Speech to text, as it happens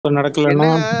நடக்கலன்னா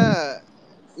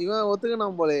இவன்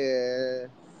ஒத்துக்கணும் போல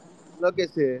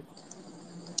லோகேஷ்.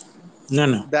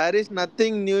 என்னன்னு There is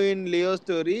nothing new in Leo's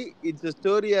story. Its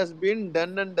story has been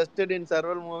done and dusted in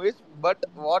several movies, but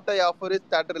what I offer is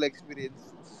theatrical experience.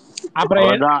 அப்புறம்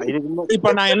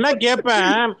இப்ப நான் என்ன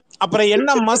கேட்பேன், அப்புறம்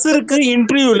என்ன மசருக்கு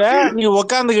இன்டர்வியூல நீ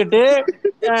உக்காந்துக்கிட்டு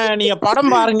நீங்க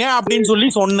படம் பாருங்க அப்படின்னு சொல்லி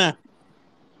சொன்னேன்.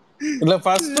 இல்ல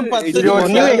ஃபர்ஸ்ட் 10 இது ஒரு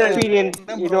நியூ எக்ஸ்பீரியன்ஸ்,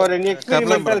 இது ஒரு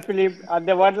எக்ஸ்பெரிமெண்டல் ஃபிலிம்.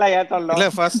 அந்த வேர்ட்ல ஏத்தலாம். இல்ல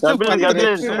ஃபர்ஸ்ட் 10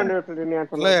 நிமிஷம்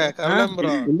இல்ல கபிலன்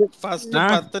ப்ரோ ஃபர்ஸ்ட்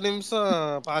 10 நிமிஷம்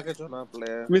பாக்க சொன்னாப்ல.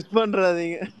 மிஸ்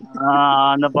பண்றாதீங்க.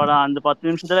 அந்த படம் அந்த 10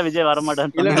 நிமிஷத்துல விஜய் வர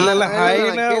மாட்டான்னு. இல்ல இல்ல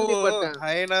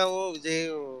ஹைனாவோ விஜய்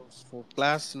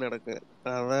கிளாஸ் நடக்கு.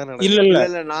 அதான் நடக்கு. இல்ல இல்ல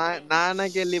இல்ல நான் என்ன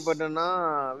கேள்விப்பட்டேன்னா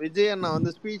விஜய் அண்ணா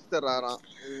வந்து ஸ்பீச் தர்றாராம்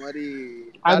இது மாதிரி.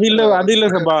 அது இல்ல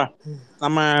சப்பா,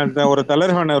 நம்ம ஒரு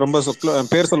தலைவனை ரொம்ப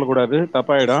பேர் சொல்லக்கூடாது,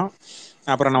 தப்பாயிடும்.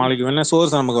 அப்புறம் நாளைக்கு வேணா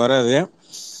சோர்ஸ் நமக்கு வராது.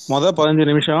 15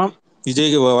 நிமிஷம்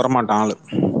விஜய்க்கு வரமாட்டான் ஆளு.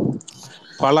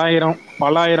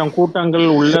 பலாயிரம் கூட்டங்கள்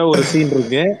உள்ள ஒரு சீன்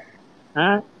இருக்கு,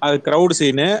 அது கிரவுட்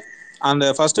சீனு.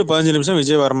 அந்த ஃபர்ஸ்ட் 15 நிமிஷம்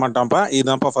விஜய் வரமாட்டான்ப்பா.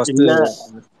 இதுதான்ப்பா ஃபர்ஸ்ட்.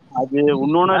 அது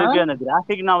இன்னொன்னு இருக்கு, அந்த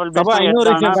கிராஃபிக் நாவல் சப்பா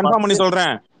இன்னொரு விஷயம் கன்ஃபார்ம் பண்ணி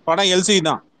சொல்றேன், படம் எல்சி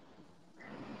தான்.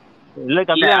 இல்ல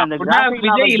கபிலன், அந்த கிராஃபிக்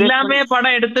விஜய் இல்லாமே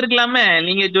படம் எடுத்துக்கலாமே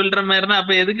நீங்க சொல்ற மாதிரினா.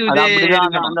 அப்ப எதுக்கு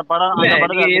விஜய் அந்த படம்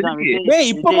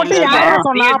இப்ப மட்டும் யாரா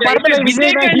சொன்னா படத்துல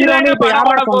விஜய் தான் ஹீரோன்னு? இப்ப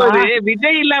யாரா போகுது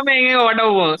விஜய் இல்லாம எங்க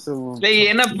ஓடவும்?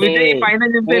 ஏன்னா விஜய்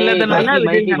 15 நிமிஷம் இல்லதனால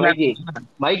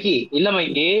மைக்கி இல்ல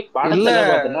மைக்கி படத்துல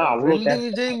பாத்தீங்கன்னா அவ்வளவு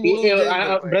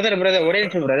பிரதர் ஒரே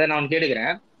நிமிஷம் பிரதர் நான்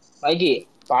கேட்டுக்கிறேன். மைக்கி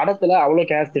படத்துல அவ்வளவு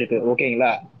கேஸ்ட் இருக்கு ஓகேங்களா?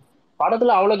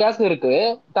 படத்துல அவ்வளவு கேஸ்ட் இருக்கு.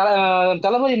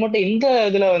 தளபதி மட்டும் இந்த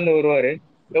இதுல வந்து வருவாரு,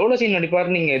 எவ்வளவு சீன்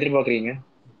நடிப்பாருன்னு நீங்க எதிர்பார்க்கறீங்க?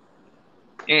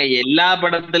 எல்லா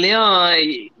படத்துலயும்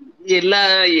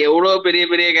எவ்வளவு பெரிய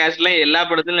பெரிய கேஸ்ட் எல்லாம் எல்லா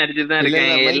படத்துலயும் நடிச்சுதான்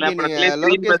இருக்கேன். எல்லா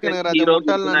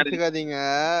படத்துலயும் நினைச்சுக்காதீங்க.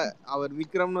 அவர்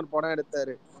விக்ரம்னு ஒரு படம்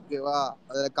எடுத்தாரு ஓகேவா,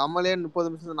 அதுல கமலே 30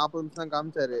 நிமிஷம் 40 நிமிஷம்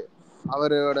காமிச்சாரு.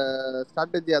 அவரோட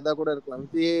ஸ்ட்ராட்டஜி அதான் கூட இருக்கலாம்.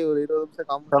 விஜய் ஒரு 20 நிமிஷம்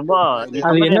காமிச்சாரு.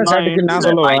 அது என்ன ஸ்ட்ராட்டஜி நான்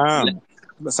சொல்லுவேன்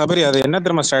சபரி. அது என்ன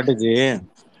தெரியுமா ஸ்ட்ராட்டஜி?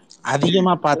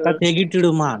 அதிகமா பார்த்தா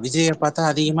திகிட்டிடுமா, விஜய பார்த்தா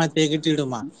அதிகமா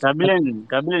திகிட்டிடுமா.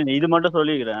 கபிலன் இது மட்டும்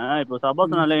சொல்லிக்கிறேன். இப்போ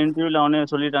சபாஸ் நல்ல இன்டர்வியூல அவனே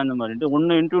சொல்லிட்டான் இந்த மாதிரி.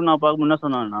 ஒன்னு இன்டர்வியூ நான் பார்க்க முன்ன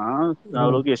சொன்னான்னா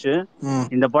லோகேஷ்,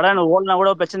 இந்த படம் எனக்கு ஓடனா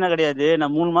கூட பிரச்சனை கிடையாது,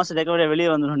 நான் 3 மாசம் ரெக்கவரியா வெளியே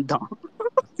வந்துட்டான்.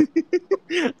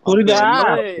 புரியுதா?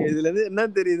 இதுல இருந்து என்ன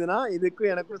தெரியுதுன்னா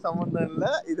இதுக்கும் எனக்கும் சம்பந்தம் இல்ல.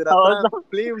 இது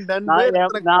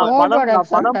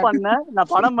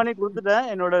நான் படம் பண்ணி கொடுத்துட்டேன்,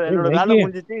 என்னோட வேலை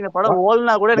முடிஞ்சிச்சு. இந்த படம்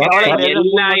ஓடனா கூட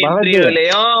எல்லா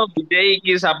இன்டர்வியூலயும்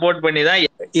விஜய்க்கு சப்போர்ட்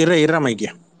பண்ணிதான் மைக்கி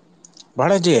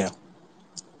பாலாஜி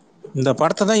இந்த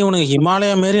படத்தை தான் இவனுக்கு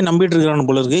ஹிமாலயா மாரி நம்பிட்டு இருக்கானு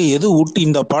போல இருக்கு. எது ஊட்டி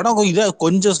இந்த படம் இதை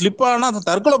கொஞ்சம் ஸ்லிப் ஆனா அதை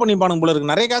தற்கொலை பண்ணிப்பானு போல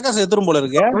இருக்கு. நிறைய காக்கா செத்துரும் போல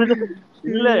இருக்கு.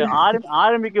 இல்ல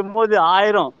ஆரம்பிக்கும் போது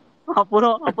 1000,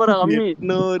 அப்புறம் கம்மி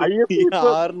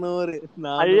 600.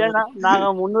 நாங்க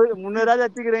 300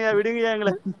 வச்சுக்கிறேங்க, விடுங்க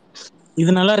எங்களை. இது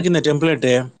நல்லா இருக்கு இந்த டெம்ப்ளேட்.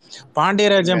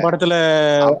 பாண்டியராஜன் படத்துல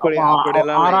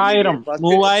 6000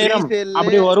 3000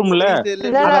 அப்படி வரும்ல,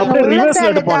 அப்படியே ரிவர்ஸ்ல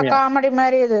எடுப்பாங்க. காமெடி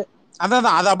மாதிரி இது.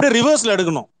 அதான் அதை அப்படியே ரிவர்ஸ்ல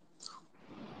எடுக்கணும்.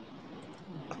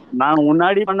 நான்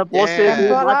முன்னாடி பண்ண போஸ்ட்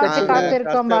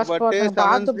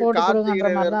கார்த்திகேயன்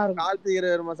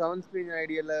 7 ஸ்கிரீன்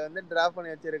ஐடியால வந்து டிராஃப்ட் பண்ணி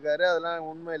வச்சிருக்காரு. அதெல்லாம்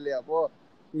உண்மை இல்லையா? அப்போ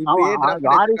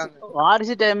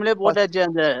வாரிசு டைம்லயே போட்டாச்சு.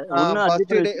 அந்த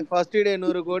ஃபர்ஸ்ட் டே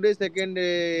 100 கோடி, செகண்ட்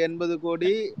 80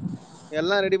 கோடி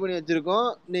எல்லாம் ரெடி பண்ணி வச்சிருக்கோம்.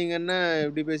 நீங்க என்ன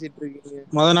இப்படி பேசிட்டு இருக்கீங்க?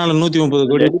 முதல் நாள் 130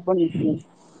 கோடி,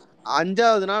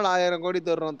 5வது நாள் 1000 கோடி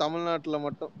தர்றோம் தமிழ்நாட்டுல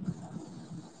மட்டும்.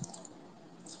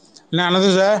 என்ன அனது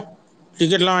சார்,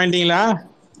 டிக்கெட்லாம் வாங்கிட்டீங்களா?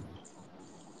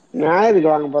 நான் எதுக்கு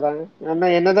வாங்க போறாங்க?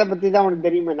 என்னதான் பத்தி தான் உனக்கு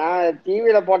தெரியுமே. நான்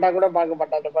டிவில போட்டா கூட பார்க்க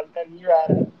மாட்டேன் படத்தை. நீ வேற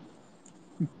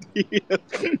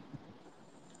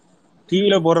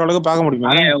டிவில போற அளவுக்கு பார்க்க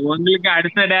முடியுமா? உங்களுக்கு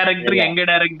அடுத்த டைரக்டர் எங்க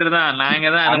டைரக்டர் தான், நாங்க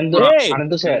தான்.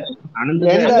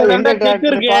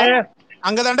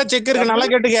 அங்கதான்டா செக் இருக்கு, நல்லா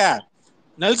கேட்டுக்க.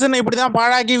 நெல்சன் இப்படிதான்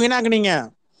பாழாக்கி வீணாக்குனீங்க.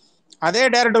 அதே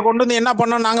டைரக்டர் கொண்டு வந்து என்ன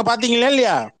பண்ணோம் நாங்க பாத்தீங்களா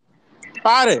இல்லையா?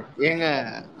 பாரு ஏங்க,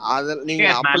 அத நீங்க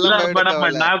நல்ல படம்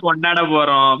பண்ணா கொண்டாட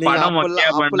போறோம், படம் மொக்கையா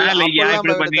பண்ணா ஏன்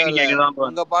இப்படி பண்ணீங்க கேக்குதான்.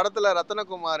 உங்க படத்துல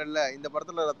ரத்னகுமார் இல்ல, இந்த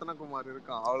படத்துல ரத்னகுமார்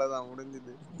இருக்கான், அவ்வளவுதான்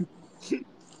முடிஞ்சது.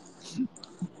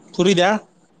 புரியுதா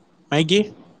மைக்கி?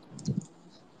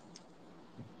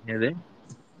 எது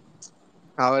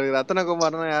அவருக்கு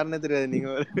ரத்னகுமார்னா யாருன்னு தெரியாது. நீங்க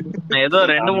ஏதோ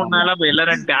 2-3 நாளா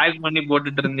எல்லாரும் டேக் பண்ணி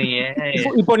போட்டுட்டு இருந்தீங்க.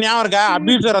 இப்போ ஞாபகம் இருக்கா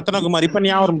அபியூசர் ரத்னகுமார்? இப்ப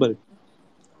ஞாபகம் வருது.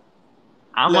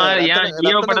 ஆமா, ஏன்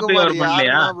ஜியோ படத்துக்கு வர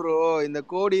பண்ணலையா ப்ரோ? இந்த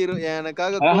கோடி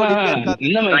எனக்காக கோடி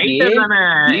ரைட்டர் தானே,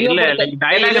 இல்ல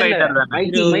டயலாக் ரைட்டர் தானே.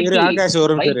 ஆகாஷ்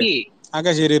வரும்.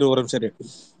 ஆகாஷ் ஏறி ஒரு சரி.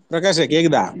 பிரகாஷ்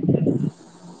கேக்குதா?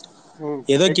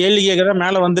 ஏதோ கேள்வி கேக்குறா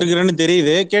மேல வந்திருக்கிறேன்னு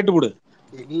தெரியுது, கேட்டுவிடு.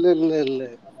 இல்ல இல்ல இல்ல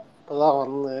இப்பதான்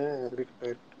வந்து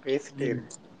பேசிட்டே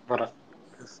இருக்கு.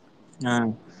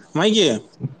 மைக்கி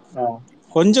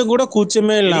கொஞ்சம் கூட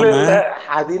கூச்சமே இல்லாம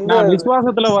நான்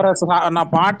விசுவாசத்துல வர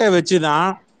நான் பாட்டை வச்சுதான்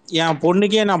என்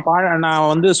பொண்ணுக்கே நான்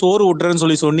வந்து சோறு விட்டுறேன்னு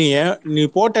சொல்லி சொன்னீங்க. நீ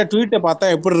போட்ட ட்வீட்டை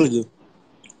பார்த்தா எப்படி இருக்கு?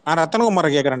 நான்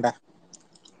ரத்தனகுமாரை கேக்குறேன்டா.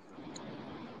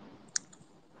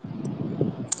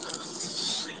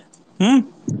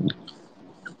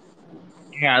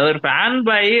 அது ஒரு ஃபேன்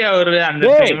பாய், அவரு அந்த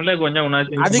டைம்ல கொஞ்சம்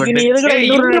உணர்ச்சி. அதுக்கு நீ எதுக்குடா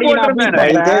இன்னொரு நடிகை அப்பீல்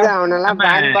பண்ற? அவனெல்லாம்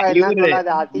ஃபேன் பாய்லாம் சொல்லாத,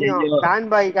 அதிகம் ஃபேன்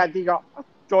பாய்க்கு அதிகம்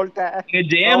சொல்லிட்டேன்.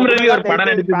 ஜெயம் ரவி ஒரு படம்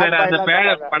நடிச்சிருந்தாரு, அந்த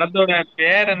படத்தோட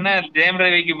பேர் என்ன? ஜெயம்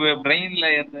ரவிக்கு பிரெயின்ல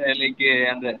லைக்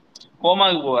அந்த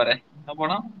கோமாவுக்கு போவாரு, என்ன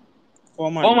படம்?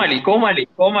 கோமாளி. கோமாளி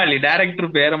கோமாளி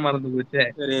டைரக்டர் பேரை மறந்து போச்சு.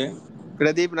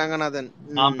 பிரதீப் ரங்கநாதன்.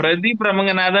 பிரதீப்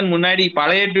ரங்கநாதன் முன்னாடி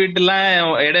பழைய ட்வீட்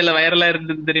எல்லாம் இடையில வைரலா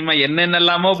இருந்தது தெரியுமா?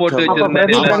 என்னென்னலாமோ போட்டு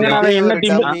வச்சிருந்தாரு.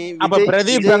 அப்ப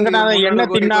பிரதீப் ரங்கநாதன் என்ன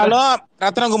தின்னாலும்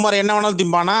ரத்னகுமார் என்ன வேணாலும்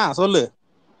திம்பானா சொல்லு?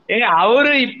 ஏங்க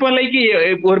அவரு இப்ப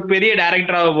ஒரு பெரிய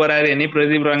டைரக்டராக போறாரு. இனி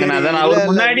பிரதீப் ரங்கநாதன் அவர்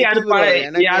முன்னாடி அது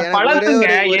பழசுங்க.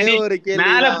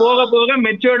 மேல போக போக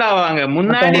மெச்சூர்ட் ஆவாங்க.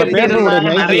 முன்னாடி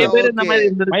நிறைய பேர் இந்த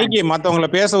மாதிரி மைக்கி மத்தவங்கள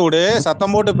பேச விடு.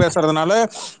 சத்தம் போட்டு பேசுறதுனால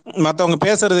மத்தவங்க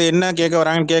பேசுறது என்ன கேட்க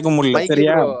வராங்கன்னு கேட்க முடியல.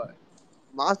 சரியா?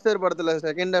 மாஸ்டர் படத்துல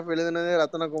செகண்ட் ஹாஃப் எழுதுனதே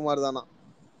ரத்னகுமார் தானா?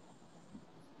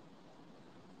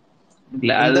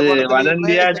 அது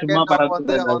வதந்தியா சும்மா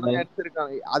பரப்புது.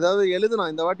 அதாவது எழுதுனா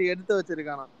இந்த வாட்டி எடுத்து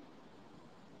வச்சிருக்கானா.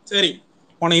 சரி,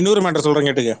 உன இன்னொரு மேட்டர் சொல்றேன்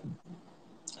கேட்டுக்க.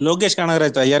 லோகேஷ்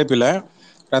கனகராஜ் தயாரிப்பில்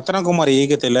ரத்னகுமார்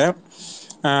இயக்கத்தில்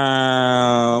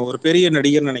ஒரு பெரிய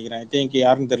நடிகர் நினைக்கிறேன், ஐ திங்க்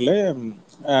யாருன்னு தெரியல,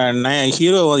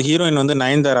 ஹீரோயின் வந்து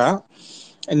நயன்தாரா.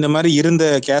 இந்த மாதிரி இருந்த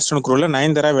கேஸ்ட் அண்ட் க்ரூல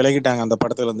நயன்தாரா விலகிட்டாங்க அந்த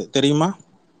படத்துல இருந்து, தெரியுமா?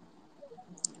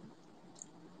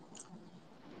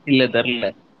 இல்ல தெரியல.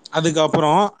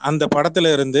 அதுக்கப்புறம் அந்த படத்துல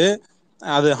இருந்து,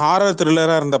 அது ஹாரர்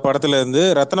த்ரில்லரா இருந்த படத்துல இருந்து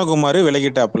ரத்னகுமார்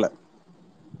விலகிட்டாப்புல.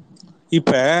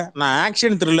 இப்ப நான்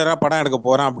ஆக்ஷன் த்ரில்லரா படம் எடுக்க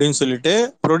போறேன் அப்படின்னு சொல்லிட்டு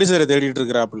ப்ரொடியூசரை தேடிட்டு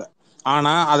இருக்கிறாப்புல.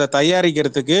 ஆனா அதை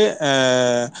தயாரிக்கிறதுக்கு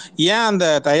ஏன் அந்த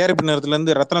தயாரிப்பு நேரத்துல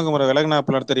இருந்து ரத்னகுமார்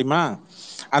விலகினாப்புல தெரியுமா?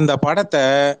 அந்த படத்தை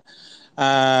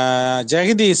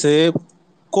ஜெகதீஷ்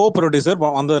கோ ப்ரொடியூசர்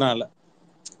வந்ததுனால.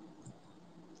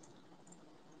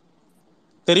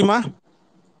 தெரியுமா?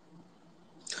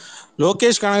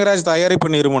 லோகேஷ் கனகராஜ்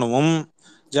தயாரிப்பு நிறுவனமும்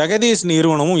ஜெகதீஷ்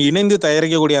நிறுவனமும் இணைந்து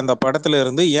தயாரிக்கக்கூடிய அந்த படத்துல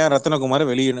இருந்து ஏன் ரத்னகுமார்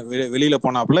வெளியில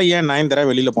போனாப்புல, ஏன் நயன்தாரா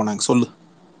வெளியில போனாங்க சொல்லு?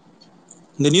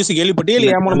 இந்த நியூஸ் கேள்விப்பட்டியே இல்ல?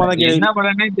 ஏன் மூலமா தான் கேள்வி. என்ன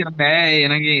படம்னே தெரியல,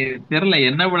 எனக்கு தெரியல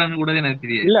என்ன படம்னு கூட எனக்கு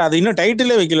தெரியாது. இல்ல அது இன்னும்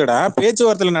டைட்டிலே வைக்கலடா,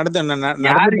 பேச்சுவார்த்தையில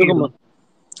நடந்துட்டு.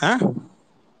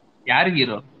 யாரு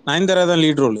ஹீரோ? நயன்தாரா தான்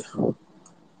லீட் ரோல்.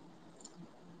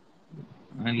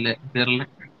 இல்ல தெரியல.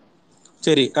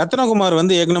 சரி, ரத்னகுமார்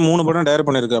வந்து ஏற்கனவே 3 படம் டைரக்ட்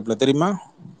பண்ணிருக்காப்ல, தெரியுமா?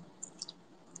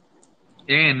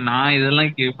 நான் இதெல்லாம்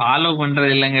ஃபாலோ பண்றது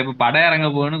இல்லைங்க. இப்ப படம் இறங்க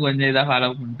போகணும் கொஞ்சம் இதா ஃபாலோ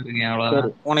பண்ணிட்டு இருக்கேன்,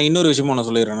 அவ்வளவுதான். உனக்கு இன்னொரு விஷயம் ஒண்ணு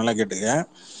சொல்லிடுறேன், நல்லா கேட்டுக்க.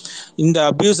 இந்த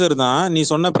அபியூசர் தான் நீ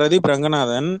சொன்ன பிரதீப்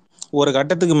ரங்கநாதன். ஒரு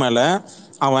கட்டத்துக்கு மேல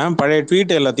அவன் பழைய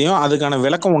ட்வீட் எல்லாத்தையும் அதுக்கான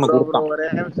விளக்கம் ஒண்ணு கொடுத்தான். ஒரே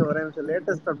நிமிஷம்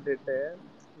latest update.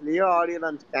 Leo audio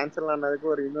launch cancel ஆனதுக்கு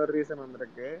ஒரு இன்னொரு ரீசன்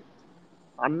வந்திருக்கு.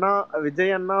 அண்ணா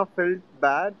விஜய் அண்ணா felt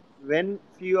bad when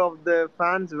few of the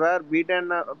fans were beaten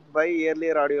by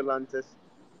earlier audio launches.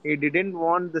 He didn't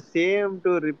want the same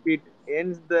to repeat,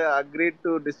 hence the agreed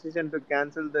to decision to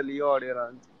cancel the Leo audio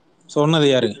launch. சொன்னது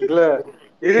யாரு?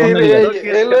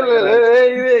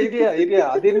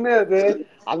 அது என்ன அது?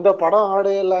 அந்த படம்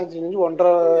audio launch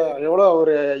 1.5 எவ்வளவு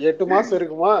ஒரு 8 மாசம்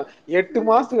இருக்குமா? 8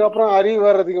 மாசத்துக்கு அப்புறம் அறிவு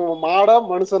வர்றதுக்கு மாடா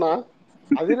மனுஷனா?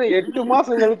 அது 8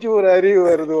 மாசம் கழிச்சு ஒரு அறிவு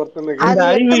வருது ஒருத்தனுக்கு. அது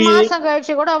 8 மாசம்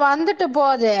கழிச்சு கூட வந்துட்டு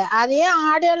போகுது. அதே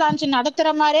ஆடியோ லான்ச் நடத்துற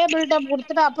மாதிரியே பில்டப்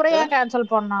கொடுத்துட்டு அப்புறம் ஏன்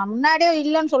கேன்சல் பண்ணா? முன்னாடியே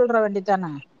இல்லன்னு சொல்ற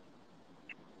வேண்டியதானே?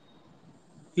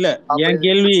 இல்ல, என்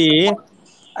கேள்வி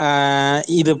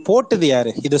இது போட்டது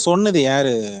யாரு, இது சொன்னது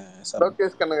யாரு?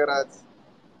 லோகேஷ் கனகராஜ்.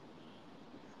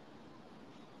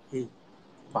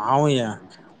 பாவம்யா.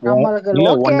 இல்ல,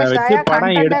 உன்னை வச்சு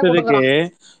படம் எடுத்ததுக்கு,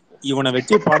 இவனை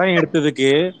வச்சு படம்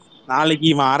எடுத்ததுக்கு நாளைக்கு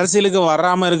இவன் அரசியலுக்கு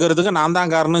வராம இருக்கிறதுக்கு நான்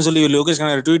தான் காரணம்னு சொல்லி லோகேஷ்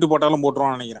கனகராஜ் ட்வீட் போட்டாலும்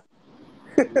போட்டுருவான்னு நினைக்கிறேன்.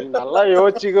 நல்லா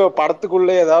யோசிச்சுக்கோ, படத்துக்குள்ள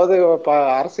ஏதாவது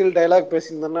அரசியல் டைலாக்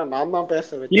பேசியிருந்தா நான் தான் பேச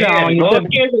வச்சேன்.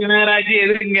 லோகேஷ் கனகராஜ்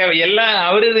எதுக்குங்க எல்லாம்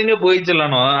அவரு எதுங்க போய்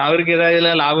சொல்லணும்? அவருக்கு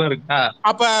ஏதாவது லாபம் இருக்கா?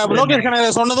 அப்ப லோகேஷ்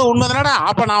கனகராஜ் சொன்னது உண்மைதானடா?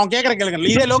 அப்ப நான் கேக்குற கேளுங்க,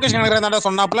 இதே லோகேஷ் கனகராஜ் தான்டா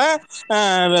சொன்னாப்ல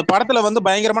படத்துல வந்து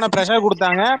பயங்கரமான பிரஷர்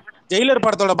கொடுத்தாங்க, ஜெயிலர்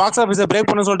படத்தோட பாக்ஸ் ஆபீஸை பிரேக்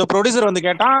பண்ண சொல்லிட்டு ப்ரொடியூசர் வந்து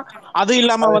கேட்டான். அது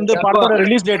இல்லாம வந்து படத்தோட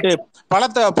ரிலீஸ் டேட்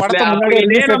படத்தை முன்னாடியே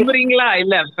ரிலீஸ் டேட் நம்புறீங்களா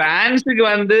இல்ல ஃபேன்ஸுக்கு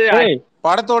வந்து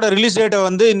படத்தோட ரிலீஸ் டேட்டை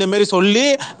வந்து இந்த மாதிரி சொல்லி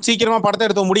சீக்கிரமா படத்தை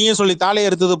எடுத்து முடியும் சொல்லி தாலையை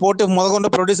எடுத்தது போட்டு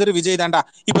முதற்கொண்டு ப்ரொடியூசர் விஜய் தாண்டா.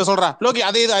 இப்ப சொல்றா லோகி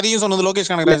அதையும் சொன்னது லோகேஷ்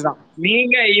கனகராஜ் தான்.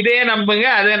 நீங்க இதே நம்புங்க,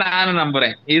 அதே நானும்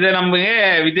நம்புறேன். இதை நம்புங்க.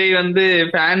 விஜய் வந்து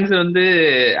ஃபேன்ஸ் வந்து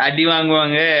அடி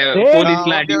வாங்குவாங்க,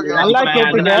 போலீஸ்லாம் அடி நல்லா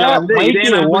கேட்டுங்க மைக்கி,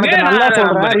 உனக்கு நல்லா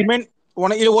சொல்றேன் ரிமைண்ட்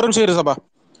உனக்கு ஒரு நிமிஷம் இரு சபா.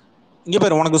 இங்க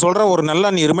பேரு உனக்கு சொல்ற ஒரு நல்லா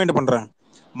நீ ரிமைண்ட் பண்றேன்.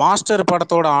 மாஸ்டர்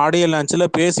படத்தோட ஆடியோ லான்ச்ல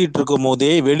பேசிட்டு இருக்கும் போதே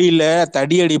வெளியில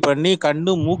தடியடி பண்ணி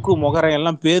கண்ணு மூக்கு முகரம்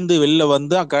எல்லாம் பேர்ந்து வெளில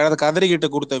வந்து கதறிக்கிட்டு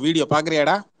கொடுத்த வீடியோ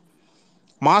பாக்குறியாடா?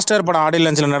 மாஸ்டர் படம் ஆடியோ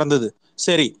லான்ச்ல நடந்தது.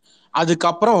 சரி,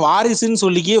 அதுக்கப்புறம் வாரிசுன்னு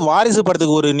சொல்லிக்கி வாரிசு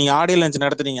படத்துக்கு ஒரு நீ ஆடியோ லான்ச்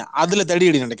நடத்துனீங்க, அதுல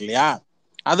தடியடி நடக்கலையா?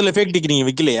 அதுல ஃபேக் டிக்கெட் நீங்க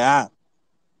விக்கலையா?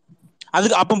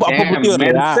 அதுக்கு அப்ப புத்தி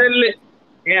வரலையா?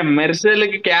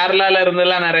 மெர்சலுக்கு கேரளால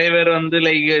இருந்தெல்லாம் நிறைய பேர் வந்து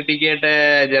லைக் டிக்கெட்ட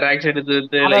ஜெராக்ஸ்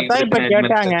எடுத்து அதான் இப்ப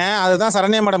கேட்டாங்க. அதுதான்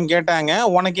சரண்யா மேடம் கேட்டாங்க,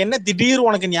 உனக்கு என்ன திடீர்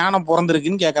உனக்கு ஞானம்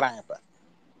பிறந்திருக்குன்னு கேக்குறாங்க. இப்ப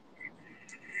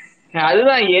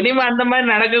அதுதான் இனிமே அந்த மாதிரி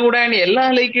நடக்க கூடாது. எல்லா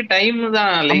லைக் டைம்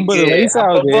தான். 50 வயசு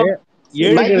ஆகுது,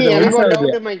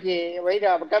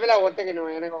 கபிலா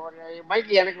ஒத்துக்கணும்.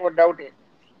 எனக்கு ஒரு டவுட்.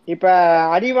 இப்ப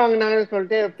அடி வாங்கினான்னு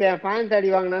சொல்லிட்டு ஃபேன்ஸ் அடி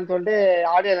வாங்கினான்னு சொல்லிட்டு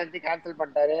ஆடியோ லான்ச் கேன்சல்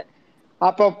பண்ணிட்டாரு.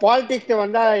 அப்ப பாலிடிக்ஸ்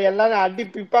வந்தா எல்லாரும் அடி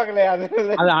பிப்பாக்கலையா?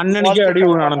 அது அண்ணனுக்கே அடி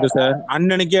விழும் ஆனந்த் சார்,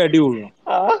 அண்ணனுக்கே அடி விழும்.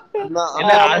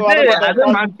 அது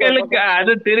மக்களுக்கு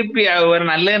அது திருப்பி ஒரு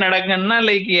நல்ல நடக்குன்னா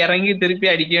லைக் இறங்கி திருப்பி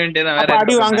அடிக்க வேண்டியதான். வேற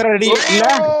அடி வாங்குற அடி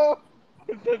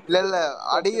இல்ல இல்ல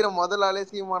அடிக்கிற முதல் ஆளே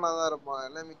சீமானாதான் இருப்பான்.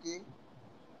 இல்ல மிக்கி,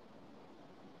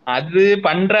 அது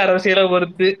பண்ற அரசியலை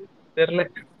பொறுத்து தெரியல.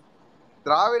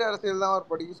 திராவிட அரசியல் தான் அவர்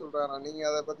படிக்க சொல்றாரா? நீங்க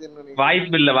அதை பத்தி என்ன?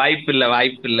 வாய்ப்பு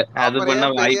இல்ல அது பண்ண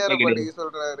வாய்ப்பே படிக்க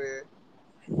சொல்றாரு,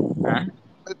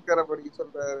 அம்பேத்கரை படிக்க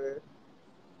சொல்றாரு.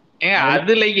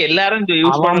 அது லைக் எல்லாரும்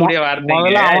யூஸ் பண்ணக்கூடிய வார்த்தை.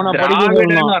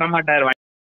 வரமாட்டாரு.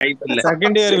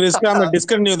 செகண்ட் இயர் விஸ்காம்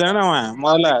டிஸ்கன்டினியூ தானே அவன்.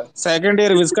 முதல்ல செகண்ட்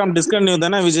இயர் விஸ்காம் டிஸ்கன்டினியூ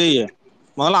தானே விஜய்.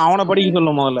 முதல்ல அவனை படிக்க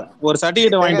சொல்லும். முதல்ல ஒரு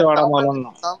சர்டிபிகேட் வாங்கிட்டு வாடா முதல்ல.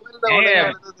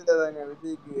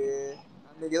 விஜய்க்கு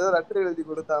அன்னைக்கு ஏதோ லெட்டர் எழுதி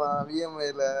கொடுத்தானா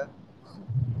விஎம்ஐல.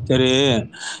 சரி,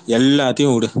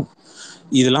 எல்லாத்தையும் விடு.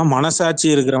 இதெல்லாம் மனசாட்சி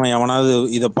இருக்கிறவன் எவனாவது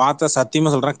இதை பார்த்தா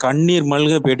சத்தியமா சொல்றேன் கண்ணீர்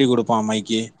மல்க பேட்டி கொடுப்பான்.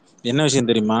 மைக்கி, என்ன விஷயம்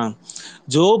தெரியுமா?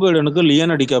 ஜோ பைடனுக்கும்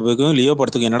லியோனோ டிகாப்ரியோக்கும் லியோ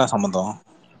படத்துக்கு என்னடா சம்பந்தம்?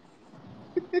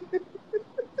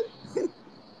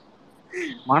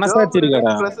 மனசாட்சி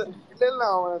இருக்காடா? இல்ல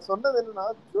அவன் சொன்னது என்னன்னா,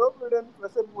 ஜோ பைடன்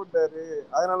பிரஷர் போட்டாரு,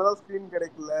 அதனாலதான் ஸ்கிரீன்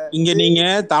கிடைக்கல. இங்க நீங்க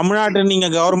தமிழ்நாட்டு நீங்க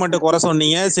கவர்மெண்ட் குறை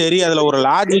சொன்னீங்க, சரி அதுல ஒரு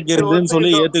லாஜிக் இருக்குன்னு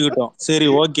சொல்லி ஏத்துக்கிட்டோம். சரி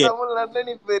ஓகே, தமிழ்நாட்டுல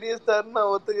நீ பெரிய ஸ்டார்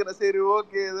நான் ஒத்துக்கிறேன். சரி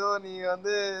ஓகே, ஏதோ நீ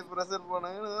வந்து பிரஷர்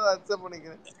போனாங்க அக்செப்ட்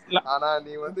பண்ணிக்கிறேன். ஆனா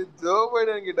நீ வந்து ஜோ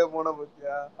பைடன் கிட்ட போன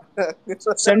பத்தியா?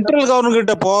 சென்ட்ரல் கவர்மெண்ட்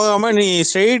கிட்ட போகாம நீ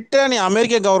ஸ்ட்ரெயிட்டா நீ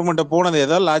அமெரிக்க கவர்மெண்ட் போனது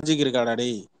ஏதாவது லாஜிக் இருக்காடா?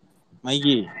 டேய்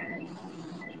மைக்கி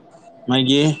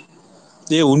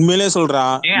உண்மையிலே சொல்றா,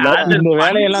 இந்த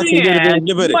வேலையெல்லாம் செய்யறது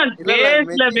இங்க பேரு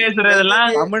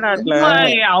பேசுறதெல்லாம் தமிழ்நாட்டுல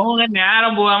அவங்க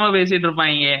நேரம் போகாம பேசிட்டு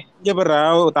இருப்பாங்க. இங்க பேர்றா,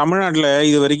 தமிழ்நாட்டுல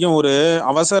இது வரைக்கும் ஒரு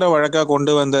அவசர வழக்கா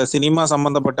கொண்டு வந்த சினிமா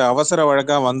சம்பந்தப்பட்ட அவசர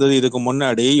வழக்கா வந்தது இதுக்கு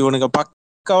முன்னாடி இவனுக்கு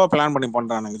பக்காவா பிளான் பண்ணி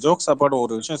பண்றானுங்க. ஜோக் சப்பாட்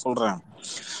ஒரு விஷயம் சொல்றேன்.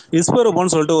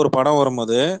 விஸ்வரூபம்னு சொல்லிட்டு ஒரு படம்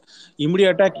வரும்போது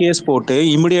இமிடியேட்டா கேஸ் போட்டு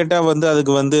இமிடியேட்டா வந்து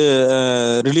அதுக்கு வந்து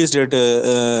ரிலீஸ் டேட்டு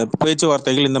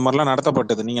பேச்சுவார்த்தைகள் இந்த மாதிரிலாம்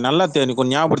நடத்தப்பட்டது. நீங்க நல்லா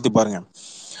கொஞ்சம் ஞாபகப்படுத்தி பாருங்க.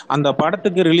 அந்த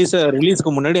படத்துக்கு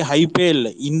ரிலீஸ்க்கு முன்னாடி ஹைப்பே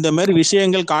இல்லை. இந்த மாதிரி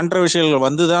விஷயங்கள் கான்ட்ரவர்ஷியல்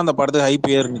வந்துதான் அந்த படத்துக்கு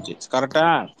ஹைப்பே இருந்துச்சு. கரெக்டா?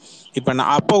 இப்ப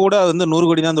நான் அப்ப கூட வந்து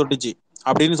 100 கோடி தான் தொட்டுச்சு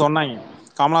அப்படின்னு சொன்னாங்க.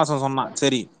 கமல்ஹாசன் சொன்னான்.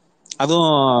 சரி,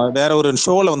 அதுவும் வேற ஒரு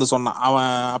ஷோல வந்து சொன்னான்.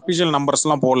 அவன் அபிஷியல் நம்பர்ஸ்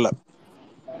எல்லாம் போடல.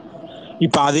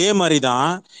 இப்ப அதே மாதிரிதான்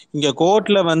இங்க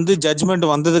கோர்ட்ல வந்து ஜட்ஜ்மெண்ட்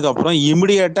வந்ததுக்கு அப்புறம்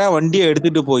இமிடியேட்டா வண்டியை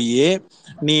எடுத்துட்டு போய்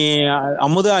நீ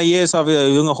அமுதா ஐஏஎஸ்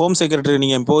இவங்க ஹோம் செக்ரட்டரி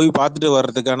நீங்க போய் பார்த்துட்டு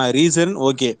வர்றதுக்கான ரீசன்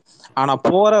ஓகே. ஆனா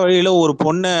போற வழியில ஒரு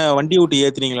பொண்ணை வண்டி விட்டு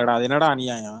ஏத்துனீங்களடா, அது என்னடா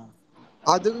அநியாயம்?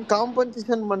 அதுக்கும்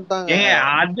காம்பன்சேஷன் பண்ணிட்டாங்க.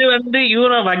 அது வந்து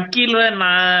இவர வக்கீல்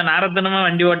நாரத்தனமா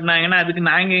வண்டி ஓட்டினாங்கன்னா அதுக்கு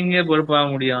நாங்க எங்க பொறுப்பாக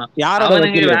முடியும்? யாரோட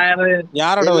வக்கீல்?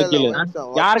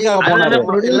 யாருக்காக போனாரு?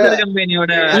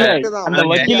 கம்பெனியோட அந்த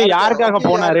வக்கீல் யாருக்காக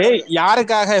போனாரு?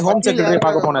 யாருக்காக ஹோம் செக்ரட்டரி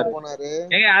பார்க்க போனாரு?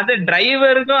 அது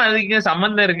டிரைவருக்கும் அதுக்கு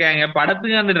சம்பந்தம் இருக்காங்க.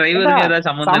 படத்துக்கு அந்த டிரைவருக்கு ஏதாவது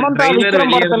சம்பந்தம்?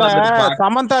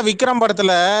 சமந்தா விக்ரம்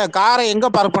படத்துல காரை எங்க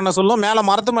பார்க் பண்ண சொல்லும்? மேல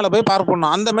மரத்து மேல போய் பார்க்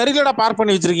பண்ணும். அந்த மெரிலோட பார்க்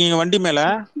பண்ணி வச்சிருக்கீங்க வண்டி மேல.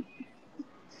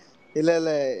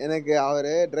 இல்ல எனக்கு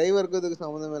அவரு டிரைவருக்கு இதுக்கு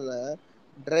சம்பந்தம் இல்ல.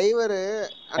 டிரைவரு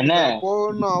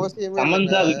போகணும் அவசியமே.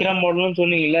 சமந்தா விக்ரம் போடணும்னு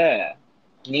சொன்னீங்கல்ல,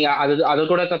 நீங்க அது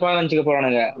கூட தப்பா நினைச்சுக்க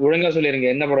போறானுங்க. ஒழுங்கா சொல்லிருங்க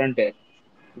என்ன படம்ட்டு.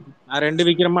 நான் 2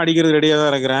 விக்ரமா அடிக்கிறது ரெடியா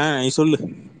தான் இருக்கிறேன், நீ சொல்லு.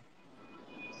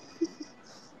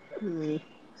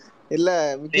 இல்ல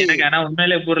மிக்கி, எனக்கு ஆனா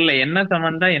உண்மையிலே புரியல என்ன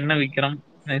சம்பந்தம் என்ன விக்ரம்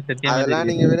சத்தியமா அதெல்லாம்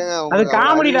நீங்க தெரியல. விடுங்க. அது உங்களுக்கு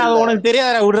அவ்வளவு அறிவு காமெடிடா, அது இல்ல. உனக்கு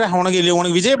தெரியாதா, விடுற.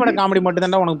 உனக்கு விஜய் பட காமெடி மட்டும்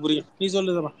தான்டா உனக்கு புரியும். நீ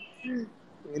சொல்லுதா.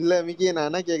 இல்ல மிக்கி, நான்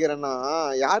என்ன கேக்குறேன்னா,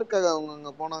 யாருக்காக அவங்க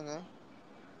அங்க போனாங்க?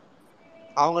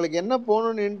 அவங்களுக்கு என்ன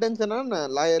போகணும்னு இன்டென்ஷனா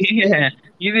லாயர்ஸ்க்கு?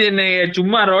 இது என்ன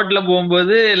சும்மா ரோட்ல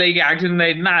போகும்போது லைக் ஆக்சிடென்ட்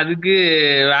ஆயிட்டுனா அதுக்கு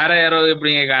வேற யாரோ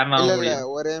எப்படிங்க காரணம் ஆக இல்ல இல்ல,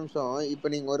 முடியும்? ஒரே நிமிஷம். இப்ப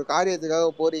நீங்க ஒரு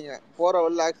காரியத்துக்காக போறீங்க, போற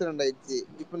வழியில ஆக்சிடென்ட் ஆயிடுச்சு.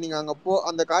 இப்ப நீங்க அங்க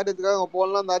அந்த காரியத்துக்காக அங்க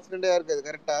போகலாம், அந்த ஆக்சிடென்டே இருக்காது,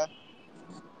 கரெக்டா?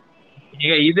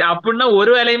 இது அப்படின்னா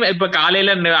ஒரு வேலையுமே இப்ப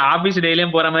காலையில ஆபீஸ்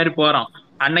டெய்லியும் போற மாதிரி போறோம்,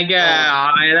 அன்னைக்கு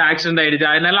ஏதோ ஆக்சிடென்ட்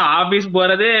ஆயிடுச்சு அதனால ஆபீஸ்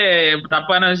போறதே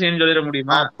தப்பான விஷயம்னு சொல்லிட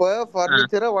முடியுமா? அப்ப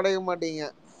பர்னிச்சரை உடைக்க மாட்டீங்க.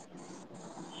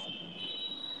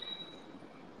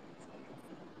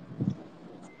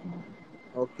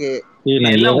 ஓகே,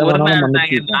 எல்லாம் ஒரு நாள்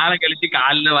தாங்க, நாளை கழிச்சு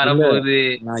காலைல வரப்போகுது,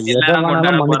 நான் எதை எல்லாரும்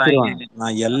வேணாலும் கொண்டாட போறாங்க. மன்னிச்சிருவேன்.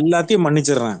 நான் எல்லாத்தையும்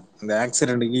மன்னிச்சிடுறேன். இந்த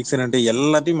ஆக்சிடென்ட்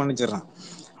எல்லாத்தையும் மன்னிச்சிடுறேன்.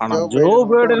 ஆனா ஜோ ஜோ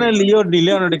பைடன் மட்டும் பைடன்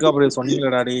லியோனார்டோ அப்படி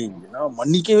சொன்னீங்களா டேய்,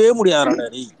 மன்னிக்கவே முடியாதுடா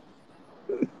டேய்.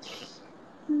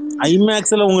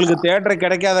 ஐமேக்ஸ்ல உங்களுக்கு தியேட்டர்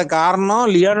கிடைக்காத காரணம்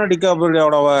லியோனார்டோ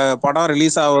டிகாப்ரியோட படம்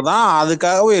ரிலீஸ் ஆகுதான்.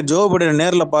 அதுக்காகவே ஜோ பைடன்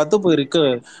நேர்ல பார்த்து போய் இருக்கு.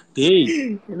 டேய்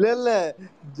இல்ல இல்ல,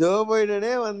 ஜோ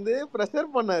பைடனே வந்து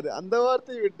பிரஷர் பண்ணாரு. அந்த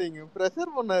வார்த்தையை விட்டீங்க,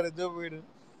 பிரஷர் பண்ணாரு ஜோ பைடன்.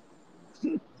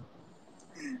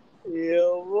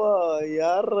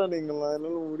 யாரா நீங்களா?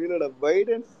 என்னால முடியலடா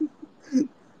பைடன்.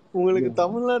 உங்களுக்கு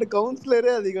தமிழ்நாடு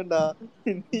கவுன்சிலரே அதிகம்டா.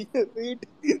 நீங்க போயிட்டு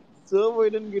ஜோ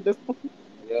பைடன் கிட்ட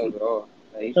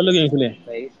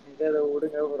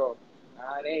விடுங்க ப்ரோ.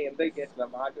 நானே எந்த கேஸ்ல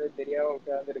மாட்டவே தெரியாம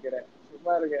உட்கார்ந்து இருக்கிறேன்.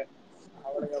 சும்மா இருக்க.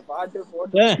 அவனுங்க பாட்டு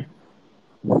போட்டு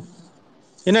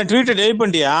என்ன ட்வீட் டைப்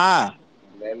பண்ணிட்டியா?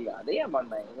 இல்ல அதையே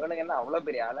பண்ணேன். இவனுக்கு என்ன அவ்வளவு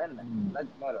பெரிய ஆளா என்ன?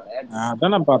 சும்மா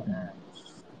அதான் நான் பார்த்தேன்.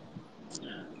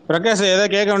 பிரகாஷ்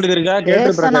ஏதாவது கேட்க வேண்டியது இருக்கா? கேட்டு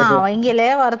பேசனா பிரகாஷ்.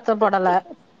 அவங்களே வருத்தப்படல.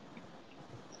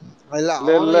 இல்ல,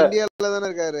 அவங்க இந்தியால தானே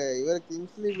இருக்காரு. இவர்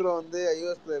கிங்ஸ்லி ப்ரோ வந்து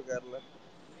யுஎஸ்ல இருக்காருல்ல.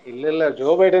 இல்ல ஜோ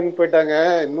பைடன் போயிட்டாங்க.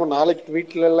 இன்னும் நாளைக்கு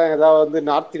ட்வீட்ல எல்லாம் ஏதாவது வந்து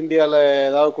நார்த் இந்தியால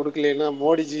ஏதாவது கொடுக்கலன்னா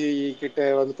மோடிஜி கிட்ட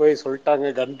வந்து போய் சொல்லிட்டாங்க.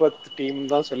 கன்பத் டீம்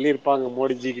தான் சொல்லியிருப்பாங்க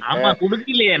மோடிஜி கிட்ட. ஆமா,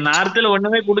 குடுக்கலையே, நார்த்ல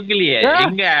ஒண்ணுமே குடுக்கலையே.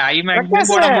 எங்க ஐமேக்ஸும்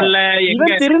போட முடியல,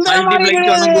 எங்க இவன் திருந்தற மாதிரி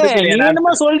மல்டிப்ளெக்ஸ் ஒண்ணும் கிடையாது. குடுக்கலையே. நீ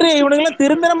என்னமோ சொல்றீ, இவனுங்க எல்லாம்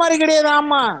திருந்தற மாதிரி கிடையாது.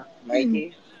 ஆமா,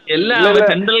 எல்லாம்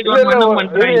சென்ட்ரல் கவர்மெண்ட்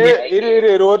பண்றாங்க.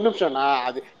 ஒரு நிமிஷம். நான்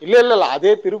அது இல்ல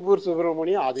அதே திருப்பூர்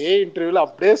சுப்பிரமணியம் அதே இன்டர்வியூல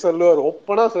அப்படியே சொல்லுவாரு,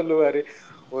 ஓப்பனா சொல்லுவாரு.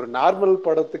 ஒரு நார்மல்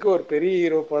படத்துக்கு, ஒரு பெரிய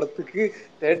ஹீரோ படத்துக்கு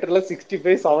தியேட்டர்ல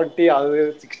 65-70, அது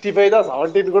 65 தான்,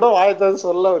 70 கூட வாயத்தான்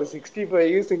சொல்ல. ஒரு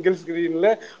 65 சிங்கிள் ஸ்கிரீன்ல,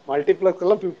 மல்டிபிளெக்ஸ்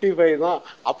எல்லாம் 55 தான்,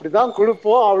 அப்படிதான்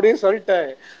கொடுப்போம் அப்படின்னு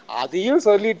சொல்லிட்டேன். அதையும்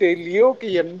சொல்லிட்டு லியோக்கு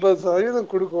 80%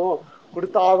 கொடுக்கும்,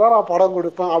 கொடுத்தாதான் நான் படம்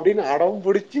கொடுப்பேன் அப்படின்னு அடம்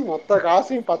பிடிச்சி மொத்த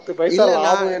காசையும் 10 பைசா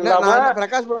லாபம் இல்லாம.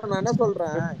 பிரகாஷ் ப்ரோ, நான் என்ன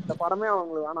சொல்றேன், இந்த படமே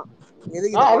அவங்களுக்கு வேணாம்.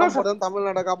 எதுக்கு இந்த படம் போதும்,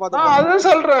 தமிழ்நாட்டை காப்பாத்த அதான்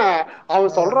சொல்றேன்.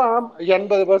 அவன் சொல்றான்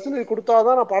 80%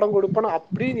 கொடுத்தாதான் நான் படம் கொடுப்பேன்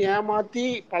அப்படின்னு ஏமாத்தி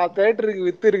பல தியேட்டருக்கு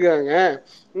வித்து இருக்காங்க.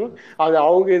 அது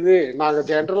அவங்க இது. நாங்க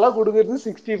ஜென்ரலா கொடுக்கறது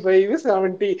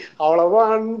 65-70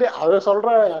 அவ்வளவுதான். அத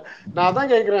சொல்றேன். நான்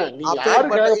தான் கேக்குறேன், நீ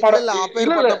யாருக்காக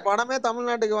படம் படமே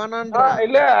தமிழ்நாட்டுக்கு வேணான்ற?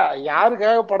 இல்ல,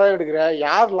 யாருக்காக படம் எடுக்கிற?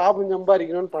 யார் லாபம்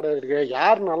சம்பாதிக்கணும்னு படம் எடுக்கிற?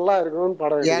 யார் நல்லா இருக்கணும்னு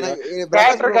படம் எடுக்கிற?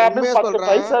 10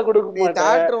 பைசா கொடுக்க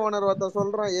மாட்டேன். ஓனர் ஒருத்த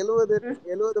சொல்றான்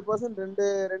 70%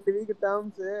 ரெண்டு வீக்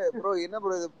டேர்ம்ஸ் ப்ரோ. என்ன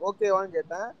ப்ரோ இது ஓகேவான்னு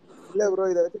கேட்டேன். இல்ல ப்ரோ,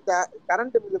 இதை வச்சு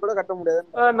கரண்ட் பில் கூட கட்ட முடியாது.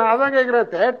 நான் அதான் கேக்குறேன்,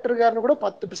 தியேட்டருக்காரனு கூட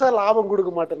 10 பைசா லாபம்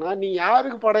கொடுக்க மாட்டேன்னா நீ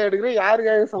யாருக்கு படம் எடுக்கிற?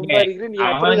 யாருக்காக சம்பாதிக்கிற? நீ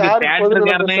அப்புறம்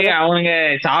யாருக்கு அவனுங்க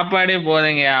சாப்பாடே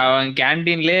போதுங்க. அவன்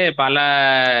கேன்டீன்லயே பல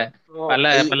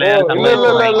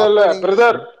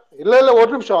பிரதர். இல்ல ஒரு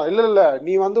நிமிஷம். இல்ல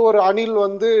நீ வந்து ஒரு அணில்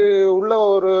வந்து உள்ள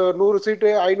ஒரு 100 சீட்டு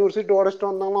 500 சீட்டு உடைச்சிட்டு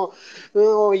வந்தாலும்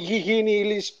நீ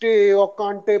இழிச்சிட்டு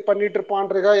உக்காந்துட்டு பண்ணிட்டு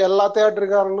இருப்பான்றிருக்கா. எல்லா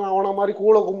தேட்டருக்காரனும் அவனை மாதிரி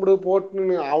கூழ கும்பிடு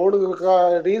போட்டுன்னு அவனுக்கு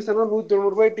ரீசனா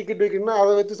 190 ரூபாய் டிக்கெட் வைக்கணும்னா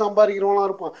அதை வச்சு சம்பாதிக்கிறவனா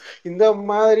இருப்பான். இந்த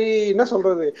மாதிரி என்ன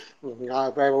சொல்றது,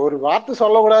 ஒரு வார்த்தை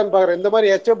சொல்லக்கூடாதுன்னு பாக்குறேன். இந்த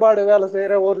மாதிரி எச்சப்பாடு வேலை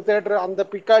செய்யற ஒரு தேட்டர் அந்த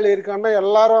பிக்காளி இருக்கான்னா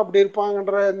எல்லாரும் அப்படி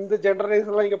இருப்பாங்கன்ற இந்த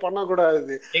ஜெனரேஷன் எல்லாம் இங்க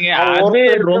பண்ணக்கூடாது.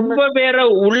 ரொம்ப பேரை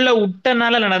உள்ள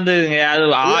விட்டனால நடந்ததுங்க. அது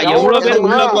எவ்வளவு பேர்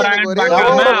உள்ள போறாங்கன்னு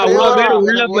பார்க்காம அவ்வளவு பேர்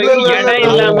உள்ள போய் இடம்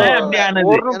இல்லாம அப்படி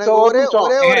ஆனது.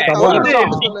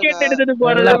 டிக்கெட் எடுத்துட்டு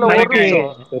போறது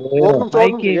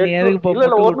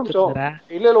ஒரு நிமிஷம்.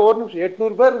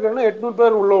 800 பேர் இருக்குன்னா 800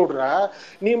 பேர் உள்ள விடுற.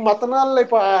 நீ மத்த நாள்ல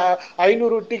இப்ப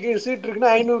 500 டிக்கெட் சீட்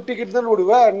இருக்குன்னா 500 டிக்கெட் தான்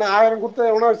விடுவ. 1000 கொடுத்த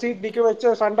எவனா சீட் நிக்க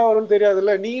வச்ச சண்டை வரும்னு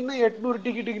தெரியாதுல்ல. நீ இன்னும் 800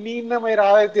 டிக்கெட்டுக்கு நீ என்ன மாதிரி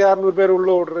 1600 பேர் உள்ள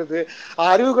விடுறது?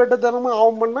 அறிவு கட்டத்தனமா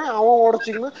அவன் பண்ண அவன்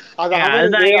உடைச்சிக்கணும்.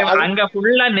 அங்க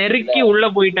ஃபுல்லா நெருக்கி உள்ள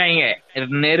போயிட்டாங்க.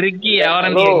 நெருக்கி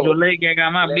யாரும் சொல்லவே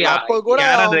கேட்காம அப்படியே அப்ப கூட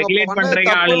யாரும் அவங்க ரெகுலேட் பண்ண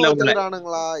பண்றதுக்கு ஆள் தப்புன்னு இல்ல உள்ள.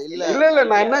 ஒத்துக்கிறானுங்களா? இல்ல இல்ல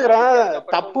நான் என்னங்கிறேன்,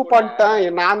 தப்பு பண்ணிட்டேன்,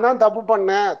 நான் தான் தப்பு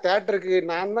பண்ணேன், தியேட்டருக்கு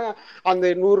நான் தான் அந்த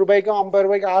 100 ரூபாய்க்கும் 50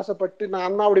 ரூபாய்க்கும் ஆசைப்பட்டு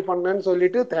நான் தான் அப்படி பண்ணேன்னு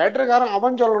சொல்லிட்டு தியேட்டருக்காரன்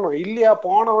அவன் சொல்லணும். இல்லையா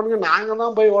போனவனுக்கு நாங்க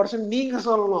தான் போய் உடச்சு நீங்க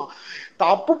சொல்லணும்.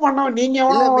 தப்பு பண்ணவன் நீங்க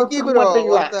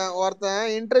மாட்டீங்களா? ஒருத்தன்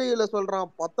இன்டர்வியூல சொல்றான்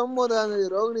 19ஆம் தேதி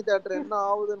ரோகிணி தியேட்டர் என்ன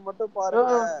ஆகுதுன்னு மட்டும்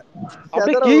பாருங்க.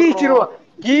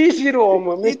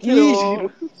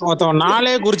 ஒருத்தன்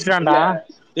நாளே குறிச்சிட்டான்டா.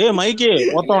 மைக்கி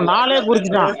ஒருத்தன் நாளே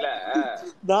குறிச்சிட்டான்.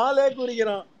 நாளே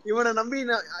குறிக்கிறான். இவனை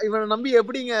நம்பி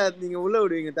எப்படிங்க நீங்க உள்ள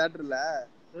விடுவீங்க தியேட்டர்ல?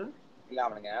 இல்ல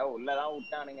அவனுங்க உள்ளதான்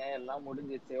விட்டானுங்க, எல்லாம்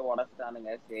முடிஞ்சிச்சு,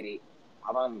 உடைச்சிட்டானுங்க. சரி,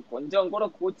 அவன் கொஞ்சம் கூட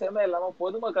கூச்சமே இல்லாம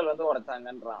பொதுமக்கள் வந்து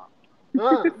உடைச்சாங்கன்றான்.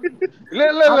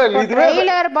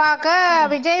 ட்ரெய்லர் பாக்க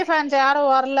விஜய் ஃபேன்ஸ்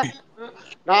யாரும் வரல.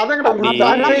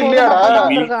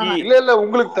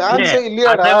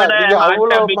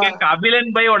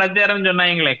 கபிலன் போய் உடைச்சாருன்னு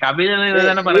சொன்னாங்களே, கபிலன்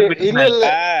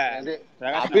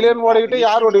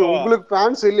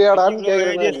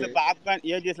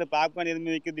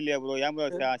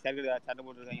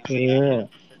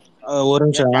ஒரு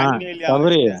நிமிஷம்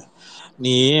சபரி,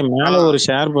 நீ மேல ஒரு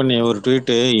ஷேர் பண்ணி ஒரு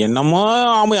ட்வீட், என்னமோ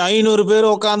 500 பேர்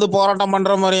உட்காந்து போராட்டம்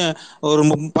பண்ற மாதிரி ஒரு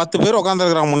 10 பேர் உட்காந்து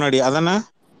இருக்கிறாங்க முன்னாடி, அதானே?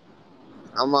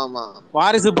 ஆமா ஆமா,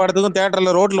 வாரிசு படத்துக்கும்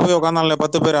தியேட்டர்ல ரோட்ல போய் உட்காந்தாங்களே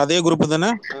 10 பேர், அதே குரூப் தானே?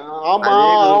 ஆமா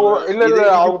இல்ல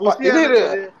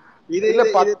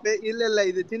இல்ல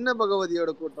இது சின்ன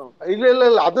பகவதியோட கூட்டம்.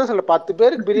 இல்ல அதான் சொல்ல 10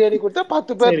 பேருக்கு பிரியாணி கொடுத்தா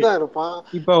 10 பேர் தான் இருப்பான்.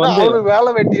 இப்ப வந்து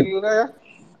வேலை வெட்டி இல்ல.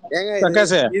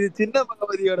 இது சின்ன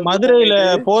பகவதியோட மதுரையில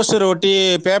போஸ்டர் ஒட்டி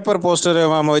பேப்பர் போஸ்டர்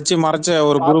வச்சு மறைச்ச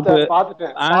ஒரு குரூப்.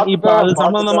 இப்ப அது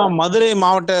சம்பந்தமா மதுரை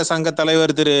மாவட்ட சங்க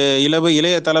தலைவர் திரு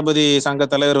இளைய தளபதி சங்க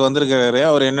தலைவர் வந்திருக்காரு.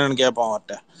 அவர் என்னன்னு கேட்போம்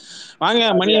அவர்கிட்ட.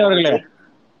 வாங்க மணி அவர்களே.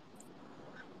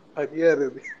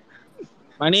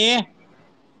 மணி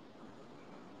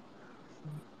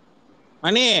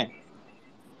மணி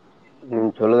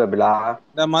சொல்லுங்க பிலா.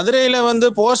 இந்த மதுரையில வந்து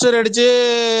போஸ்டர் அடிச்சு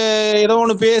ஏதோ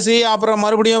ஒண்ணு பேசி அப்புறம்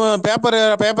மறுபடியும்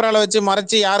பேப்பரால வச்சு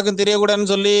மறைச்சு யாருக்கும்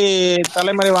தெரியக்கூடாதுன்னு சொல்லி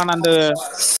தலைமறைவான அந்த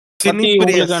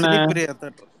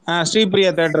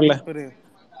ஸ்ரீபிரியா தியேட்டர்ல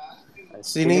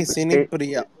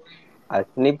சினிபிரியா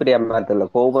சினிபிரியா மேட்டர்ல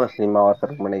கோபுரம் சினிமா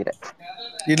வாசம் நினைக்கிறேன்.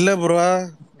 இல்ல ப்ரோ,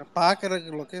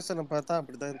 பாக்குறதுக்கு லொகேஷனை பார்த்தா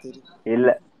அப்படிதான் தெரியும். இல்ல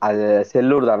அது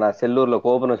செல்லூர் தானா? செல்லூர்ல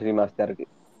கோபுரம் சினிமாஸ் தான் இருக்கு.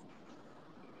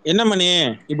 என்ன மணி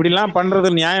இப்படி எல்லாம் பண்றது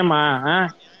நியாயமா?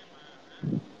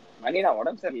 மணி நான்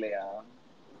உடம்பு சரியில்லையா?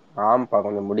 ஆமாப்பா,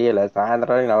 கொஞ்சம் முடியல.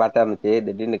 சாயந்தரம் நல்லா தான் இருந்துச்சு,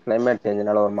 திடீர்னு கிளைமேட்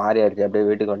சேஞ்சுனால ஒரு மாதிரி ஆயிடுச்சு, அப்படியே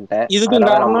வீட்டுக்கு வந்துட்டேன். இதுக்கும்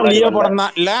காரணம் லியோ படம்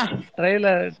தான் இல்ல?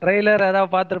 ட்ரெய்லர்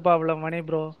ஏதாவது பாத்துருப்பாப்ல மணி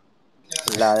ப்ரோ.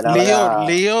 இல்ல அதனால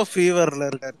லியோ ஃபீவர்ல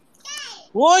இருக்காரு.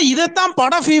 ஓ, இதத்தான்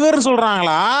படம் ஃபீவர்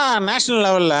சொல்றாங்களா நேஷனல்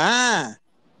லெவல்ல?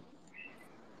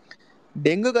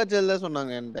 டெங்கு காய்ச்சல் தான்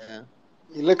சொன்னாங்க என்கிட்ட.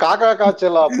 இல்ல காக்கா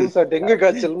காய்ச்சலா? புதுசா டெங்கு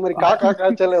காய்ச்சல் மாதிரி காக்கா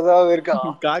காய்ச்சல் ஏதாவது இருக்கா?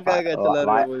 காக்கா காய்ச்சல்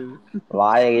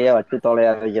வாயையே வச்சு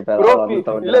தொலையாதீங்க.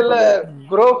 இல்ல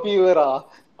க்ரோ ஃபீவரா?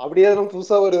 அப்படியே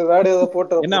புதுசா ஒரு வேர்டு ஏதாவது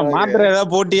போட்டு என்ன மாத்திரை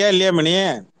ஏதாவது போட்டியா இல்லையா மணி?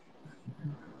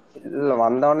 இல்ல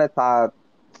வந்தவொடனே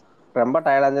ரொம்ப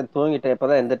டயர்டா இருந்து தூங்கிட்டேன்.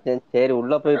 இப்பதான் எந்திரிச்சேன். சரி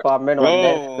உள்ள போய் பாப்பேன்னு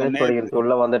வந்தேன்.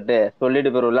 உள்ள வந்துட்டு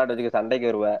சொல்லிட்டு போய் விளையாட்டு வச்சுக்க சண்டைக்கு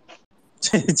வருவேன்.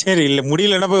 சரி இல்ல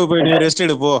முடியலன்னா போய் நீ ரெஸ்ட்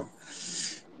எடுப்போ.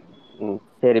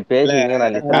 சரி பேசிங்க,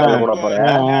 நான் லிஸ்ட்ல கூட போறேன்.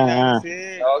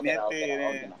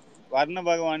 வர்ண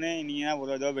பகவானே நீங்க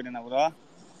ப்ரோ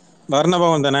வர்ண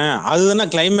பகவான் தானே? அதுதானே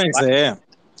கிளைமேக்ஸ்.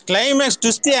 கிளைமேக்ஸ்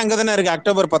ட்விஸ்ட் அங்க தானே இருக்கு.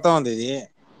 அக்டோபர் 10ஆம் தேதி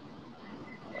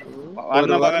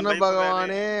வர்ண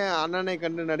பகவானே அண்ணனை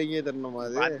கண்டு நடிகை தரணுமா?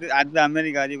 அது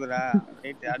அமெரிக்கா அதிபரா?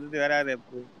 அடுத்து வேற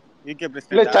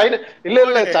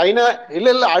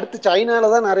இல்ல அடுத்து சைனால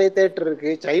தான் நிறைய தியேட்டர்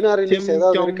இருக்கு. சைனா ரிலீஸ்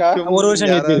ஏதாவது இருக்கா? ஒரு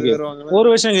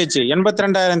வருஷம் கழிச்சு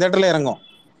 82,000 தியேட்டர்ல இறங்கும்.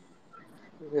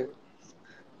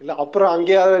 இல்ல அப்புறம்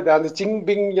அங்கேயாவது அந்த சிங்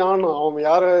பிங் யான் அவன்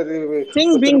யாரு?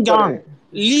 சிங் பிங் யான்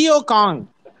லியோ காங்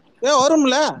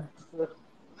வரும்ல?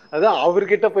 அதான்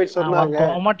அவர்கிட்ட போய் சொன்னாங்க.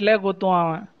 கொமட்லயே குத்துவான்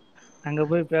அவன் அங்க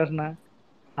போய் பேசினா.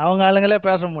 அவங்க ஆளுங்களே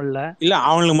பேச முடியல. இல்ல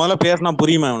அவங்களுக்கு முதல்ல பேசினா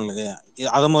புரியுமா அவங்களுக்கு?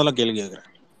 அத முதல்ல கேள்வி கேக்குறேன்.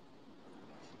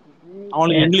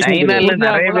 அவங்களுக்கு இங்கிலீஷ்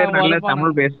நிறைய பேர் நல்ல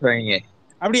தமிழ் பேசுவாங்க.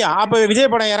 அப்படியா? அப்ப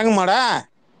விஜய் படம் இறங்குமாடா?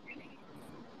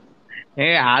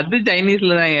 அது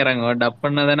சைனீஸ்ல தான் இறங்கும். டப்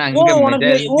பண்ணதானே அங்க.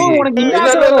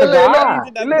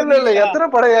 இல்ல எத்தனை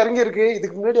படம் இறங்கி இருக்கு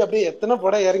இதுக்கு முன்னாடி? அப்படியே எத்தனை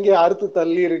படம் இறங்கி அறுத்து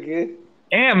தள்ளி இருக்கு?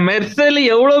 மெர்சல்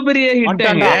எவ்வளவு பெரிய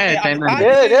ஹிட்டாங்க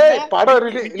படம்.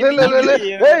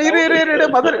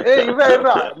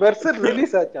 மெர்சல்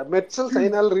ரிலீஸ் ஆச்சா? மெர்சல்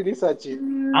சைனால ரிலீஸ் ஆச்சு.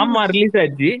 ஆமா ரிலீஸ்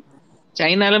ஆச்சு.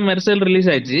 சைனால மெர்சல் ரிலீஸ்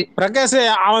ஆச்சு. பிரகாஷ்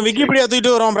அவன் விக்கிபீடியா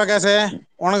தூக்கிட்டு வருவான். பிரகாஷ்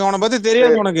உனக்கு அவனை பத்தி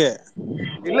தெரியாது உனக்கு.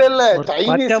 இல்ல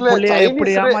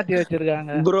எப்படி ஏமாத்தி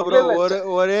வச்சிருக்காங்க ப்ரோ.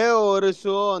 ஒரே ஒரு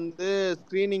ஷோ வந்து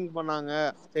ஸ்கிரீனிங் பண்ணாங்க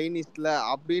சைனீஸ்ல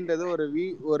அப்படின்றது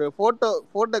ஒரு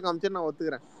போட்டோ காமிச்சு நான்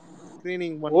ஒத்துக்கிறேன்.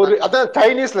 ஸ்கிரீனிங் ஒரு அதான்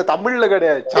சைனீஸ்ல, தமிழ்ல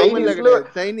கிடையாது.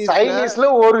 சைனீஸ்ல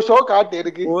ஒரு ஷோ காட்டு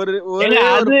இருக்கு.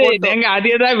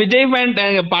 அதேதான் விஜய் ஃபேன்,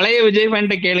 பழைய விஜய் ஃபேன்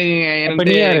கேளுங்க.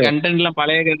 எனக்கு கண்டென்ட்லாம்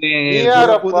பழைய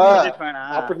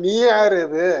அப்ப நீ யாரு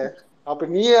இது? அப்ப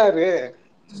நீ யாரு?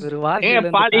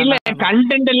 இல்ல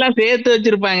கண்டென்ட் எல்லாம் சேர்த்து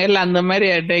வச்சிருப்பாங்க இல்ல, அந்த மாதிரி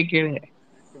கேளுங்க.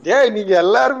 நீங்க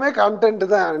எல்லாருமே கண்டென்ட்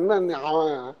தான். என்ன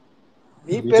அவன்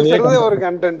நீ பேசுறதே ஒரு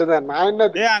கண்டென்ட் தான். நான் என்ன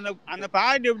அந்த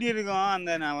பாட்டு எப்படி இருக்கும்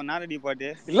அந்த நாரடி பாட்டு?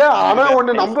 இல்ல ஆனா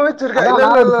ஒண்ணு நம்ப வச்சிருக்கேன்.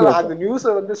 இல்ல அந்த நியூஸ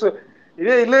வந்து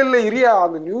இல்ல இரியா,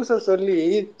 அந்த நியூஸ சொல்லி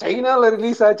சைனால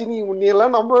ரிலீஸ் ஆச்சு நீ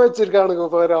முன்னையெல்லாம் நம்ப வச்சிருக்கானுங்க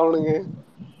பாரு அவனுங்க.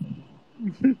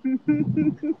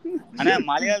 ஆனா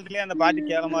மலையாளத்திலேயே அந்த பாட்டு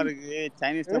கேவலமா இருக்கு.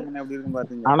 சைனீஸ்ல முன்ன எப்படி இருக்கும்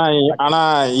பாத்தீங்க. ஆனா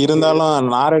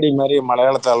இருந்தாலும் நாரடி மாதிரி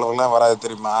மலையாளத்து அளவுலாம் வராது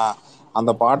தெரியுமா?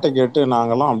 அந்த பாட்டை கேட்டு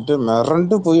நாங்கெல்லாம் அப்படியே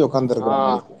மிரண்டு போய்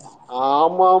உட்காந்துருக்கோம்.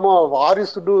 ஆமா ஆமா,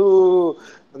 வாரிசு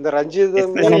அந்த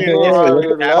ரஞ்சிதம்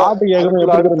பாட்டு கேட்கணும்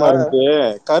இருந்துச்சு.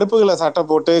 கருப்பு கலர் சட்டை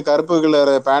போட்டு கருப்பு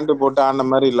கலர் பேண்ட் போட்டு ஆன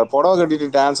மாதிரி இல்ல, புடவை கட்டிட்டு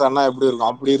டான்ஸ் ஆனா எப்படி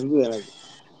இருக்கும் அப்படி இருந்தது எனக்கு.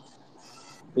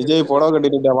 விஜய் புடவை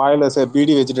கட்டிட்டு வாயில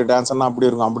பீடி வச்சுட்டு டான்ஸ் ஆனா அப்படி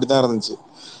இருக்கும், அப்படிதான் இருந்துச்சு.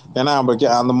 ஏன்னா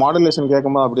அந்த மாடுலேஷன்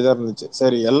கேட்கும்போது அப்படிதான் இருந்துச்சு.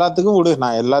 சரி எல்லாத்துக்கும் விடு,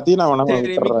 நான் எல்லாத்தையும் நான்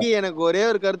விட்டுறேன். எனக்கு ஒரே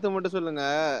ஒரு கருத்து மட்டும் சொல்லுங்க.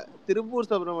 திருப்பூர்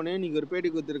சுப்ரமணியன் நீங்க ஒரு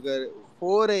பேட்டி கொடுத்திருக்காரு,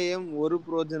 4 AM ஒரு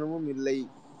பிரோஜனமும் இல்லை.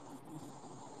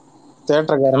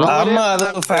 ஆமா, அது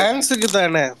ஃபேன்ஸ்க்கு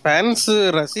தானே, ஃபேன்ஸ்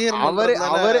ரசிகர்.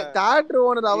 அவரே தியேட்டர்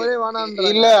ஓனர் அவரே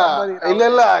வேணான்றாங்க.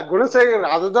 இல்ல குணசேகர்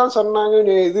அதுதான் சொன்னாங்க.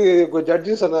 இது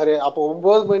ஜட்ஜி சொன்னாரு, அப்ப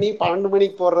 9 மணி 12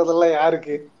 மணிக்கு போடுறதெல்லாம்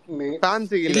யாருக்கு?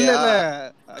 இல்ல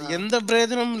எந்த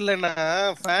பிரயோஜனமும் இல்லைன்னா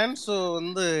ஃபேன்ஸ்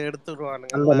வந்து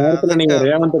எடுத்துடுவானுங்க. அந்த நேரத்துல நீங்க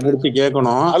ரேவந்த புடிச்சு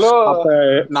கேட்கணும். அப்ப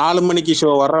 4 மணிக்கு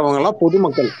ஷோ வர்றவங்க எல்லாம்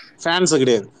பொதுமக்கள், ஃபேன்ஸ்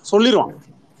கிடையாது சொல்லிடுவான்.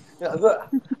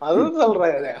 அதுவும்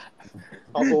சொல்றேன்.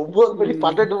 அப்ப 9 மணி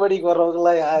 12 மணிக்கு வர்றவங்க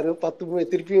எல்லாம் யாரு? 10 மணி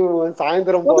திருப்பி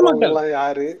சாயந்தரம் போறவங்க எல்லாம்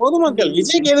யாரு? பொதுமக்கள்.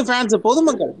 விஜய்க்கு எது ஃபேன்ஸ்?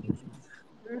 பொதுமக்கள்.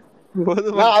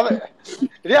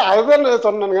 அதுதான்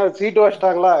சொன்னானுங்க, சீட்டு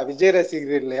வச்சிட்டாங்களா விஜய்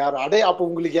ரசிகர் இல்ல யாரும். அடே அப்ப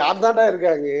உங்களுக்கு யார் தாண்டா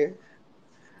இருக்காங்க?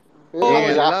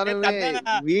 எல்லாருமே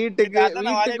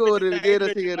வீட்டுக்கு ஒரு விஜய்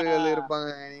ரசிகர்கள் இருப்பாங்க.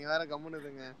 நீங்க வேற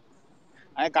கம்முனுதுங்க.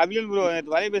 கபிலன் ப்ரோ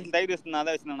வலைபேசி டைட்டில் வச்சிருந்தா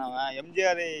அதான் வச்சிருந்தாங்க.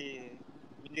 எம்ஜிஆர்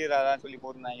மிஞ்சிராதான் சொல்லி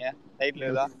போட்டுருந்தாங்க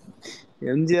டைட்டில் தான்.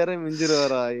 எம்ஜிஆர்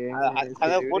மிஞ்சிராரா?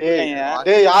 அதான் போட்டுருக்காங்க.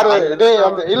 டேய் யாரு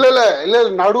இல்ல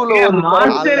நடுவுல ஒரு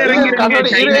மாஸ்டர்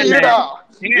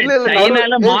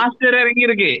இறங்கி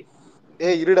இருக்கு.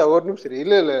 இருடா ஒரு நிமிஷம்.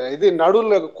 இல்ல இது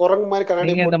நடுவுல குரங்கு மாதிரி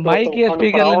கண்ணாடி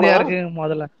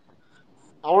முதல்ல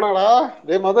அவனாடா?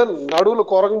 டேய் மதன், நடுவுல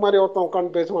குரங்கு மாதிரி ஒருத்தன்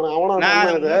உட்காந்து பேசுவான் அவனா?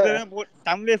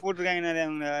 தமிழே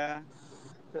போட்டிருக்காங்க.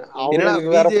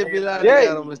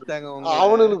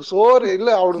 அவனுக்கு சோறு இல்ல,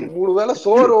 அவனுக்கு 3 வேளை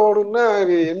சோறு ஓடுன்னா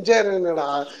எம்ஜிஆர் என்னடா?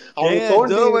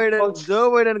 ஜோ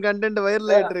பைடன் கண்டென்ட்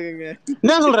வைரல் ஆயிட்டு இருக்குங்க.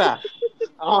 என்ன சொல்ற?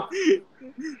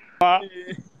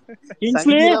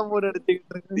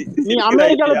 நீ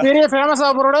அமெரிக்கால பெரிய ஃபேமஸ்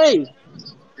ஆபரோடே.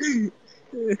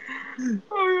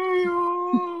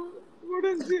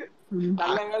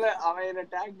 அவன் என்ன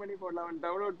டாக் பண்ணி போடல, அவன்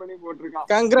டவுன்லோட் பண்ணி போட்டுருக்கான்.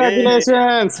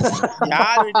 கங்க்ராச்சுலேஷன்ஸ்.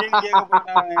 யார் விஜய்னு கேட்க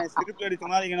போறாங்க, ஸ்கிரிப்ட் அடி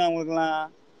சமாளிக்கணும் அவங்களுக்குலாம்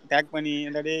டாக் பண்ணி.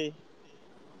 என்னடே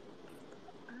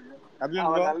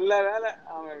அவன் நல்ல வேலை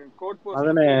அவன் கோட் போஸ்ட்.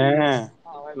 அதனே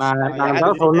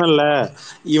நான் சொன்னேன்ல,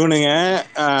 இவனுங்க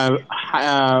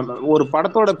ஒரு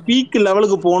படத்தோட பீக்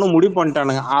லெவலுக்கு போகணும் முடிவு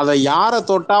பண்ணிட்டானுங்க. அதை யாரை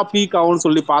தொட்டா பீக் ஆகும்னு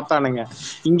சொல்லி பார்த்தானுங்க.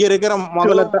 இங்க இருக்கிற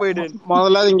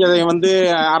முதல்ல இங்க வந்து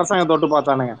அரசாங்கம் தொட்டு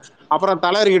பார்த்தானுங்க. அப்புறம்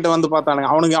தலைவர்கிட்ட வந்து பார்த்தானுங்க.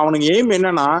 அவனுக்கு எய்ம்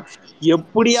என்னன்னா,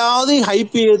 எப்படியாவது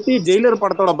ஹைப் ஏற்றி ஜெயிலர்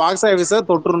படத்தோட பாக்ஸ் ஆஃபீஸை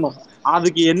தொட்டுறணும்.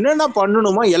 அதுக்கு என்னென்ன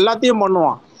பண்ணணுமோ எல்லாத்தையும்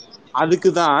பண்ணுவான். அதுக்கு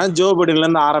தான் ஜோ பைடன்ல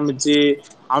இருந்து ஆரம்பிச்சு,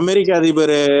 அமெரிக்க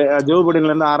அதிபர் ஜோ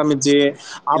பைடன்ல இருந்து ஆரம்பிச்சு,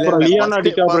 அப்புறம் லியோனார்டோ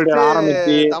டிகாப்ரியோ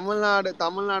ஆரம்பிச்சு,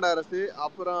 தமிழ்நாடு அரசு,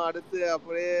 அப்புறம் அடுத்து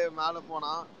அப்படியே மேல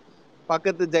போனா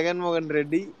பக்கத்து ஜெகன்மோகன்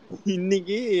ரெட்டி.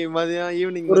 இன்னைக்கு மதியம்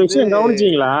ஈவினிங் ஒரு விஷயம்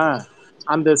கவனிச்சீங்களா?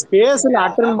 அந்த ஸ்பேஸ்ல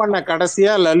அட்டென்ட் பண்ண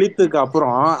கடைசியா லலித்துக்கு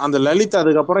அப்புறம், அந்த லலித்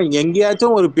அதுக்கப்புறம்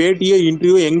எங்கேயாச்சும் ஒரு பேட்டியோ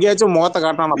இன்டர்வியூ எங்கேயாச்சும் முகத்தை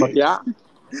காட்டான பாத்தியா?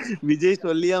 விஜய்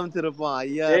சொல்லி அமைச்சிருப்பான்.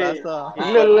 ஐயா ராசா.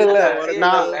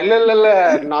 இல்ல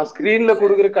நான் ஸ்கிரீன்ல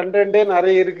குடுக்குற கண்டென்ட்டே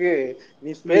நிறைய இருக்கு.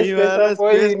 நீ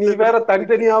நீ வேற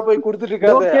தனித்தனியா போய் கொடுத்துட்டு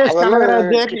இருக்காத.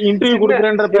 இன்டர்வியூ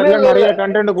குடுக்குறேன்ற பேர்ல நிறைய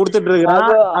கண்டென்ட் கொடுத்துட்டு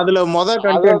இருக்கான். அதுல முத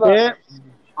கண்டென்ட்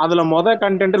அதுல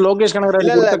கண்டென்ட் லோகேஷ் கனகராஜ்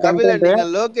இல்ல கொடுத்த கபிலன், கண்டென்ட். நீங்க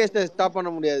லோகேஷை ஸ்டாப் பண்ண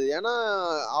முடியாது. ஏன்னா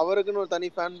அவருக்குன்னு ஒரு தனி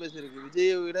ஃபேன் பேஸ் இருக்கு.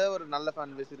 விஜயை விட ஒரு நல்ல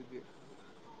ஃபேன் பேஸ் இருக்கு.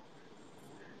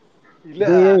 இல்ல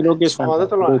லோகேஷ் அவன் அதை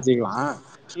சொல்லுவான்.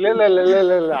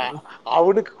 இல்ல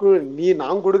அவனுக்கு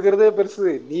நான் கொடுக்கறதே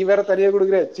பெருசு, நீ வேற தனியா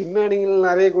கொடுக்குற, சின்ன அணிகள்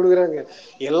நிறைய கொடுக்குறாங்க,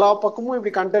 எல்லா பக்கமும்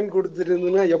இப்படி கண்டென்ட் கொடுத்துட்டு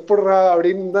இருந்ததுன்னா எப்படிரா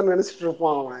அப்படின்னு தான் நினைச்சிட்டு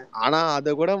இருப்பான் அவன். ஆனா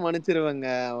அதை கூட மன்னிச்சிருவாங்க.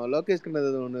 அவன் லோகேஷ்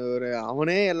கனகராஜ் ஒண்ணு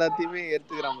அவனே எல்லாத்தையுமே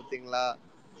ஏத்துக்கிறான் பாத்தீங்களா.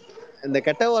 இந்த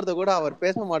கெட்ட வார்த்தை கூட அவர்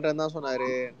பேச மாட்டேன்னு தான்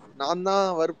சொன்னாரு. நான் தான்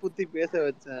வற்புறுத்தி பேச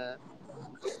வச்சேன்.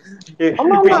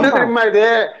 என்ன தெரியுமா இது?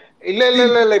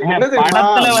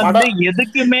 படத்துல வந்து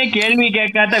எதுக்குமே கேள்வி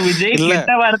கேட்காத விஜய்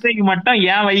கெட்ட வார்த்தைக்கு மட்டும்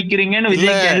ஏன் வைக்கிறீங்கன்னு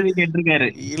விஜய் கேள்வி கேட்டிருக்காரு.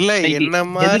 இல்ல என்ன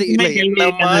மாதிரி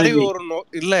ஒரு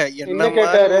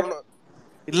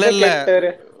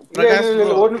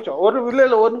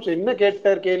நிமிஷம் என்ன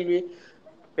கேட்டார் கேள்வி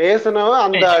பேசினவன்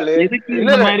அந்த ஆளு.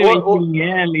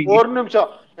 ஒரு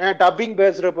நிமிஷம், டப்பிங்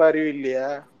பேசுறப்ப அறிவு இல்லையா,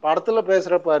 படத்துல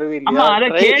பேசுறப்ப அறிவு இல்லையா?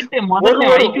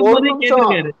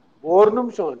 ஒரு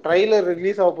நிமிஷம் ட்ரைலர்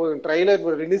ரிலீஸ் ஆக போகுது, ட்ரைலர்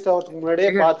ரிலீஸ் ஆகிறதுக்கு முன்னாடியே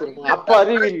பாத்துருக்கோம், அப்ப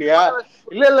அறிவு இல்லையா?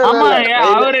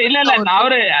 அவரு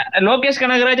லோகேஷ்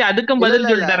கனகராஜ் அதுக்கும் பதில்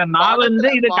சொல்லிட்டாரு. நான் வந்து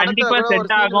இது கண்டிப்பா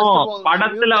செட் ஆகும்,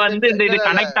 படத்துல வந்து இது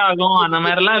கனெக்ட் ஆகும், அந்த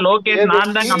மாதிரி எல்லாம் லோகேஷ்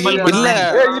நான் தான் கம்பல் பண்ணேன்.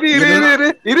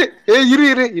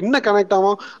 இன்னும் கனெக்ட்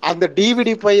ஆகும் அந்த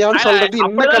டிவிடி பையான்னு சொல்றது,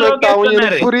 இன்னும் கனெக்ட் ஆகும்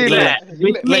எனக்கு புரியல.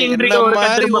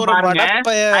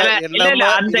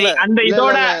 அந்த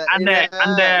இதோட அந்த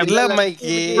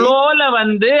ஃப்ளோல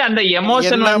வந்து அந்த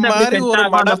எமோஷன் வந்து அப்படி செட்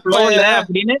ஆகும் அந்த ஃப்ளோல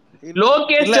அப்படின்னு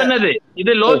லோகேஷ் சொன்னது.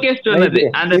 இது லோகேஷ் சொன்னது.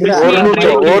 அந்த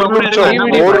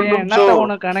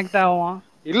கனெக்ட் ஆகும்.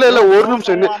 ஒரு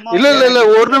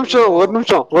நிமிஷம்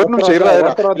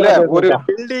ஒரு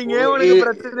பில்டிங்கே உனக்கு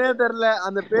பிரச்சனையே தெரியல,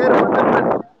 அந்த பேர் மட்டும்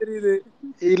தெரியுது.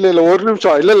 ஒரு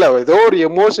நிமிஷம் ஏதோ ஒரு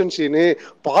எமோஷன் சீனு,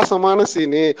 பாசமான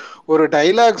சீனு, ஒரு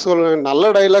டைலாக் சொல்ல, நல்ல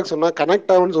டைலாக் சொன்னா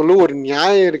கனெக்ட் ஆகும்னு சொல்லி ஒரு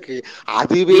நியாயம் இருக்கு.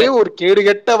 அதுவே ஒரு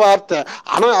கேடுகெட்ட வார்த்தை,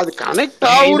 ஆனா அது கனெக்ட்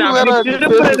ஆகும்.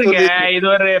 இது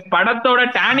ஒரு படத்தோட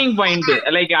டர்னிங் பாயிண்ட்.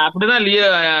 லைக் அப்படிதான்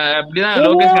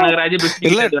லோகேஷ் கனகராஜ்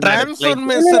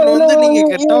டிரான்ஸ்ஃபர்மேஷன் வந்து நீங்க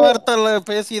கெட்ட வார்த்தை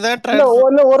பேசிதான்.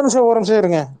 ஒரு நிமிஷம்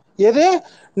இருங்க. எது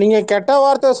நீங்க கெட்ட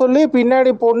வார்த்தை சொல்லி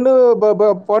பின்னாடி பொண்ணு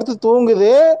படுத்து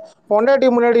தூங்குது, பொண்டாட்டி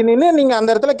முன்னாடி நின்று நீங்க அந்த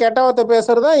இடத்துல கெட்ட வார்த்தை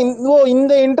பேசுறதா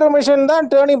இந்த இன்ஃபர்மேஷன் தான்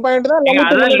டர்னிங் பாயிண்ட் தான்.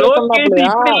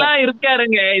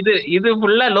 இருக்காருங்க. இது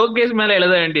ஃபுல்லா லோகேஷ் மேல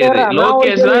எழுத வேண்டியது.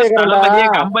 லோகேஷ் தளபதியை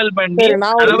கம்பல் பண்ணி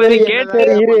தளபதி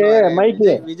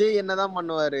விஜய் என்னதான்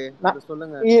பண்ணுவாரு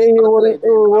சொல்லுங்க.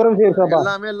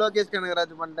 எல்லாமே லோகேஷ்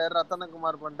கனகராஜ் பண்றாரு,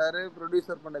 ரத்தனகுமார் பண்றாரு,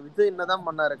 ப்ரொடியூசர் பண்றாரு. விஜய் என்னதான்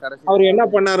பண்ணாரு கடைசி? அவர் என்ன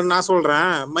பண்ணாரு நான்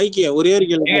சொல்றேன். மைக்கே ஒரே ஒரு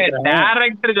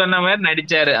டைரக்டர் சொன்ன மாதிரி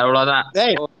நடிச்சாரு, அவ்வளவுதான்.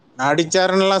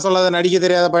 நடிச்சாருன்னு எல்லாம் சொல்லாத, நடிக்க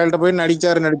தெரியாத பயல்கிட்ட போய்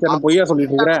நடிச்சாரு பொய்யா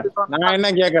சொல்லிட்டு இருக்கிறேன். நான் என்ன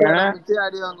கேக்குறேன்,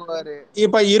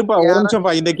 இப்ப இருப்பா ஒரு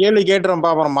நிமிஷம்ப்பா, இந்த கேள்வி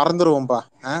கேட்டுறோம்ப்பா, அப்புறம் மறந்துருவோம்ப்பா.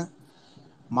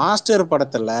 மாஸ்டர்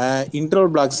படத்துல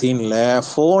இன்ட்ரோல் பிளாக் சீன்ல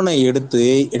போனை எடுத்து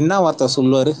என்ன வார்த்தை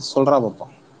சொல்லுவாரு சொல்றா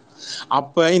பாப்போம்.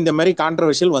 அப்ப இந்த மாதிரி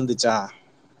கான்ட்ரவர்ஷியல் வந்துச்சா?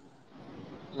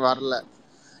 வரல.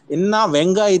 என்ன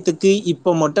வெங்காயத்துக்கு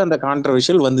இப்ப மட்டும் அந்த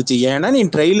கான்ட்ரவர்ஷியல் வந்துச்சு, ஏன்னா நீ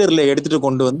ட்ரெய்லர்ல எடுத்துட்டு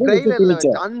கொண்டு வந்து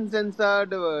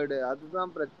அன்சென்சார்டு வேர்ட், அதுதான்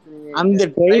பிரச்சனை. அந்த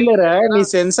ட்ரெய்லரை நீ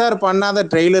சென்சார் பண்ணாத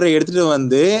ட்ரெய்லரை எடுத்துட்டு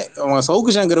வந்து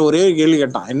சவுக்கு சங்கர் ஒரே கேள்வி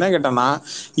கேட்டான். என்ன கேட்டான்னா,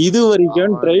 இது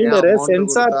வரைக்கும் ட்ரெய்லரை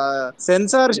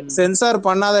சென்சார்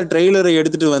பண்ணாத ட்ரெய்லரை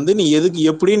எடுத்துட்டு வந்து நீ எதுக்கு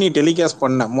எப்படி நீ டெலிகாஸ்ட்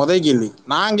பண்ண? முதல் கேள்வி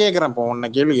நான் கேட்கிறேன். இப்போ உன்னை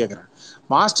கேள்வி கேட்கிறேன்.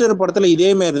 மாஸ்டர் படத்துல இதே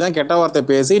மாதிரி தான் கெட்ட வார்த்தை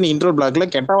பேசி நீ இன்ட்ரோ பிளாக்ல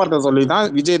கெட்ட வார்த்தை சொல்லி தான்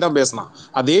விஜய் தான் பேசினான்,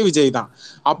 அதே விஜய் தான்.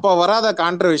 அப்ப வராத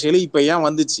கான்ட்ரவர்ஷியல் இப்ப ஏன்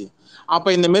வந்துச்சு?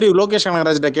 அப்ப இந்த மாதிரி லோகேஷ்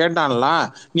கனகராஜ்கிட்ட கேட்டான்ல,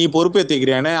 நீ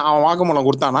பொறுப்பேற்றுக்கிறேன்னு, அவன் வாக்குமூலம்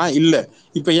கொடுத்தானா? இல்ல.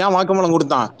 இப்ப ஏன் வாக்குமூலம்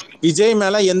கொடுத்தான்? விஜய்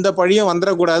மேல எந்த பழியும்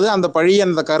வந்துடக்கூடாது, அந்த பழிய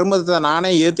அந்த கருமத்தை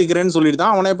நானே ஏத்துக்கிறேன்னு சொல்லிட்டு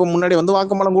தான் அவனை இப்ப முன்னாடி வந்து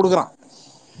வாக்குமூலம் கொடுக்குறான்.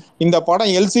 இந்த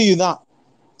படம் எல்சியு தான்,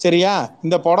 சரியா?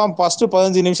 இந்த படம் ஃபர்ஸ்ட்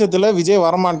 15 நிமிஷத்துல விஜய்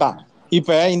வரமாட்டான்.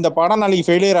 இப்ப இந்த படம் நாளைக்கு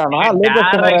ஃபெயிலியர் ஆனா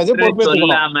லோகேஷ் கனகராஜ்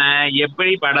பொறுப்பேற்றுக்கணும்.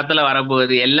 எப்படி படத்துல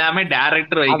வரப்போகுது எல்லாமே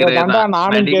டைரக்டர் வைக்கிறது.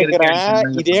 நானும் கேக்குறேன்,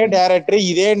 இதே டைரக்டர்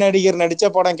இதே நடிகர் நடிச்ச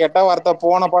படம் கெட்ட வார்த்தை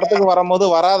போன படத்துக்கு வரும்போது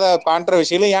வராத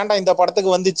கான்ட்ரவர்ஷியல் ஏன்டா இந்த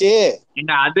படத்துக்கு வந்துச்சு?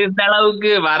 அது இந்த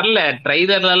அளவுக்கு வரல,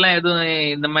 ட்ரைலர்ல எல்லாம் எதுவும்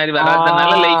இந்த மாதிரி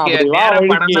வராதனால லைக் வேற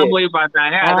படம் தான் போய்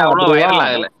பார்த்தாங்க, அது அவ்வளவு வைரல்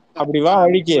ஆகல. அப்படிவா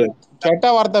வழிக்கு கெட்ட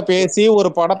வார்த்தை பேசி ஒரு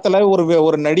படத்துல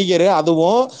ஒரு நடிகர்,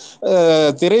 அதுவும்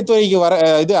திரைத்துறைக்கு வர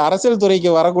இது அரசியல் துறைக்கு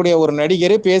வரக்கூடிய ஒரு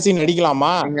நடிகர் பேசி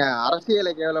நடிக்கலாமா?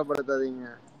 அரசியலை கேவலப்படுத்தாதீங்க,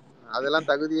 அதெல்லாம்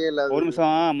தகுதியே இல்ல. ஒரு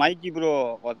நிமிஷம் மைக்கி ப்ரோ,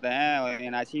 ஒருத்தன்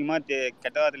என்ன அசிங்கமா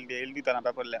கெட்ட வார்த்தை எழுதி தரேன்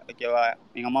பேப்பர்ல, ஓகேவா?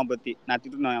 எங்க அம்மா பத்தி நான்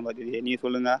திட்டுனேன் பத்தி, நீ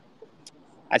சொல்லுங்க.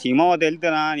 அசிங்கமா ஒருத்தர்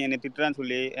எழுத்துறான் நீ என்னை திட்டுறான்னு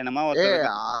சொல்லி என்னமா ஒருத்தர்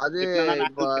அது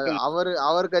இப்போ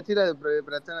அவர் கட்சியில அது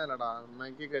பிரச்சனை இல்லடா.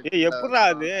 எப்படா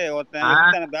அது ஒருத்தன்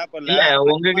எழுத்தான பேப்பர்ல இல்ல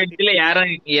உங்க கட்சியில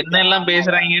யாரும் என்ன எல்லாம்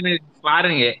பேசுறாங்கன்னு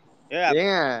பாருங்க.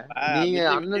 நீங்க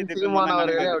அண்ணன் சீமான்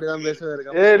அவர்களே அப்படிதான் பேசுவாரு.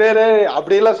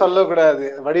 அப்படி எல்லாம் சொல்லக்கூடாது,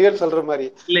 வடிவேல் சொல்ற மாதிரி.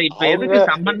 இல்ல இப்ப எதுக்கு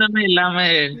சம்பந்தமே இல்லாம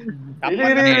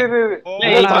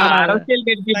அரசியல்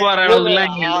கட்சி போற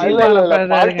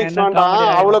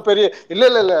அவ்வளவு பெரிய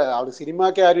இல்ல அவரு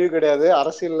சினிமாக்கே அறிவு கிடையாது,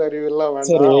 அரசியல் அறிவு எல்லாம்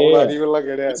வேண்டாம், அவ்வளவு அறிவு எல்லாம்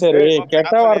கிடையாது. சரி,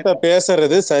 கெட்ட வார்த்தை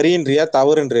பேசுறது சரின்றியா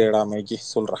தவறுன்றியாடா மைக்கி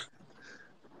சொல்றேன்.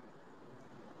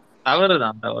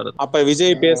 தவறுதான் தவறு. அப்ப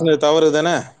விஜய் பேசுனது தவறு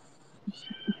தானே?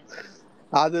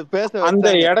 அது பேச அந்த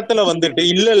இடத்துல வந்துட்டு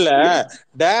இல்ல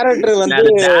டைரக்டர் வந்து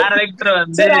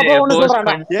சரி அப்ப ஒண்ணு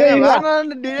சொல்றானே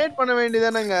டிலேட் பண்ண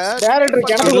வேண்டியதானங்க. டைரக்டர்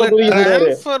கிணத்துக்குள்ள குதிக்க சொல்றாரு.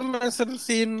 டிரான்ஸ்ஃபர்மேஷன்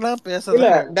சீன்லாம் இல்ல பேசல.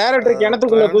 டைரக்டர்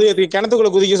கிணத்துக்குள்ள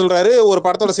குதிக்க சொல்றாரு ஒரு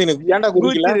படத்தோட சீன். ஏன்டா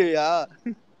குதிக்கல?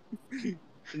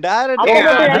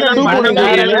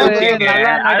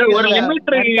 ஒரு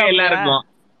லிமிட் இருக்கு எல்லாருக்கும்.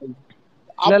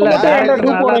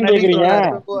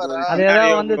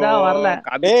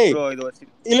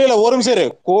 இல்ல ஒரு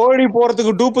நிமிஷம், கோழி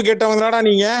போறதுக்கு டூப்பு கேட்டவங்களாடா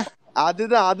நீங்க?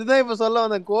 அதுதான் இப்ப சொல்ல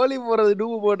வந்தேன். கோழி போறது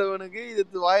டூப்பு போட்டவனுக்கு இது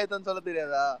வாயத்தான் சொல்ல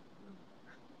தெரியாதா?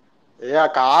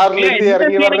 கார்ல இருந்து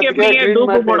இறங்கி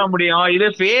வர்றதுக்கு போட முடியும். இது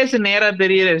ஃபேஸ் நேரா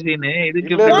தெரியுற சீன்.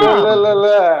 இதுக்கு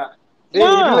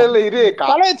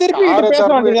பேச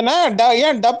வேண்டியதுன்னா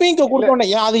ஏன் டப்பிங்க்கு கொடுத்தோன்னே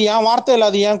அது என் வார்த்தை இல்ல,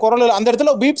 அது என் குரல், அந்த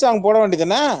இடத்துல பீப் சாங் போட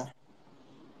வேண்டியதுன்னா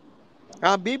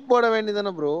பீப் போட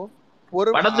வேண்டியதானே ப்ரோ? ஒரு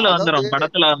படத்துல வந்துரும்.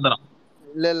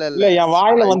 இல்ல என்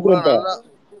வாயில வந்துரும்.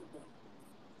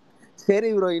 சரி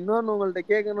ப்ரோ, இன்னொன்னு உங்கள்ட்ட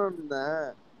கேட்கணும்னு இருந்தேன்.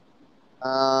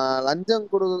 லஞ்சம்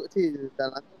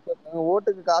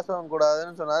ஓட்டுக்கு காசு வாங்க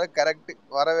கூடாதுன்னு சொன்னாரு. கரெக்ட்,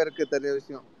 வரவேற்க தெரிய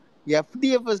விஷயம்.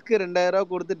 FDFSக்கு 2000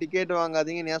 ரூபாய் கொடுத்து டிக்கெட்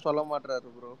வாங்காதீங்கன்னு ஏன் சொல்ல மாட்டாரு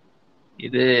ப்ரோ?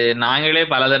 இது நாங்களே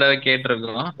பல தடவை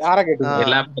கேட்டிருக்கோம்.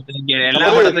 எல்லா படத்தையும்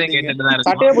கேட்டுட்டுதான்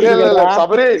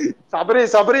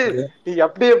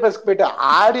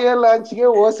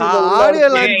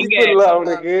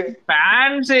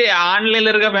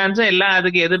ஆன்லைன்ல இருக்க ஃபேன்ஸ் எல்லாம்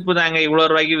அதுக்கு எதிர்ப்பு தாங்க. இவ்வளவு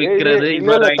ரூபாய்க்கு விக்கிறது,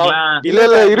 இவ்வளவு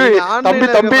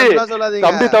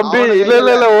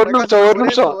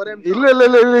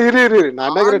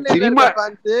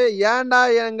ஏன்டா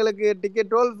எங்களுக்கு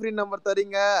டிக்கெட் டோல் ஃப்ரீ நம்பர்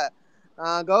தரீங்க,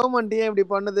 கவர்மெண்ட் ஏன் இப்படி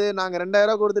பண்ணுது, நாங்க 2000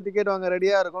 ரூபாய் கொடுத்து டிக்கெட் வாங்க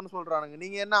ரெடியா இருக்கோம்னு சொல்றானுங்க.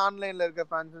 நீங்க என்ன ஆன்லைன்ல இருக்க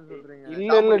ஃபேன்ஸ் சொல்றீங்க?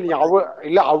 இல்ல நீ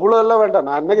அவ்வளவு எல்லாம் வேண்டாம்.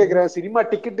 நான் என்ன கேக்குறேன், சினிமா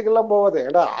டிக்கெட்டுக்கு எல்லாம் போவாது.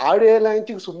 ஏடா ஆடியோ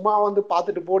லான்ச்சுக்கு சும்மா வந்து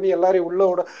பாத்துட்டு போனி எல்லாரையும் உள்ள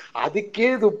விட, அதுக்கே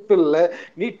துப்பு இல்ல.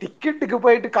 நீ டிக்கெட்டுக்கு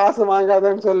போயிட்டு காசு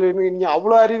வாங்காதன்னு சொல்லி நீ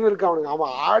அவ்வளவு அறிவு இருக்கு அவனுக்கு.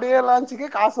 அவன் ஆடியோ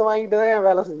லான்ச்சுக்கே காசு வாங்கிட்டு தான் என்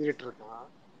வேலை செஞ்சுட்டு இருக்கான்.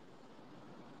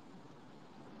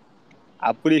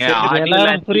 அப்படி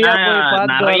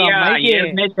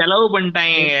ஏற்கனவே செலவு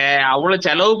பண்ணிட்டாங்க. அவ்வளவு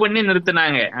செலவு பண்ணி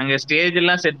நிறுத்தினாங்க. அங்க ஸ்டேஜ்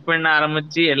எல்லாம் செட் பண்ண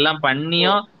ஆரம்பிச்சு எல்லாம்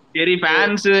பண்ணியும் சரி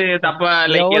ஃபேன்ஸ் தப்பா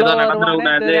லைக் ஏதோ நடந்துட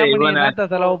கூடாது.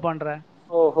 செலவு பண்ற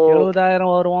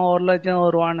 70,000 வருவான், 1,00,000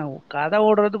 வருவான்னு கதை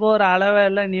ஓடுறதுக்கு ஒரு அளவே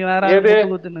இல்ல. நீ வேற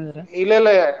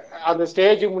இல்ல அந்த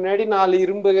ஸ்டேஜ் முன்னாடி 4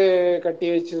 இரும்பு கட்டி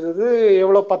வச்சது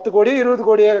எவ்வளவு 10 கோடி 20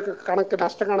 கோடி கணக்கு,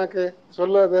 நஷ்ட கணக்கு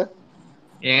சொல்லாது.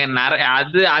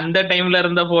 அது அந்த டைம்ல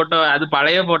இருந்த போட்டோ, அது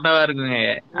பழைய போட்டோவா இருக்குங்க.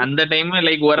 அந்த டைம்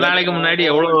லைக் ஒரு நாளைக்கு முன்னாடி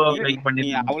எவ்வளவு லைக் பண்ணி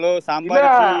அவ்வளவு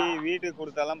சம்பாதிச்சு வீட்டுக்கு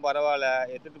கொடுத்தாலும் பரவாயில்ல,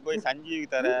 எடுத்துட்டு போய் சஞ்சீவுக்கு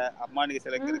தர, அம்மானுக்கு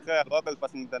சில இருக்க லோக்கல்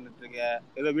பசங்க தந்துட்டு இருக்க,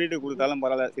 ஏதோ வீட்டுக்கு கொடுத்தாலும்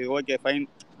பரவாயில்ல, சரி ஓகே ஃபைன்,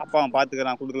 அப்பா அவன்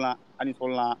பாத்துக்கிறான் கொடுக்கலாம் அப்படின்னு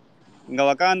சொல்லலாம். இங்க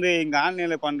உக்காந்து இங்க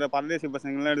ஆன்லைன்ல பண்ற பரதேசி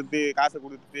பசங்க எல்லாம் எடுத்து காசு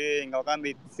கொடுத்துட்டு இங்க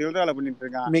உக்காந்து சில்லறால பண்ணிட்டு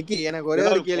இருக்கான். மிக்கி, எனக்கு ஒரே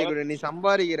ஒரு கேள்வி கூட. நீ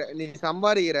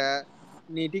சம்பாதிக்கிற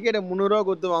நீ டிக்கெட்டை 300 ரூபா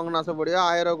கொடுத்து வாங்கணும்னு ஆசைப்படுவியா,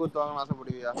 1000 ரூபா கொடுத்து வாங்கணும்னு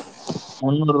ஆசைப்படுவியா?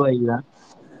 300 ரூபாய்க்கு தான்.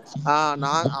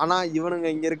 ஆனா இவனுங்க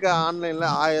இங்க இருக்க ஆன்லைன்ல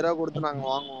 1000 ரூபா கொடுத்து நாங்க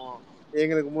வாங்குவோம்,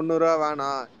 எங்களுக்கு 300 ரூபா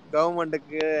வேணாம்,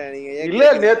 கவர்மெண்ட்டுக்கு நீங்க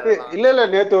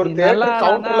நேத்து ஒரு தியேட்டர்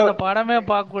கவுண்டர்ல படமே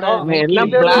பார்க்க கூடாது,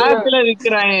 எல்லாம் பிளாக்ல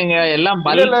விக்கிறாங்க. எல்லாம்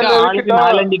பல்கா ஆளுக்கு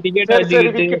 4-5 டிக்கெட்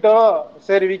வச்சுக்கிட்டு.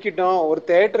 சரி விக்கட்டும். ஒரு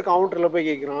தியேட்டர் கவுண்டர்ல போய்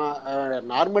கேக்குறான்,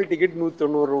 நார்மல் டிக்கெட்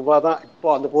 190 ரூபாய் தான்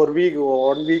இப்போ அந்த 1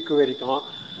 வீக் வரைக்கும்.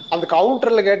 அந்த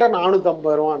கவுண்டர்ல கேட்டா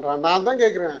 450 ரூபான்றான். நான் தான்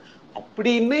கேக்குறேன், அப்படி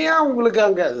இன்னையா உங்களுக்கு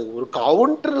அங்க ஒரு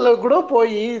கவுண்டர்ல கூட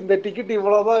போய் இந்த டிக்கெட்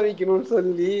இவ்வளவுதான் விக்கணும்னு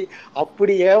சொல்லி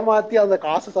அப்படி ஏமாத்தி அந்த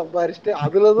காசை சம்பாரிச்சுட்டு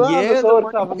அதுலதான்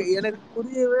எனக்கு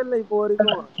புரியவே இல்லை இப்போ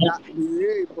வரைக்கும். இது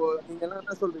இப்போ நீங்க எல்லாம்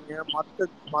என்ன சொல்றீங்க,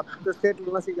 மத்த ஸ்டேட்ல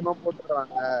எல்லாம் சீக்கிரமா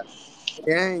போட்டுறாங்க,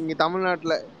 ஏன் இங்க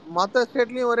தமிழ்நாட்டுல மத்த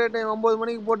ஸ்டேட்லயும் ஒரே டைம் 9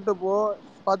 மணிக்கு போட்டு போ,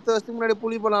 10 வருஷத்துக்கு முன்னாடி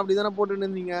புலி பழம் அப்படிதானே போட்டுட்டு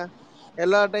இருந்தீங்க.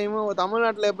 எல்லா டைமும்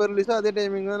தமிழ்நாட்டுல எப்ப ரிலீஸோ அதே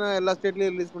டைமிங் தான் எல்லா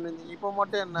ஸ்டேட்லயும் ரிலீஸ் பண்ணிருந்தீங்க. இப்போ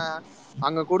மட்டும் என்ன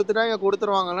அங்க கொடுத்துட்டா இங்க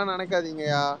கொடுத்துருவாங்கலாம்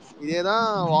நினைக்காதீங்கயா. இதேதான்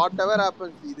வாட் எவர்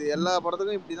ஹேப்பன்ஸ். இது எல்லா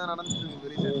படத்துக்கும் இப்படிதான் நடந்துட்டு இருக்கு இப்போ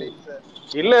ரீசெண்ட் டைம்ஸ்.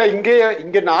 இல்ல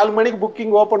இங்க 4 மணிக்கு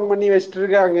புக்கிங் ஓபன் பண்ணி வச்சிட்டு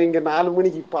இருக்காங்க. இங்க 4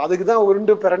 மணிக்கு இப்ப அதுக்குதான்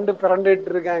உருண்டு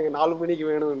பிறண்டுட்டு இருக்காங்க 4 மணிக்கு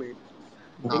வேணும்னு.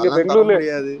 இங்க பெங்களூர்ல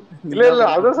இல்ல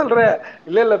அதான் சொல்றேன்.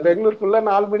 இல்ல பெங்களூர் ஃபுல்லா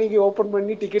 4 மணிக்கு ஓபன்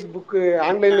பண்ணி டிக்கெட் புக்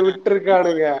ஆன்லைன்ல விட்டு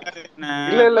இருக்கானுங்க.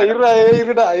 இல்ல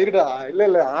இருடா.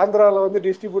 இல்ல ஆந்திரால வந்து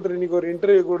டிஸ்ட்ரிபியூட்டர் இன்னைக்கு ஒரு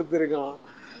இன்டர்வியூ கொடுத்துருக்கான்.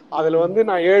 அதுல வந்து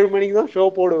நான் 7 மணிக்கு தான் ஷோ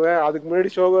போடுவேன், அதுக்கு முன்னாடி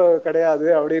ஷோ கிடையாது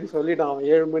அப்படின்னு சொல்லிட்டான்.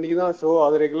 7 மணிக்கு தான் ஷோ,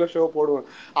 அது ரெகுலர் ஷோ போடுவேன்.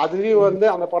 அதுலயும் வந்து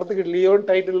அந்த படத்துக்கு லியோன்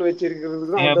டைட்டில்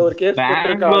வச்சிருக்கிறது அந்த ஒரு கேஸ்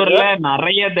பெங்களூர்ல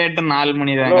நிறைய தியேட்டர் 4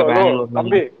 மணி தாங்க.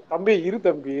 பெங்களூர்ல தம்பி இரு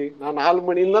தம்பி, நான் 4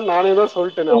 மணின்னு தான் நானே தான்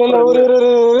சொல்லிட்டேன்.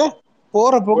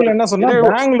 போற போக்குல என்ன சொன்னா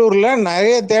பெங்களூர்ல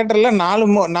நிறைய தியேட்டர்ல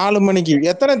 4 மணிக்கு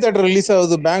எத்தனை தியேட்டர் ரிலீஸ்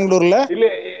ஆகுது பெங்களூர்ல? இல்ல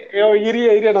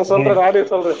இரியா நான்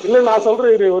சொல்றேன். நான்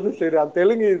சொல்றேன் இரு ஒண்ணு. சரி, அந்த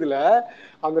தெலுங்கு இதுல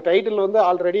அந்த டைட்டில் வந்து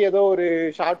ஆல்ரெடி ஏதோ ஒரு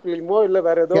ஷார்ட் பிலிமோ இல்ல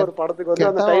வேற ஏதோ ஒரு படத்துக்கு வந்து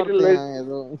அந்த டைட்டில்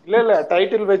இல்ல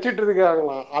டைட்டில் வச்சிட்டு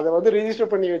இருக்காங்களாம். அதை வந்து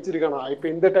ரிஜிஸ்டர் பண்ணி வச்சிருக்கானா. இப்ப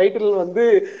இந்த டைட்டில் வந்து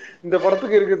இந்த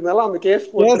படத்துக்கு இருக்கிறதுனால அந்த கேஸ்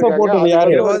போட்டது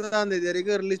யாரு? 20ஆம் தேதி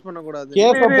வரைக்கும் ரிலீஸ் பண்ண கூடாது.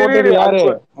 கேஸ் போட்டது யாரு?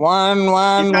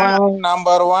 1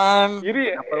 நம்பர் 1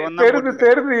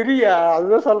 தெரிது இரியா.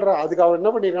 அதுதான் சொல்றேன். அதுக்கு அவன்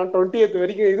என்ன பண்ணிருக்கான் 20th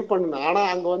வரைக்கும் இது பண்ணான். ஆனா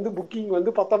அங்க வந்து புக்கிங்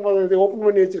வந்து 19ஆம் தேதி ஓபன்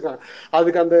பண்ணி வச்சிருக்கான்.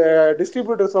 அதுக்கு அந்த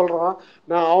டிஸ்ட்ரிபியூட்டர் சொல்றான்,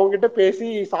 நான் அவங்க கிட்ட பேசி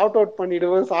சார்ட் அவுட்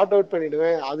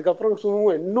பண்ணிடுவேன். அதுக்கப்புறம்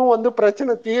இன்னும் வந்து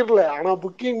பிரச்சனை தீரல, ஆனா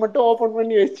புக்கிங் மட்டும் ஓபன்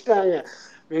பண்ணி வச்சுட்டாங்க.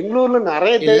 பெங்களூர்ல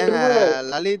நிறைய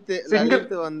லலித்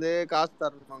வந்து காசு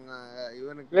தரணுங்க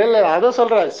இவனுக்கு. இல்ல அதான்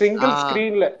சொல்றேன், சிங்கிள்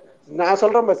ஸ்கிரீன்ல நான்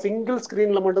சொல்றேன். சிங்கிள்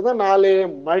ஸ்கிரீன்ல மட்டும்தான் 4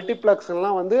 மல்டிபிளெக்ஸ்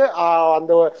எல்லாம் வந்து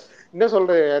அந்த என்ன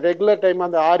சொல்றது ரெகுலர் டைம்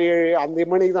அந்த 6-7 அந்த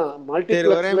மணிக்கு தான்.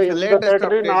 மல்டிபிளெக்ஸ்ல எந்த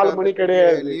தியேட்டரும் 4 மணி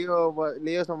கிடையாது.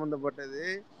 லியோ சம்பந்தப்பட்டது.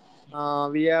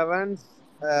 we haven't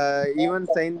even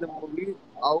signed the movie.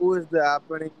 How is the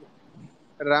happening?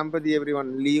 Rampathy everyone.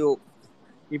 Leo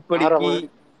இப்படிக்கு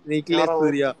நிக்கிலேஷ்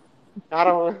சூர்யா.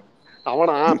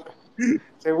 அவனா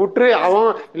சரி விட்டுரு. அவன்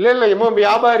இல்ல இவன்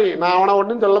வியாபாரி. நான் அவனை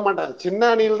ஒண்ணும் சொல்ல மாட்டேன். சின்ன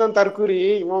அணியில் தான் தற்கூரி.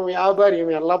 இவன் வியாபாரி.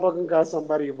 இவன் எல்லா பக்கம் காசு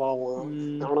சம்பாதிக்க பாவம்.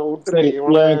 அவனை விட்டுரு.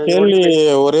 கேள்வி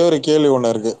ஒரே ஒரு கேள்வி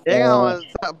ஒண்ணு இருக்கு.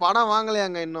 படம்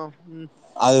வாங்கலையாங்க இன்னும்?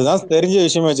 அதுதான் தெரிஞ்ச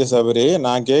விஷயமாச்சு சபரி.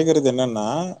 நான் கேக்குறது என்னன்னா,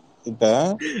 இப்ப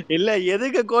இல்ல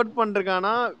எதுக்கு கோட்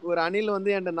பண்றானா, ஒரு அணில் வந்து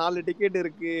என்கிட்ட 4 டிக்கெட்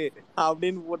இருக்கு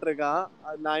அப்படின்னு போட்டிருக்கான்.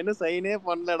 நான் இன்னும் சைனே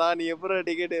பண்ணலடா, நீ எப்பறம்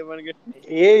டிக்கெட்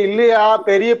இல்லையா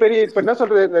பெரிய இப்ப என்ன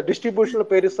சொல்றது, இந்த டிஸ்ட்ரிபியூஷன்ல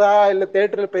பெருசா இல்ல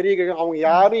தியேட்டர்ல பெரிய அவங்க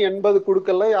யாரும் 80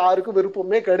 கொடுக்கல. யாருக்கும்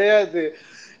விருப்பமே கிடையாது.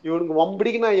 இவனுக்கு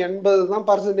வம்படிக்கு நான் 80 தான்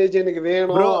 % எனக்கு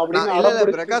வேணும்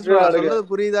அப்படின்னு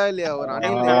புரியுதா இல்லையா? ஒரு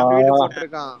அணில் ட்வீட்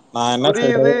போட்டிருக்கான். நான் என்ன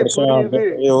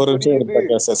சொல்றேன், ஒரு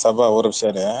நிமிஷம் சபா, ஒரு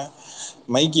நிமிஷம்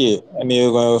மைக்கி, நீ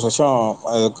ஒரு விஷயம்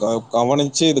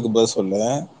கவனிச்சு இதுக்கு பதில் சொல்லு.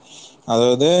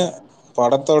 அதாவது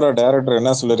படத்தோட டைரக்டர்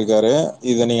என்ன சொல்லியிருக்காரு,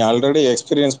 இதை நீங்க ஆல்ரெடி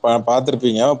எக்ஸ்பீரியன்ஸ்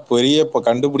பார்த்துருப்பீங்க. பெரிய இப்போ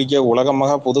கண்டுபிடிக்க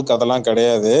உலகமாக புது கதைலாம்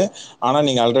கிடையாது. ஆனா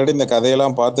நீங்க ஆல்ரெடி இந்த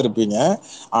கதையெல்லாம் பார்த்துருப்பீங்க.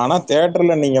 ஆனா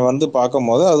தியேட்டர்ல நீங்க வந்து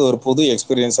பார்க்கும் போது அது ஒரு புது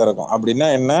எக்ஸ்பீரியன்ஸா இருக்கும். அப்படின்னா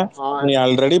என்ன, நீ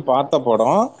ஆல்ரெடி பார்த்த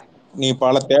படம் நீ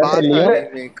பல தியேட்டர்லயும்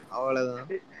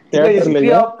அவ்வளவுதான்.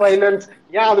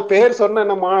 அது பேர் சொன்ன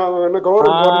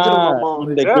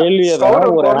இந்த கேள்வியதான்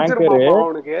ஒரு ஆங்கர்,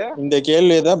 இந்த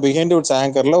கேள்வியதான் பிஹைண்ட் வுட்ஸ்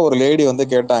ஆங்கர்ல ஒரு லேடி வந்து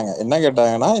கேட்டாங்க. என்ன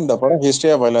கேட்டாங்கன்னா, இந்த படம்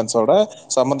ஹிஸ்டரி ஆஃப் வயலன்ஸோட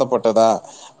சம்பந்தப்பட்டதா?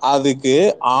 அதுக்கு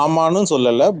ஆமான்னு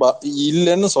சொல்லல,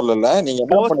 இல்லன்னு சொல்லல. நீங்க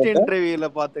என்ன பண்ணிட்ட, இன்டர்வியூல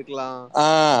பாத்துக்கலாம்,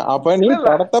 அப்ப நீ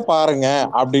படத்தை பாருங்க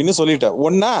அப்படின்னு சொல்லிட்ட.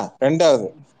 ஒன்னா ரெண்டாவது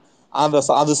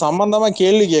அது சம்பந்தமா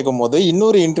கேள்வி கேட்கும் போது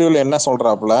இன்னொரு இன்டர்வியூல என்ன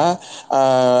சொல்றாப்புல,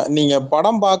 நீங்க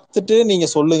படம் பார்த்துட்டு நீங்க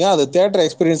சொல்லுங்க, அது தியேட்டர்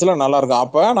எக்ஸ்பீரியன்ஸ்ல நல்லா இருக்கும்.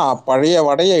 அப்ப நான் பழைய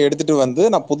வடையை எடுத்துட்டு வந்து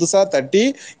நான் புதுசா தட்டி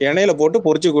எண்ணெயில போட்டு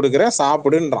பொரிச்சு கொடுக்குறேன்,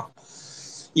 சாப்பிடுன்றான்.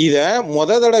 இத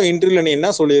தடவை இன்டர்வியூல நீ என்ன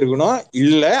சொல்லியிருக்கணும்,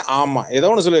 இல்ல ஆமா ஏதோ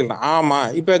ஒன்று சொல்லியிருக்கணும். ஆமா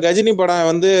இப்ப கஜினி படம்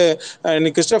வந்து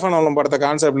கிறிஸ்டோபர் நோலன் படத்தை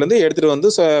கான்செப்ட்ல இருந்து எடுத்துட்டு வந்து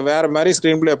வேற மாதிரி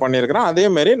ஸ்கிரீன் பிளே பண்ணியிருக்கிறேன், அதே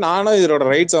மாதிரி நானும் இதோட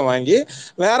ரைட்ஸை வாங்கி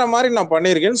வேற மாதிரி நான்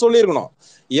பண்ணியிருக்கேன்னு சொல்லியிருக்கணும்.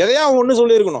 எதையா ஒண்ணு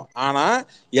சொல்லியிருக்கணும். ஆனா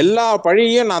எல்லா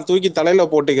பழியையும் நான் தூக்கி தலையில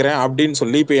போட்டுக்கிறேன் அப்படின்னு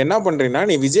சொல்லி இப்ப என்ன பண்றீங்கன்னா,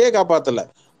 நீ விஜய காப்பாத்தல,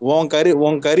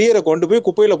 உன் கரியரை கொண்டு போய்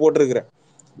குப்பையில போட்டிருக்கிற.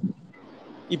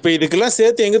 இப்ப இதுக்கெல்லாம்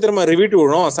சேர்த்து எங்க தெரியுமா ரிவியூ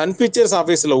விழும், சன் பிக்சர்ஸ்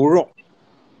ஆபீஸ்ல விழும்.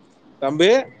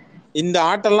 தம்பி இந்த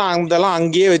ஆட்டெல்லாம் அதெல்லாம்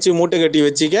அங்கேயே வச்சு மூட்டை கட்டி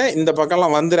வச்சுக்க, இந்த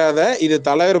பக்கம்லாம் வந்துடாத, இது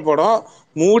தலைவர் படம்,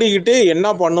 மூடிக்கிட்டு என்ன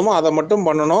பண்ணுமோ அதை மட்டும்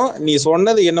பண்ணணும், நீ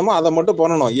சொன்னது என்னமோ அதை மட்டும்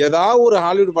பண்ணணும். ஏதாவது ஒரு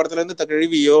ஹாலிவுட் படத்துல இருந்து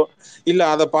கழுவியோ இல்ல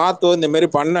அதை பார்த்தோ இந்த மாதிரி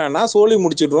பண்ணனா சொல்லி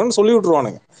முடிச்சுட்டுருவோன்னு சொல்லி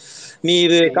விட்டுருவானுங்க. நீ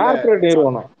இது கார்பரேட்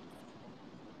நிறுவனம்.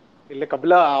 இல்ல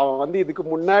கபிலா, அவன் இதுக்கு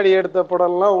முன்னாடி எடுத்த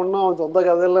படம் எல்லாம் ஒன்னும் அவன் சொந்த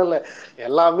கதையெல்லாம் இல்ல,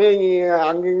 எல்லாமே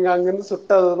அங்கிருந்து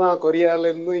சுட்டதுதான், கொரியால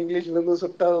இருந்தும் இங்கிலீஷ்ல இருந்தும்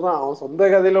சுட்டதுதான், அவன் சொந்த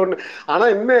கதையில ஒண்ணு. ஆனா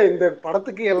இன்னும் இந்த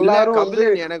படத்துக்கு எல்லாரும் வந்து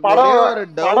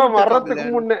படம் வர்றதுக்கு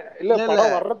முன்னே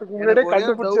படம் வர்றதுக்கு முன்னாடியே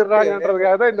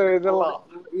கண்டுபிடிச்சிடுறாங்கன்றதுக்காக தான் இந்த இதெல்லாம்.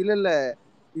 இல்ல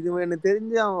இது எனக்கு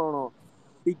தெரிஞ்சு அவன்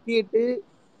டிக்கெட்டு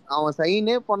அவன்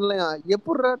சைனே பண்ணலையா,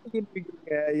 எப்படிடா டிக்கெட்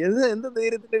விக்கிறீங்க, எந்த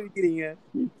தைரியத்துல விக்கிறீங்க?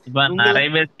 இப்ப நிறைய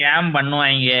பேர் ஸ்கேம்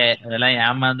பண்ணுவாங்க, அதெல்லாம்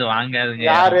ஏமாந்து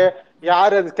வாங்காதுங்க.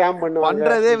 யாரு அது ஸ்கேம் பண்ணுவாங்க?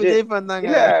 பண்றதே விஜய் ஃபேன் தாங்க.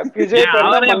 இல்ல விஜய் ஃபேன்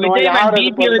தான் பண்ணுவான். விஜய் யார் ஃபேன் அது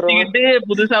டிபி வச்சுக்கிட்டு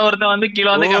புதுசா ஒருத்தன் வந்து கீழ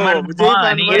வந்து கமெண்ட் விஜய் பண்ணுவான்,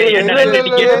 ஃபேன் நீங்க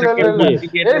மாதிரி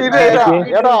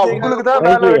ஏடா உங்களுக்கு தான்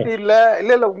வேலை வெட்டி இல்ல,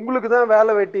 இல்ல உங்களுக்கு தான்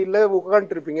வேலை வெட்டி இல்ல,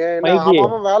 உட்கார்ந்து இருப்பீங்க,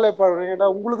 அவன் வேலை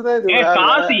பாருங்க, உங்களுக்கு தான் இது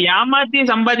காசு ஏமாத்தி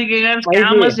சம்பாதிக்க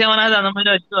ஸ்கேமர்ஸ் எவனாவது அந்த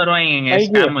மாதிரி வச்சு வருவாங்க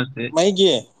ஸ்கேமர்ஸ்.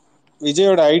 மைக்கி,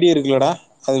 விஜயோட ஐடி இருக்குல்லடா,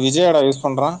 அது விஜயோட யூஸ்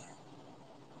பண்றான்,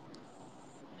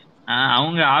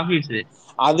 அவங்க ஆபீஸ்,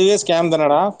 அதுவே ஸ்கேம்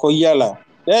தானடா கொய்யால.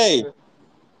 டேய்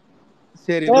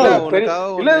சரி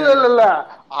இல்ல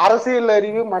அரசியல்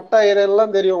அறிவு மட்ட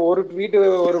எல்லாம் தெரியும், ஒரு ட்வீட்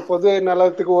ஒரு பொது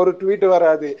நலத்துக்கு ஒரு ட்வீட்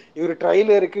வராது, இவரு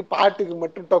ட்ரைலருக்கு பாட்டுக்கு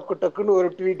மட்டும் டொக்கு டொக்குன்னு ஒரு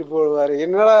ட்வீட் போடுவாரு,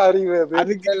 என்னடா அறிவு அது?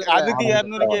 அதுக்கு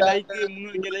 200k லைக்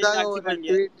 300k லைக்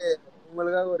அடிச்சுப்பாங்க.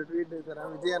 உங்களுக்காக ஒரு ட்வீட்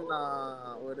தரேன். விஜய் அண்ணா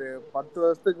ஒரு 10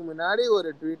 வருஷத்துக்கு முன்னாடி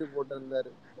ஒரு ட்வீட்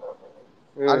போட்டிருந்தாரு,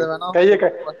 அத வேணா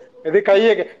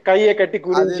கைய கட்டி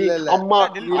குனிஞ்சி அம்மா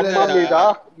மீதா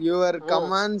யுவர்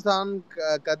கமெண்ட்ஸ் ஆன்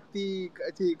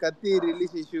கத்தி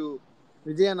ரிலீஸ் இஷ்யூ,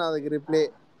 விஜய் அண்ணா அதுக்கு ரிப்ளை,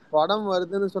 படம்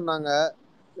வருதுன்னு சொன்னாங்க,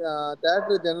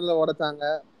 தியேட்டர் ஜன்னல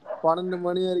உடைச்சாங்க, 12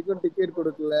 மணி வரைக்கும் டிக்கெட்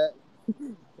கொடுக்கல,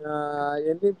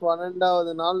 எண்ணி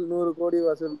 12வது நாள் 100 கோடி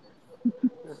வசூல்.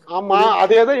 ஆமா,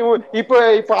 அதேதான்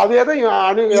இப்ப அதேதான்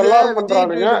எல்லாரும்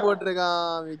பண்றானுங்க.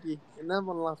 போட்டிருக்கான் விக்கி, என்ன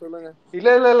பண்ணலாம் சொல்லுங்க?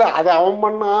 இல்ல அது அவன்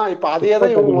பண்ணா, இப்ப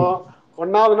அதேதான் இவங்க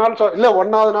ஒன்னாவது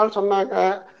நாள் சொன்னாங்க,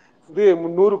 இது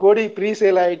 100 கோடி ப்ரீ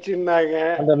சேல் ஆயிடுச்சுன்னாங்க.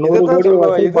 அந்த 100 கோடி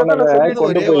வசூல் பண்ணத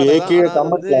கொண்டு போய் கீழ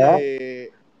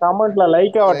கமெண்ட்ல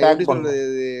லைக்காவ டாக்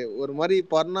பண்றது ஒரு மாதிரி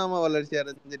பரிணாம வளர்ச்சி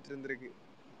அடைஞ்சிட்டு இருந்திருக்கு.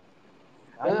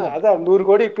 அதான் 100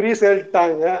 கோடி ப்ரீ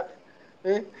சேல்ட்டாங்க.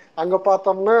 அங்க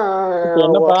பார்த்தோம்னா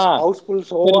ஹவுஸ்ஃபுல்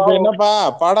ஷோ. என்னப்பா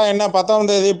படம் என்ன 10ஆம்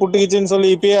தேதி புட்டுக்கிச்சுன்னு சொல்லி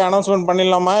இப்பயே அனௌன்ஸ்மெண்ட்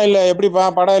பண்ணிடலாமா, இல்ல எப்படிப்பா?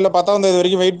 படம் இல்ல 10ஆம் தேதி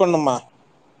வரைக்கும் வெயிட் பண்ணுமா?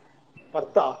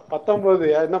 19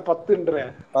 என்ன 10ன்ற?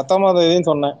 19ஆம் தேதின்னு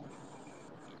சொன்னேன்.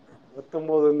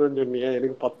 19ன்னு சொன்னீங்க,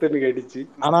 எனக்கு 10ன்னு கேட்டுச்சு.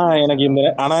 ஆனா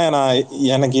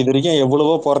எனக்கு இது வரைக்கும்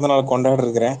எவ்வளவோ பிறந்த நாள் கொண்டாடி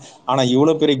இருக்கிறேன், ஆனா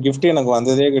இவ்வளவு பெரிய கிஃப்ட் எனக்கு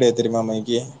வந்ததே கிடையாது தெரியுமா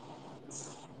மைக்கி?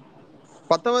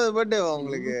 19 பர்த்டேவா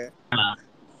உங்களுக்கு?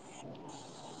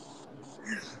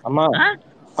 ஆமா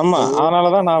ஆமா,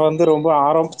 அதனாலதான் நான் வந்து ரொம்ப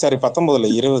 19 இல்ல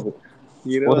 20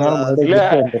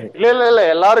 இல்ல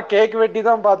எல்லாரும் கேக் வெட்டி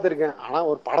தான் பாத்திருக்கேன், ஆனா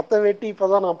ஒரு படத்தை வெட்டி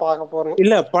இப்பதான் நான் பார்க்க போறேன்.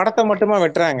 இல்ல படத்தை மட்டுமா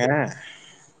வெட்டுறாங்க,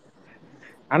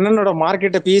 அண்ணனோட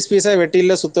மார்க்கெட்டை பீஸா வெட்டி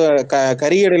இல்ல சுத்த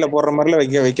கறிகடையில போடுற மாதிரில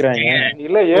வைக்கிறாங்க.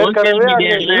 இல்ல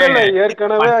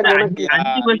ஏற்கனவே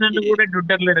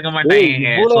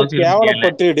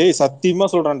கேவலப்பட்டு டேய் சத்தியமா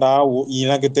சொல்றேன்டா,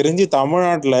 எனக்கு தெரிஞ்சு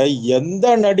தமிழ்நாட்டுல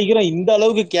எந்த நடிகரும் இந்த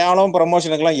அளவுக்கு கேவலம்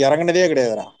ப்ரமோஷனுக்கு எல்லாம் இறங்கினதே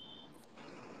கிடையாதுடா.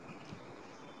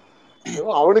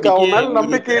 அவனுக்கு அவன் மேல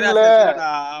நம்பிக்கை இல்ல,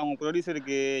 அவங்க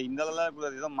ப்ரொடியூசருக்கு இந்த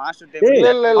அளவுக்கு மாஸ்டர்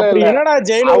அப்படி என்னடா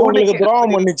ஜெயிலர் உங்களுக்கு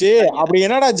துரோகம் பண்ணுச்சு? அப்படி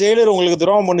என்னடா ஜெயிலர் உங்களுக்கு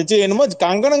துரோகம் பண்ணுச்சு? என்னமோ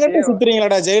கங்கணங்கட்ட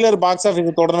சுத்துறீங்களாடா ஜெயிலர் பாக்ஸ்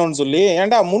ஆபீஸ் தொடரணும்னு சொல்லி,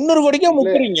 ஏன்டா 300 கோடிக்கே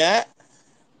முத்துறீங்க?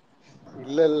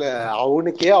 இல்ல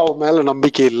அவனுக்கே அவன் மேல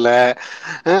நம்பிக்கை இல்ல,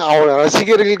 அவன்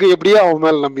ரசிகர்களுக்கு எப்படியோ அவன்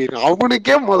மேல நம்பிக்கை,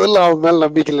 அவனுக்கே முதல்ல அவன் மேல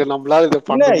நம்பிக்கை இல்ல, நம்மளால இதை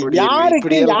பண்ண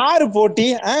முடியல. யாரு போட்டி?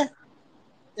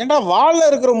 ஏன்டா வால்ல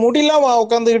இருக்கிற முடியெல்லாம்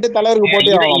உட்காந்துக்கிட்டு தலைவருக்கு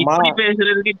போட்டி ஆகலாமா?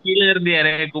 பேசுறதுக்கு கீழே இருந்து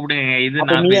யாரையே கூப்பிடுங்க, இது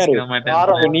நான் பேச மாட்டேன்.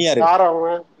 யார்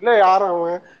அவன்? இல்ல யார்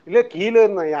அவன்? இல்ல கீழே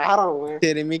இருந்தா யார் அவன்?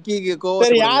 சரி மிக்கிக்கு கோவம்.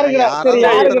 சரி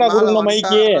யாருக்குடா கொடுக்கணும்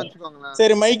மைக்கு?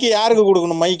 சரி மைக்கு யாருக்கு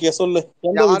கொடுக்கணும்? மைக்கு சொல்லு,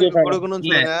 எந்த விஜய் ஃபேன் கொடுக்கணும்னு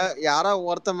சொல்லுங்க. யாரா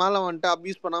ஒருத்த மேல வந்துட்டு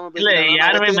அபியூஸ் பண்ணாம பேசுறாங்க,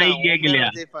 யாருமே மைக் கேக்கலையா?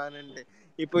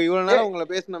 இப்போ இவ்வளவு நேரம் உங்களை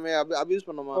பேசணுமே, அபியூஸ்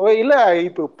பண்ணுமா? இல்ல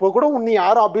இப்ப கூட உன்னை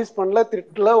யாரும் அபியூஸ் பண்ணல,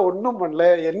 திட்டல, ஒண்ணும் பண்ணல,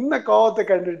 என்ன கோவத்தை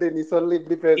கண்டுட்டு நீ சொல்லு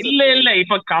இப்படி பேச? இல்ல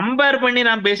இப்ப கம்பேர் பண்ணி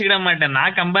நான் பேசிக்கிட மாட்டேன்,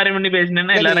 நான் கம்பேர் பண்ணி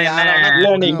பேசினேன்னா எல்லாரும்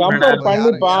இல்ல நீ கம்பேர்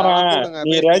பண்ணி பாரு,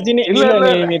 நீ ரஜினி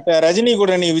இல்ல நீ ரஜினி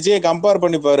கூட நீ விஜய் கம்பேர்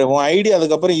பண்ணி பாரு, உன் ஐடி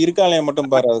அதுக்கப்புறம் இருக்காலே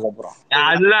மட்டும் பாரு, அதுக்கப்புறம்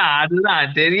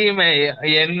அதுதான் தெரியுமே,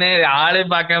 என்ன ஆளே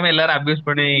பார்க்காம எல்லாரும் அபியூஸ்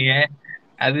பண்ணுவீங்க,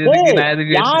 அது இதுக்கு நான்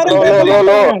எதுக்கு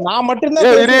நான் மட்டும்தான்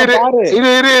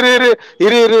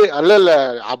அல்ல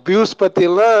அபியூஸ் பத்தி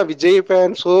எல்லாம் விஜய்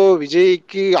ஃபேன்ஸோ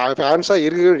விஜய்க்கு ஃபேன்ஸா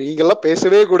இருக்கு நீங்க எல்லாம்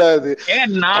பேசவே கூடாது.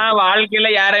 நான்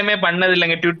வாழ்க்கையில யாரையுமே பண்ணது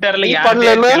இல்லைங்க. ட்விட்டர்ல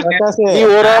நீ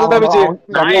ஒரு ஆள் தான் விஜய்.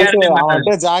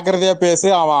 அவன்கிட்ட ஜாக்கிரதையா பேசு.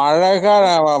 அவன் அழகா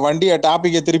வண்டிய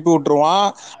டாபிக்க திருப்பி விட்டுருவான்.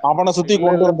 அவனை சுத்தி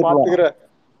கொண்டு வந்து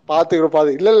பாத்துக்கிறோம்.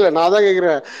 இல்ல நான் தான்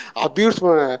கேக்குறேன். அபியூஸ்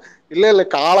இல்ல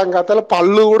காலங்காத்தால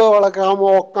பல்லு கூட வளர்க்காம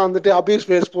உட்காந்துட்டு அபியூஸ்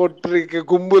பேஸ் போட்டு இருக்கு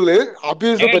கும்பலு.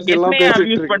 அபியூஸ் பத்தி எல்லாம்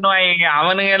பேசிட்டு பண்ணுவாங்க.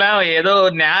 அவனுங்க எல்லாம் ஏதோ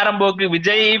நேரம் போக்கு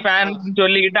விஜய் ஃபேன்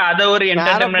சொல்லிக்கிட்டு அதை ஒரு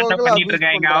என்டர்டைன்மெண்டா பண்ணிட்டு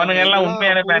இருக்காங்க. அவனுங்க எல்லாம்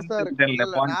உண்மையான ஃபேன்ஸ்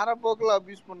இல்ல. நேரம் போக்குல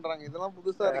அபியூஸ் பண்றாங்க. இதெல்லாம்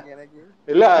புதுசா இருக்கு எனக்கு.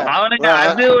 இல்ல அவனுங்க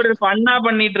அது ஒரு ஃபன்னா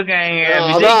பண்ணிட்டு இருக்காங்க.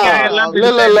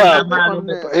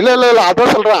 இல்ல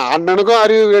அதான் சொல்றேன். அண்ணனுக்கும்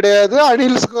அறிவு கிடையாது,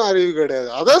 அனில்ஸுக்கும் அறிவு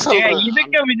கிடையாது. அதான் சொல்றேன்.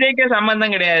 இதுக்கு விஜய்க்கு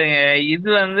சம்பந்தம் கிடையாதுங்க. இது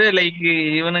வந்து லைக்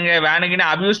இவனுங்க வேணுக்குன்னு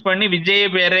அபியூஸ் பண்ணி விஜய்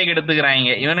பேரே கெடுத்துக்கிறாங்க.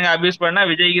 இவனுங்க அபியூஸ் பண்ணா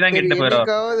விஜய்க்கு தான் கெட்டு போயிடும்.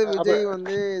 விஜய்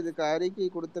வந்து இதுக்கு அறிக்கை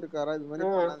கொடுத்திருக்காரா இது மாதிரி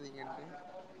பண்ணாதீங்கன்னு?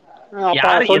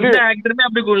 யாரு எந்த ஆக்டருமே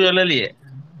அப்படி சொல்லலையே.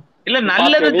 இல்ல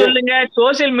நல்லது சொல்லுங்க,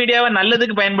 சோசியல் மீடியாவை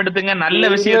நல்லதுக்கு பயன்படுத்துங்க, நல்ல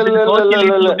விஷயத்துக்கு சோசியல்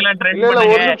இஷ்யூக்கு எல்லாம் ட்ரெண்ட்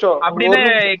பண்ணுங்க அப்படின்னு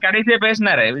கடைசியா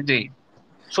பேசினாரு விஜய்.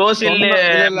 சோசியல்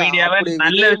மீடியாவை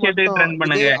நல்ல விஷயத்துக்கு ட்ரெண்ட்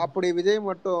பண்ணுங்க. அப்படி விஜய்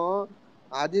மட்டும்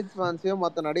அஜித் ஃபேன்ஸையும்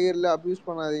மத்த நடிகர்ல அபியூஸ்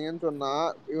பண்ணாதீங்கன்னு சொன்னா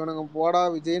இவனுங்க போடா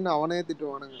விஜய்னு அவனே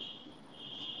திட்டுவானுங்க.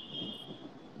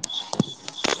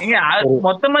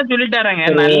 மொத்தமா சொல்லிட்டாராங்க,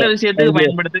 நல்ல விஷயத்துக்கு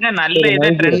பயன்படுத்துங்க, நல்ல இதை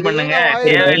ட்ரெண்ட் பண்ணுங்க,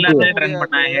 தேவையில்லாத ட்ரெண்ட்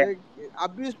பண்ணாங்க.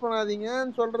 அபியூஸ்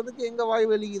பண்ணாதீங்கன்னு சொல்றதுக்கு எங்க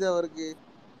வாய் வலிக்குது அவருக்கு?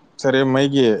 சரி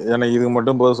மைக்கி, எனக்கு இது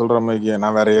மட்டும் போது சொல்றேன் மைக்கி.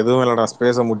 நான் வேற எதுவும் இல்லடா,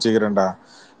 ஸ்பேஸ முடிச்சுக்கிறேன்டா.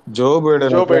 ஜோ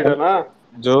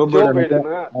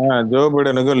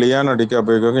பைடனுக்கும் லியானோ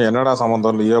டிகாப்ரியோக்கும் என்னடா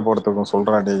சம்பந்தம்? லியோ படத்துக்கும்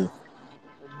சொல்றான் டேய்.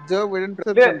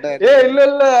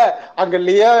 இல்ல அங்க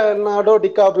லியோனார்டோ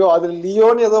டிகாப்ரியோ அது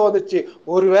லியோன்னு ஏதோ வந்துச்சு.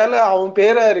 ஒருவேளை அவன்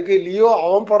பேரா இருக்கு லியோ,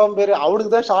 அவன் படம் பேரு,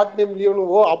 அவனுக்கு தான் ஷார்ட் நேம் லியோன்னு.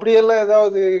 அப்படியெல்லாம்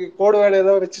ஏதாவது கோடு வேலை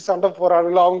ஏதாவது வச்சு சண்டை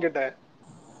போறானுங்களோ அவங்க கிட்ட?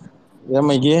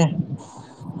 ஏமைக்கு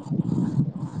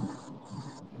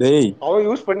டேய் அவன்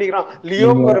யூஸ் பண்ணிக்கிறான்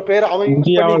லியோங்கிற பேர், அவன் யூஸ்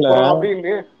பண்ணிக்கிறான்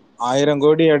அப்படின்னு. 1000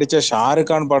 கோடி அடிச்ச ஷாருக்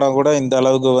கான் படம் கூட இந்த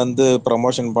அளவுக்கு வந்து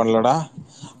ப்ரமோஷன் பண்ணலடா.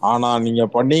 ஆனா நீங்க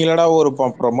பண்ணீங்களடா ஒரு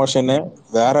ப்ரமோஷன்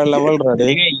வேற லெவல்.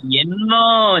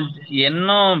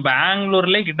 இன்னும்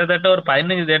பெங்களூர்ல கிட்டத்தட்ட ஒரு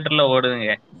 15 தியேட்டர்ல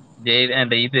ஓடுதுங்க.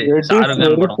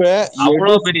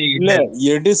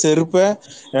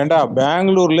 ஏண்டா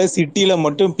பெங்களூர்ல சிட்டில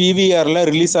மட்டும் பிவிஆர்ல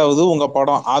ரிலீஸ் ஆகுது உங்க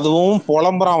படம். அதுவும்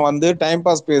புலம்புறான் வந்து டைம்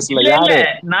பாஸ் பேஸ்ல. யாரு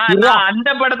அந்த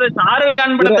படத்தை ஷாருக்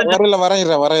கான் படத்தை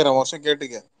வரையிற வருஷம்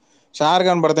கேட்டுக்க. ஷாருக்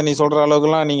கான் படத்தை நீ சொல்ற அளவுக்கு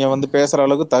எல்லாம் நீங்க வந்து பேசுற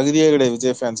அளவுக்கு தகுதியே கிடையாது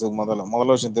விஜய் ஃபேன்ஸுக்கு.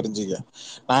 முதல்ல விஷயம் தெரிஞ்சுக்க.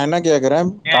 நான் என்ன கேக்குறேன்,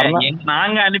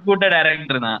 நாங்க அனுப்பிவிட்ட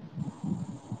டைரக்டர் தான்.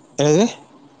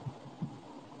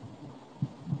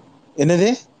 என்னது?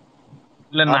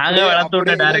 இல்ல நாங்க வளர்த்து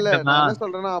விட்ட டைரக்டர் தான். நான்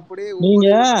சொல்றேன்னா அப்படியே நீங்க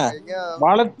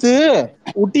வளர்த்து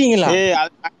விட்டீங்களா?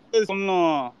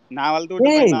 சொன்னோம் நான் வளர்த்து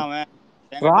விட்டு.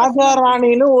 ராஜா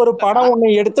ராணின்னு ஒரு படம்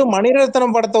ஒண்ணு எடுத்து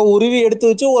மணிரத்னம் படத்தை உருவி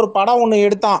எடுத்து வச்சு ஒரு படம் ஒண்ணு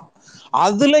எடுத்தான்.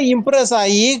 அதுல இம்ப்ரெஸ்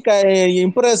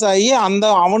ஆகி அந்த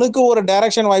அவனுக்கு ஒரு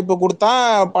டைரக்ஷன் வாய்ப்பு கொடுத்தான்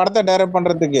படத்தை டைரக்ட்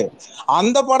பண்றதுக்கு.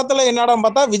 அந்த படத்துல என்னடா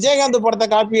பார்த்தா விஜயகாந்த் படத்தை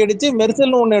காப்பி அடிச்சு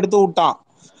மெர்சல்னு ஒண்ணு எடுத்து விட்டான்.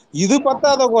 இது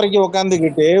பத்தாத குறைக்கு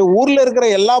உட்காந்துக்கிட்டு ஊர்ல இருக்கிற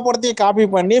எல்லா படத்தையும் காப்பி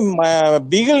பண்ணி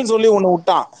பிகில் சொல்லி ஒண்ணு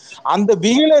விட்டான். அந்த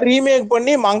பிகில ரீமேக்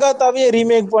பண்ணி மங்காத்தாவையே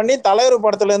ரீமேக் பண்ணி தலைவர்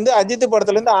படத்துல இருந்து அஜித்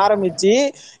படத்துல இருந்து ஆரம்பிச்சு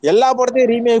எல்லா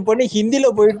படத்தையும் ரீமேக் பண்ணி ஹிந்தில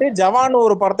போயிட்டு ஜவான்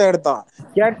ஒரு படத்தை எடுத்தான்.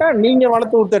 கேட்டா நீங்க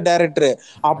வளர்த்து விட்ட டைரக்டர்.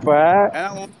 அப்ப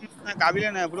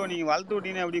கபிலன் ப்ரோ நீங்க வளர்த்து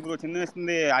விட்டீங்கன்னா எப்படி ப்ரோ? சின்ன வயசுல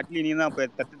இருந்து அட்லி நீங்க தான்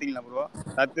தத்துட்டீங்களா ப்ரோ?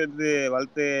 தத்து எடுத்து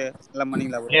வளர்த்து எல்லாம்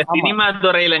பண்ணீங்களா ப்ரோ? சினிமா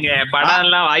துறையிலங்க படம்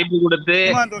எல்லாம் வாய்ப்பு கொடுத்து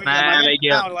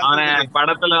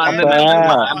படத்துல வந்து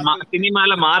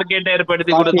சினிமால மார்க்கெட்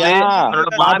ஏற்படுத்தி கொடுத்து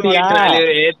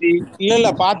இல்ல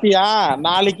பாத்தியா,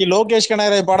 நாளைக்கு லோகேஷ்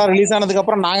கனகராஜ் படம் ரிலீஸ் ஆனதுக்கு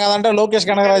அப்புறம் நாங்க தான்டா லோகேஷ்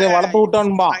கனகராஜை வளர்த்து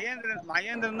விட்டோம்பா.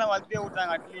 மகேந்திரன் தான் வளர்த்தே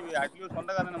விட்டாங்க. அட்லி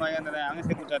சொந்தக்காரன் மகேந்திரன் அவங்க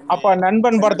சேர்த்து விட்டாரு. அப்ப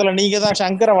நண்பன் படத்துல நீங்க தான்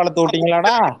சங்கரை வளர்த்து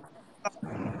விட்டீங்களாடா?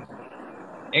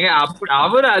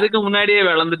 அவரு அதுக்கு முன்னாடியே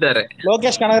வளர்ந்துட்டாரு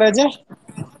லோகேஷ் கனகராஜ்.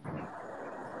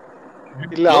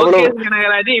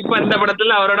 கனகராஜ் இப்ப இந்த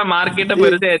படத்துல அவரோட மார்க்கெட்டை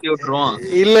பெருசா ஏத்தி விட்டுருவோம்.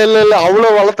 இல்ல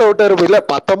அவ்வளவு வளர்த்த விட்டாரு. இல்ல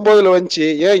 19 வந்துச்சு,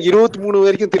 ஏன் 23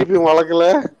 வரைக்கும் திருப்பி வளர்க்கல?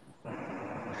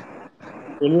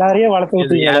 எல்லாரையும் வளர்த்து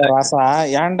விட்டீங்களா ராசா?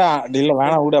 ஏன்டா? இல்ல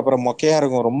வேணாம் விடு, அப்புறம் மொக்கையா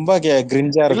இருக்கும், ரொம்ப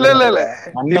கிரிஞ்சா இருக்கும்.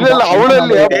 இல்ல அவ்வளவு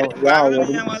இல்லையா?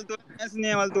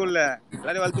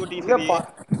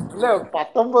 இல்ல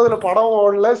 19 படம்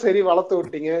ஓடல, சரி வளர்த்து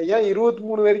விட்டீங்க. ஏன்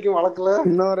 23 வரைக்கும் வளர்க்கல?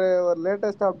 இன்னொரு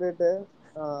லேட்டஸ்ட் அப்டேட்,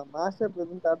 மேஷப்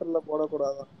எதுவும் தியேட்டர்ல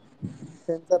போடக்கூடாதான்.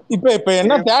 இப்ப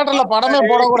என்ன தியேட்டர்ல படமே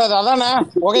போடக்கூடாது அதானே?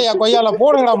 ஒகையா கொய்யால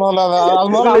போடுங்கடா முதல்ல. அது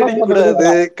முதல்ல அனௌன்ஸ்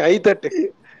கூடாது, கை தட்டு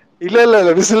இல்ல இல்ல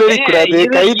இல்ல விசில் அடிக்க கூடாது,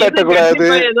 கை தட்ட கூடாது.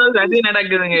 ஏதோ சதி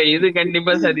நடக்குதுங்க. இது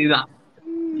கண்டிப்பா சதிதான்.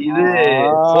 இது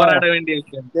போராட வேண்டிய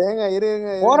விஷயம்.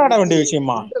 போராட வேண்டிய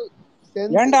விஷயமா?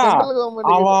 ஏண்டா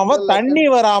அவன் தண்ணி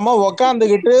வராம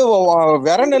உக்காந்துகிட்டு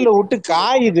விரநெல்லு விட்டு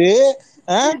காயுது.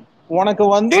 உனக்கு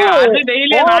வந்து அது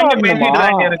டெய்லியே நாங்க பேசிட்டு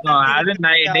தாங்க இருக்கோம். அது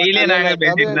டெய்லியே நாங்க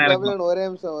பேசிட்டு தான் இருக்கோம். ஒரே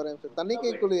நிமிஷம்.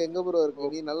 தணிக்கை குழு எங்க ப்ரோ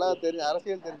இருக்கு? நீ நல்லா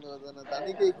அரசியல் தெரிஞ்சவர் தானே.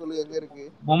 தணிக்கை குழு எங்க இருக்கு?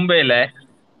 மும்பைல.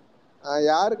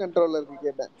 யாரு கண்ட்ரோல்ல இருக்கு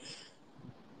கேட்டேன்.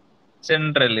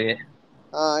 சென்ட்ரல்.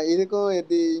 இதுக்கும்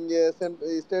இங்க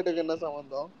ஸ்டேட்டுக்கு என்ன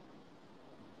சம்பந்தம்?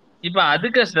 இப்ப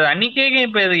அதுக்கு தணிக்கைக்கு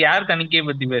இப்ப இது யார் தணிக்கையை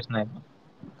பத்தி பேசினாரு?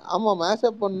 ஆமா,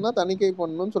 மேஷப் பண்ணா தணிக்கை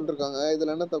பண்ணணும்னு சொல்லிருக்காங்க.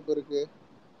 இதுல என்ன தப்பு இருக்கு?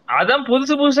 அதான்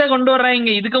புதுசு புதுசா கொண்டு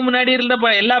வர்றாங்க. இதுக்கு முன்னாடி இருந்த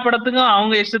எல்லா படத்துக்கும்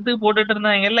அவங்க இஷ்டத்துக்கு போட்டுட்டு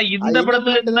இருந்தாங்க. இல்ல இந்த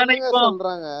படத்துல இருந்தானே இப்போ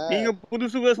சொல்றாங்க. நீங்க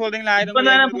புதுசு புதுசா சொல்றீங்களா?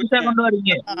 இப்பதானே புதுசா கொண்டு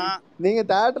வரீங்க. நீங்க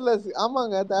தியேட்டர்ல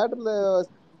ஆமாங்க தியேட்டர்ல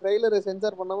ட்ரெய்லரை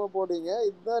சென்சார் பண்ணாம போடுவீங்க.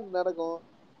 இதுதான் நடக்கும்.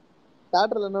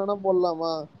 தியேட்டர்ல என்ன வேணா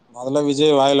போடலாமா? முதல்ல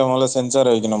விஜய் வாயில முதல்ல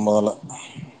சென்சார் வைக்கணும் முதல்ல.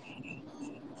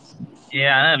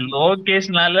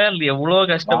 லோகேஷ்னால எவ்வளவு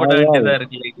கஷ்டப்பட வேண்டியதா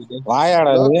இருக்கு.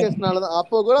 லோகேஷ்னாலதான்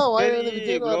அப்போ கூட வாயில இருந்து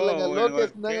விஜய் வரலங்க.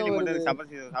 லோகேஷ் தாங்க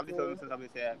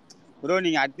வருது. ப்ரோ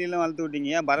நீங்க அட்லில வளர்த்து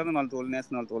விட்டீங்க, பரதன் வளர்த்து விடல,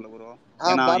 நேசன் வளர்த்து விடல ப்ரோ.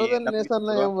 பரதன்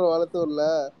நேசன்லாம் ஏன் ப்ரோ வளர்த்து விடல?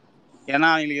 ஏன்னா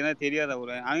அவங்களுக்கு என்ன தெரியாத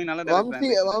ப்ரோ. அவங்க நல்ல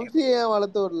வம்சி ஏன்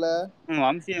வளர்த்து விடல?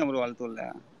 வம்சி ஏன் ப்ரோ வளர்த்து விடல?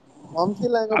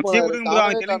 வம்சில எங்க வம்சி விடுங்க ப்ரோ.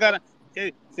 அவன் தெலுங்காரன்.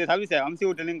 சரி சரி சபி சார், வம்சி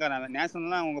விட்டு தெலுங்காரன்.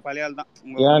 நேசன்லாம் உங்க பழைய ஆள் தான்.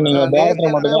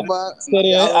 சரி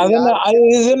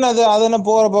அது என்ன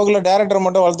போற போக்குல டைரக்டர்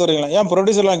மட்டும் வளர்த்து வரீங்களா? ஏன்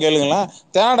ப்ரொடியூசர்லாம் கேளுங்களா?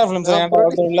 தேனாடா பிலிம்ஸ் ஏன்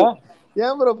வளர்த்துறீங்களா?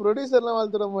 ஏன் ப்ரோ ப்ரொடியூசர்லாம்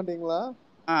வளர்த்துட மாட்டீங்களா?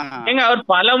 ஏங்க அவர்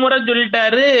பலமுறை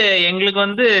சொல்லிட்டாரு, எங்களுக்கு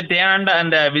வந்து தேனாண்டா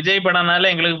அந்த விஜய் படம்னால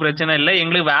எங்களுக்கு பிரச்சனை இல்லை,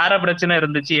 எங்களுக்கு வேற பிரச்சனை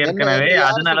இருந்துச்சு ஏற்கனவே.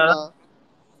 அதனாலதான்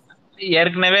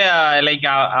ஏற்கனவே லைக்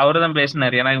அவர்தான்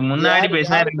பேசினாரு. எனக்கு முன்னாடி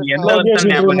பேசினாரு.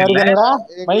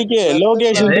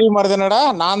 லோகேஷ் மருதனடா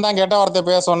நான் தான் கெட்ட வார்த்தை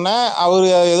பேச சொன்னேன். அவரு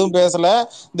எதுவும் பேசல.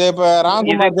 இப்ப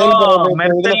ராம்குமார்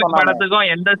படத்துக்கும்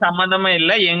எந்த சம்பந்தமும்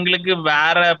இல்ல, எங்களுக்கு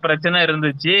வேற பிரச்சனை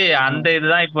இருந்துச்சு, அந்த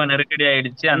இதுதான் இப்ப நெருக்கடி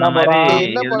ஆயிடுச்சு. அந்த மாதிரி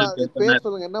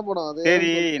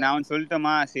சரி நான்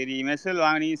சொல்லிட்டோமா? சரி மெர்சல்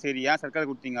வாங்கினீங்க, சரி ஏன் சர்க்கார்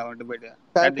கொடுத்தீங்க? அவன்கிட்ட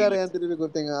போயிட்டு திருப்பி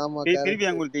கொடுத்தீங்க. ஆமா திருப்பி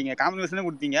ஏன் கொடுத்தீங்க? காம்பினேஷன்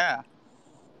கொடுத்தீங்க.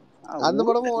 அந்த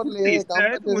படமும் ஓடலையே.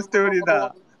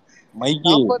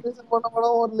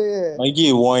 மைக்கி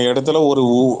உன் இடத்துல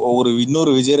ஒரு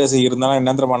இன்னொரு விஜய் ரசிகர் இருந்தாலும்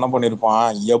என்ன பண்ண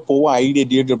பண்ணிருப்பான்? எப்பவும் ஐடியா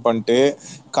டியேட் பண்ணிட்டு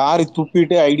காரி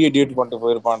துப்பிட்டு ஐடியா டியேட் பண்ணிட்டு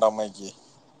போயிருப்பான்டா மைக்கி.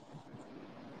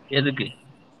 எதுக்கு?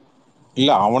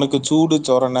 இல்ல அவனுக்கு சூடு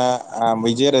சொரணை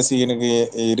விஜய் ரசிகனுக்கு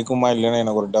இருக்குமா இல்லைன்னு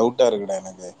எனக்கு ஒரு டவுட்டா இருக்குடா.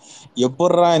 எனக்கு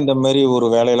எப்படா இந்த மாதிரி ஒரு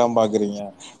வேலையெல்லாம் பாக்குறீங்க?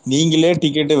 நீங்களே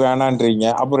டிக்கெட்டு வேணான்றீங்க,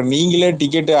 அப்புறம் நீங்களே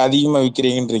டிக்கெட்டு அதிகமா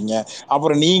விற்கிறீங்கன்றீங்க,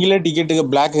 அப்புறம் நீங்களே டிக்கெட்டுக்கு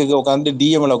பிளாக்கு உட்காந்து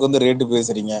டிஎம்ல உட்காந்து ரேட்டு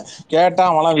பேசுறீங்க. கேட்டா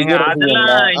அவன் விஜய் ரசிகர்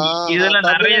இல்ல. இதுல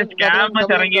நிறைய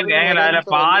ஸ்கேமர்ஸ் இறங்கிருக்காங்க. அதுல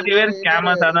பாதி பேர்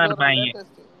ஸ்கேமர்ஸா தான் இருப்பாங்க.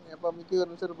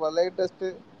 லேட்டஸ்ட்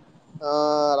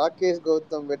ராகேஷ்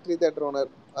கௌதம் வெற்றி theatre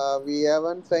owner. We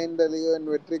haven't signed the Leo and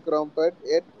Vetri Crompet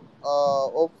yet.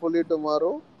 Hopefully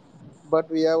tomorrow, but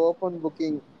we have open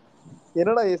booking.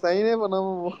 என்னடா சைனே பண்ணாம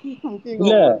புக்கிங்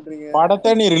ஓபன் பண்றீங்க?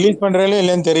 படத்தை நீ ரிலீஸ் பண்றீங்களே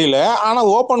இல்லன்னு தெரியல, ஆனா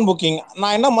ஓபன் புக்கிங்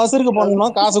நான் என்ன மசருக்கு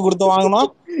பண்ணணும்? காசு கொடுத்து வாங்கணும்.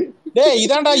 டேய்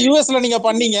இதான்டா யூஎஸ்ல நீங்க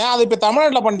பண்ணீங்க, அது இப்ப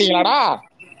தமிழ்நாட்டுல பண்ணிட்டீங்களாடா?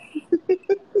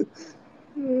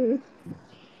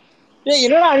 டேய்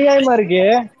என்னடா அநியாயமா இருக்கு?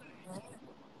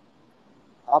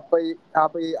 அப்ப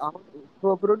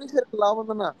ப்ரொடியூசருக்கு லாபம்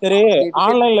தானே. சரி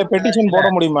ஆன்லைன்ல பெட்டிஷன் போட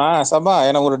முடியுமா? சபா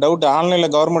எனக்கு ஒரு டவுட். ஆன்லைன்ல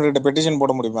கவர்மெண்ட் கிட்ட பெட்டிஷன்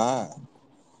போட முடியுமா?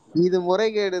 இது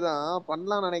முறைகேடுதான்,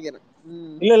 பண்ணலாம் நினைக்கிறேன்.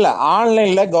 இல்ல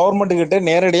ஆன்லைன்ல கவர்மெண்ட் கிட்ட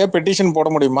நேரடியா பெட்டிஷன் போட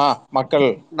முடியுமா? மக்கள்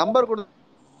நம்பர் கொடு.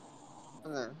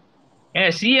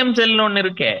 சிஎம் செல்னு ஒண்ணு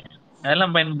இருக்கே,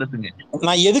 அதெல்லாம் பயன்படுத்துங்க.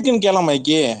 நான் எதுக்குன்னு கேள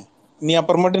மைக்கி, நீ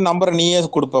அப்புறமேட்டு நம்பரை நீயே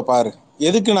கொடுப்ப பாரு.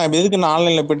 எதுக்கு நான்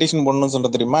ஆன்லைன்ல பெட்டிஷன் பண்ணணும்னு சொல்ற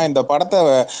தெரியுமா? இந்த படத்தை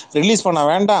ரிலீஸ் பண்ண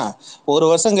வேண்டாம், ஒரு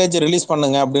வருஷம் கழிச்சு ரிலீஸ்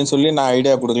பண்ணுங்க அப்படின்னு சொல்லி நான்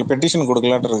ஐடியா கொடுக்கல, பெட்டிஷன்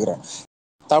கொடுக்கலான்ட்டு இருக்கிறேன்.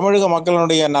 தமிழக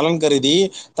மக்களுடைய நலன் கருதி,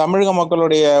 தமிழக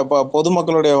மக்களுடைய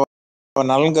பொதுமக்களுடைய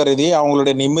நலன் கருதி,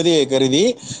 அவங்களுடைய நிம்மதியை கருதி,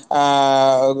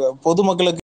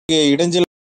 பொதுமக்களுக்கு இடைஞ்சல்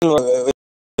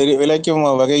விளைக்கும்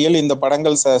வகையில் இந்த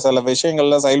படங்கள் சில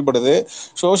விஷயங்கள்ல செயல்படுது.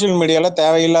 சோசியல் மீடியால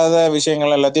தேவையில்லாத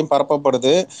விஷயங்கள் எல்லாத்தையும்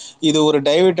பரப்பப்படுது. இது ஒரு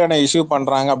டைவர்ட்டான இஷ்யூ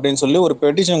பண்றாங்க அப்படின்னு சொல்லி ஒரு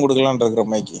பெட்டிஷன் கொடுக்கலான்னு இருக்கிற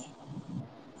மைக்கி.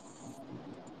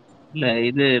 இல்ல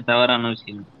இது தவறான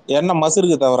விஷயம். என்ன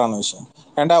மசுருக்கு தவறான விஷயம்?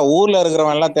 ஏன்டா ஊர்ல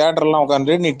இருக்கிறவன் எல்லாம் தியேட்டர்லாம்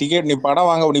உட்காந்து நீ படம்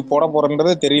வாங்க நீ போட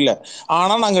போறன்றதே தெரியல.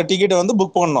 ஆனா நாங்க டிக்கெட் வந்து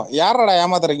புக் பண்ணோம். யாரடா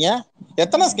ஏமாத்துறீங்க?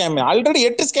 எத்தனை ஸ்கேம்? Already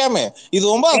 8 scam. இது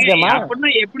 9 ஸ்கேமா?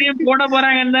 அப்படின்னா எப்படியும் போட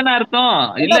போறாங்கன்னு தானே அர்த்தம்.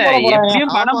 என்ன இல்ல போட போறாங்க?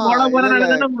 எப்படியும் படம் போட போறாங்க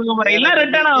தானே கொடுக்க போறேன். இல்ல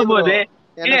ரிட்டர்ன் ஆக போகுது.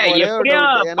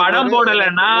 எப்படியும் படம்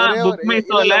போடலன்னா புக் மை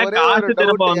ஷோல காசு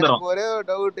திரும்ப வந்துரும். ஒரே ஒரு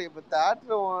டவுட், இப்ப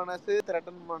தியேட்டர் ஓனர்ஸ்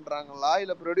த்ரெட்டன் பண்றாங்களா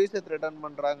இல்ல ப்ரொடியூசர் த்ரெட்டன்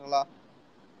பண்றாங்களா?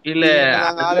 இல்ல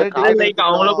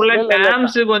அவங்களுக்குள்ள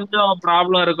டேர்ம்ஸ் கொஞ்சம்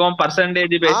ப்ராப்ளம் இருக்கும்.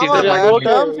 பர்சன்டேஜ் பேசிட்டு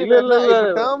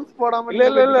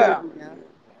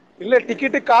இல்ல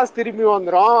டிக்கெட்டு காசு திருப்பி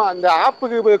வந்துரும். அந்த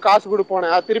ஆப்புக்கு காசு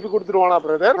கொடுப்பானே அது திருப்பி கொடுத்துருவானா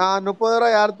பிரதர்? 30 ரூபா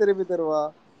யார் திருப்பி தருவா?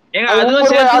 அதுவும்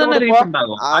சேர்த்து தான் ரீஃபண்ட்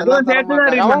ஆகும். அதுவும் சேர்த்து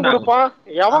தான் ரீஃபண்ட் ஆகும்.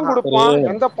 எவன் கொடுப்பான்?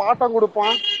 எந்த பாட்டம்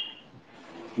கொடுப்பான்?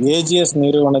 ஏஜிஎஸ்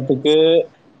நிறுவனத்துக்கு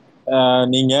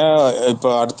நீங்க இப்ப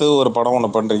அடுத்து ஒரு படம் ஒண்ணு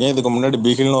பண்றீங்க. இதுக்கு முன்னாடி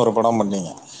பிகில்னு ஒரு படம்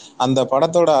பண்ணீங்க. அந்த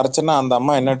படத்தோட அர்ச்சனை அந்த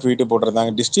அம்மா என்ன ட்வீட்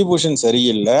போட்டிருந்தாங்க? டிஸ்ட்ரிபியூஷன்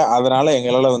சரியில்லை, அதனால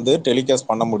எங்களால வந்து டெலிகாஸ்ட்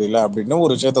பண்ண முடியல அப்படின்னு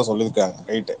ஒரு விஷயத்த சொல்லியிருக்காங்க.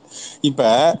 ரைட்டு. இப்ப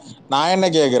நான் என்ன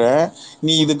கேக்குறேன்,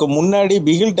 நீ இதுக்கு முன்னாடி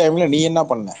பிகில் டைம்ல நீ என்ன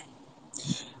பண்ண?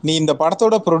 நீ இந்த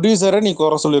படத்தோட ப்ரொடியூசரை நீ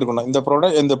குறை சொல்லியிருக்கணும்.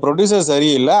 இந்த ப்ரொடியூசர்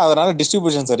சரியில்லை, அதனால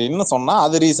டிஸ்ட்ரிபியூஷன் சரியில்லைன்னு சொன்னா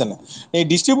அது ரீசன். நீ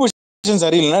டிஸ்ட்ரிபியூஷன்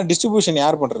சரியில்லைன்னா டிஸ்ட்ரிபியூஷன்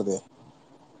யார் பண்றது?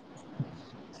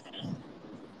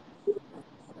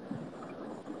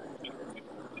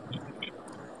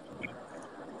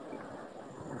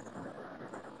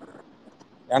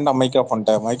 ஏன்டா மைக் ஆஃப்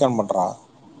பண்ணிட்ட? மைக் ஆன் பண்றா.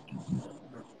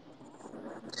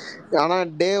 ஆனா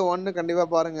டே 1 கண்டிப்பா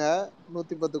பாருங்க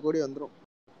 110 கோடி வந்துரும்.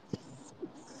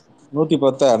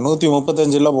 110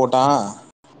 135 போட்டான்.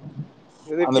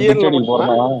 அந்த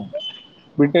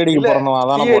பிட்டடிக்கு பிறந்தவன்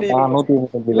அதான போட்டான்.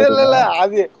 135. இல்ல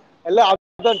அது இல்ல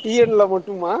அதுதான் டிஎன்ல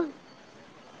மட்டுமா?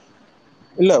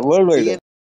 இல்ல வேர்ல்ட் வைடு.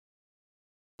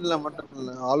 இல்ல மட்டும் இல்ல,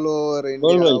 all over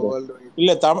India, world wide.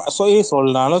 இல்ல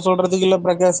சொன்னாலும் சொல்றதுக்கு இல்ல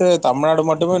பிரகாஷ், தமிழ்நாடு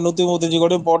மட்டுமே 135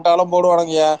 கோடி போட்டாலும்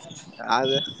போடுவானுங்க.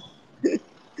 அது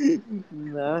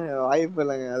வாய்ப்பு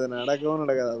இல்லைங்க, அது நடக்கவும்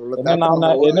நடக்காது.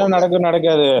 என்ன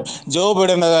நடக்காது. ஜோ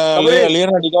பைடன்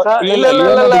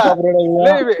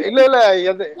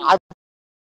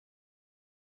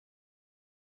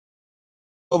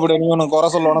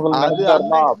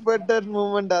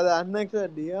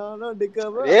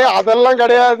அதெல்லாம்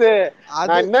கிடையாது.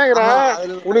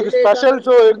 உனக்கு ஸ்பெஷல்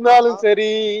ஷோ இருந்தாலும்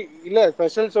சரி, இல்ல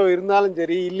ஸ்பெஷல் ஷோ இருந்தாலும்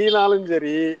சரி, இல்லைனாலும்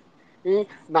சரி,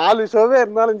 4 ஷோவே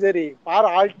இருந்தாலும் சரி, for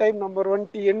all time number 1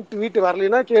 TN tweet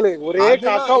வரலைன்னா கேளு, ஒரே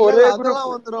காக்கா ஒரே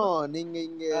அதெல்லாம் வந்துரும். நீங்க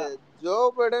இங்க ஜோ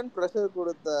பைடன் பிரஷர்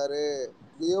கொடுத்தாரு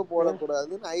லியோ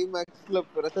போடக்கூடாதுன்னு ஐமேக்ஸ்ல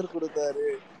பிரஷர் கொடுத்தாரு,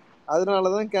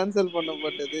 அதனாலதான் கேன்சல்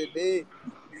பண்ணப்பட்டது. டேய்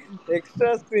எக்ஸ்ட்ரா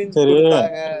ஸ்கிரீன்ஸ்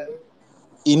கொடுத்தாங்க.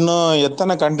 இன்னும்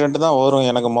எத்தனை கண்டென்ட் தான் வரும்?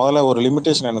 எனக்கு முதல்ல ஒரு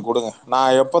லிமிடேஷன் எனக்கு கொடுங்க.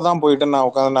 நான் எப்போதான் போயிட்டு நான்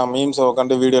உட்காந்து நான் மீம்ஸை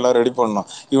உட்காந்து வீடியோலாம் ரெடி பண்ணணும்.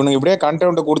 இவனுக்கு இப்படியே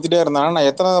கண்டென்ட் கொடுத்துட்டே இருந்தாங்கன்னா நான்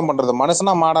எத்தனை தான் பண்றது?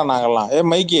 மனுஷனா மாடா நாங்கெல்லாம்?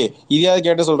 மைக்கி இதையாவது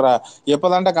கேட்டு சொல்றா,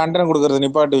 எப்போதான்டா கண்டென்ட் கொடுக்கறது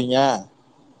நிப்பாட்டுவீங்க?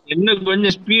 இன்னும்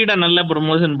கொஞ்சம் ஸ்பீடா நல்லா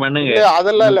ப்ரமோஷன் பண்ணுங்க.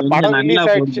 அதெல்லாம் இல்ல, படம் ரிலீஸ்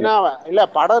ஆயிடுச்சுன்னா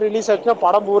படம் ரிலீஸ் ஆயிடுச்சுன்னா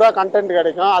படம் பூரா கண்டென்ட்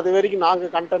கிடைக்கும். அது வரைக்கும்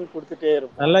நாங்க கண்டென்ட் கொடுத்துட்டே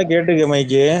இருப்போம். நல்லா கேட்டுக்க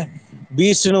மைக்கி,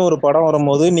 பீஸ்ட்னு ஒரு படம்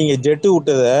வரும்போது நீங்க ஜெட்டு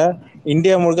விட்டத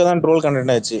இந்தியா முழுக்க தான் ட்ரோல்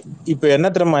கண்டென்ட் ஆச்சு. இப்போ என்ன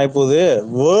தெரியுமா ஆயிப்போகுது?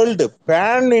 வேர்ல்டு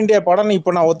பேன் இந்தியா படம்.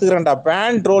 இப்போ நான் ஒத்துக்கிறேன்டா,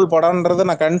 பேன் ட்ரோல் படம்ன்றதை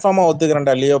நான் கன்ஃபார்மா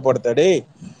ஒத்துக்கிறேன்டா. லியோ படத்தை டே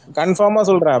கன்ஃபார்மா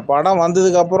சொல்றேன். படம்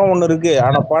வந்ததுக்கு அப்புறம் ஒண்ணு இருக்கு,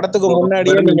 ஆனா படத்துக்கு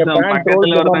முன்னாடியே நீங்க பேன்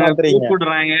ட்ரோல் மாத்துறீங்க.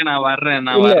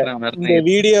 இந்த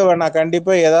வீடியோவை நான்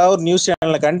கண்டிப்பா ஏதாவது நியூஸ்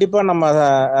சேனல்ல கண்டிப்பா நம்ம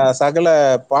சகல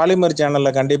பாலிமர்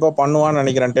சேனல்ல கண்டிப்பா பண்ணுவான்னு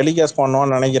நினைக்கிறேன், டெலிகாஸ்ட்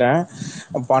பண்ணுவான்னு நினைக்கிறேன்,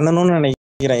 பண்ணணும்னு நினைக்கிறேன்.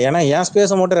 ஏன்னா என்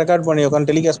ஸ்பேஸை மட்டும் ரெக்கார்ட் பண்ணி உட்காந்து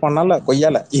டெலிகாஸ்ட் பண்ணால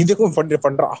கொய்யால இதுக்கும்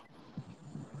பண்றான்.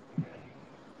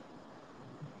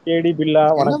 கேடி பில்லா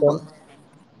வணக்கம்.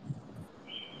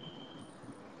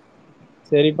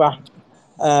 சரிப்பா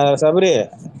சபரி,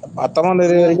 19ஆம்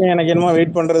தேதி வரைக்கும் எனக்கு என்னமோ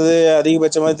வெயிட் பண்றது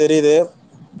அதிகபட்சமா தெரியுது.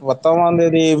 19ஆம்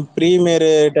தேதி ப்ரீமியர்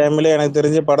டைம்ல எனக்கு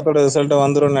தெரிஞ்சு படத்தோட ரிசல்ட்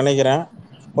வந்துடும் நினைக்கிறேன்.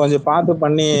 கொஞ்சம் பார்த்து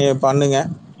பண்ணுங்க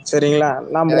சரிங்களா?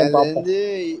 நம்மளும் பார்ப்போம்.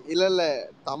 இல்ல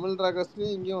தமிழ்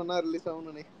ராகஸ்லயும் இங்கேயும் ஒன்னா ரிலீஸ்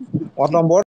ஆகும்னு நினைக்கிறேன். மொத்தம்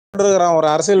போட்டுருக்கிறான் ஒரு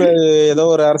அரசியல், ஏதோ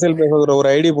ஒரு அரசியல் பேசுகிற ஒரு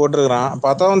ஐடி போட்டிருக்கிறான்.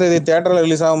 10ஆம் தேதி தியேட்டர்ல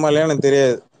ரிலீஸ் ஆகுமா இல்லையா எனக்கு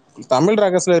தெரியாது. தமிழ்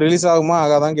ராகஸ்ல ரிலீஸ் ஆகுமா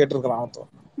ஆகாதான் கேட்டிருக்கிறான்.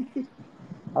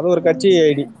 அது ஒரு கட்சி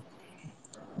ஐடி.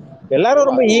 எல்லாரும்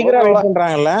ரொம்ப ஈகரா வெயிட்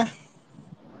பண்றாங்கல்ல.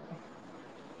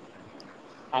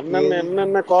 அண்ணன்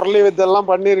என்னென்ன குரலி வித்தெல்லாம்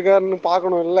பண்ணிருக்காருன்னு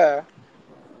பாக்கணும் இல்ல?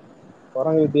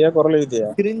 குரங்கு வித்தியா குரலி வித்தியா?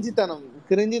 கிரிஞ்சித்தனம்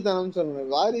கிரிஞ்சித்தனம் சொல்லுவேன்.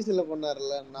 வாரிசுல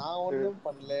பண்ணாருல, நான் ஒண்ணும்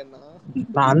பண்ணலன்னா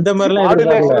நான் அந்த மாதிரிலாம்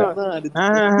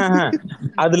எதிர்பார்க்கல.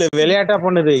 அதுல விளையாட்டா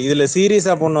பண்ணுது, இதுல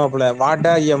சீரியஸா பண்ணுவாப்புல.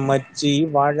 வாடா என் மச்சி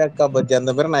வாழக்கா பத்தி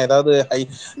அந்த மாதிரி நான் ஏதாவது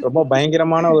ரொம்ப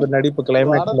பயங்கரமான ஒரு நடிப்பு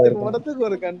கிளைமேக்ஸ்ல இருக்கும். மடத்துக்கு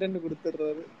ஒரு கண்டென்ட்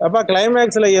கொடுத்துடுறாரு. அப்பா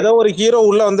கிளைமேக்ஸ்ல ஏதோ ஒரு ஹீரோ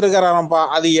உள்ள வந்திருக்காராம்ப்பா.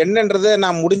 அது என்னன்றதை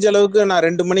நான் முடிஞ்ச அளவுக்கு நான்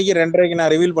 2 மணிக்கு 2:30க்கு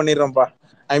நான் ரிவீல் பண்ணிடுறேன்ப்பா.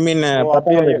 ஐ மீன்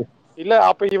 19. இல்ல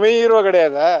அப்ப இவன் ஹீரோ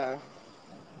கிடையாதா?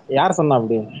 யார் சொன்னா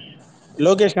அப்படி?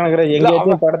 லோகேஷ் கனகராஜ்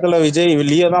எங்கேயாச்சும் படத்துல விஜய்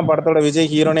லியோ தான் படத்தோட விஜய்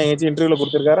ஹீரோன்னு எங்கேயாச்சும் இன்டர்வியூல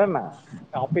கொடுத்துருக்காரா என்ன?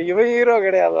 அப்ப இவன் ஹீரோ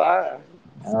கிடையாதா?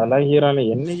 அதெல்லாம் ஹீரோன்னு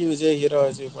என்னைக்கு விஜய் ஹீரோ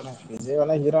வச்சு பண்ண? விஜய்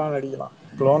வேணா ஹீரோ நடிக்கலாம்,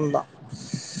 க்ளோன் தான்.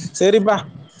 சரிப்பா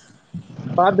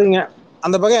பாத்துங்க.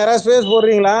 அந்த பக்கம் யாராவது ஸ்பேஸ்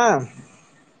போடுறீங்களா?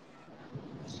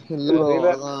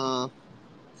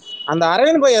 அந்த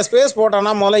அரவிந்த் பையன் ஸ்பேஸ்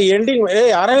போட்டானா முதல்ல எண்டிங்.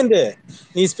 அரவிந்த்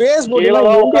நீ ஸ்பேஸ்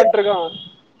போட்டீங்கன்னா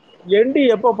எண்டி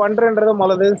எப்போ பண்றன்றத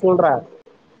முதல்ல சொல்ற.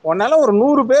 உன்னால ஒரு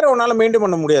 100 பேரை உன்னால மெயின்டைன்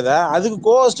பண்ண முடியாதா? அதுக்கு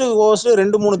கோஸ்ட்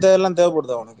 2-3 தேவையெல்லாம்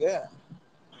தேவைப்படுதா உனக்கு?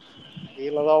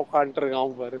 கீழதான் உட்காந்துட்டு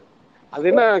இருக்கான் பாரு. அது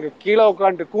என்ன கீழே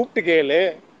உட்காந்து கூப்பிட்டு கேளு.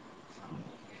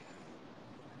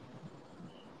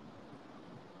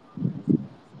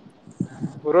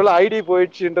 ஒருவேளை ஐடி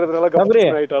போயிடுச்சுன்றதுனால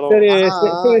கன்ஃபியூஷன் ஆயிட்டாரோ?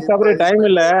 சபரி டைம்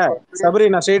இல்ல. சபரி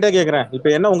நான் ஸ்ட்ரைட்டா கேக்குறேன். இப்போ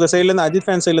என்ன உங்க சைடுல இருந்து அஜித்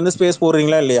ஃபேன் சைடுல இருந்து ஸ்பேஸ்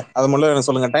போடுறீங்களா இல்லையா? அது மட்டும் எனக்கு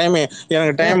சொல்லுங்க.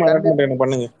 எனக்கு டைம் அலாட்மெண்ட் எனக்கு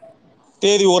பண்ணுங்க.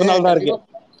 தேதி ஒரு நாள் தான் இருக்கு.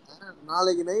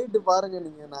 நாளைக்கு நைட்டு பாருங்க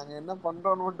நீங்க நாங்க என்ன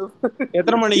பண்றோம்னு.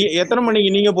 எத்தனை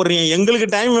மணிக்கு நீங்க போடுறீங்க? எங்களுக்கு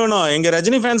டைம் வேணும். எங்க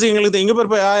ரஜினி ஃபேன்ஸ் எங்களுக்கு எங்க பேர்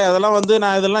அதெல்லாம் வந்து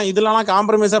நான் இதெல்லாம்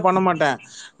காம்ப்ரமைஸா பண்ண மாட்டேன்.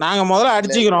 நாங்க முதல்ல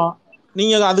அடிச்சுக்கிறோம்.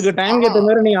 நீங்க அதுக்கு டைம் ஏத்த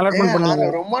மாதிரி நீங்க அலாட்மெண்ட் பண்ணுங்க.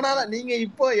 ரொம்ப நாளா நீங்க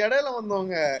இப்போ இடையில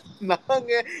வந்தவங்க.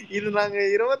 நாங்க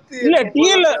 28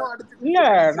 இல்ல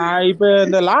நான் இப்ப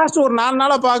இந்த லாஸ்ட் ஒரு 4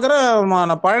 நாளா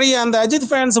பாக்குறேன். பழைய அந்த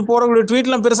அஜித் ஃபேன்ஸ் போறவங்களுடைய ட்வீட்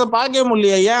எல்லாம் பெருசா பார்க்கவே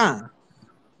முடியலையா?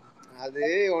 அது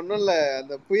ஒண்ணும் இல்ல,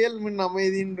 அந்த புயல் மின்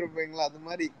அமைதின்னு இருப்பீங்களா அது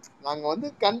மாதிரி. நாங்க வந்து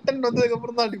கண்டென்ட் வந்ததுக்கு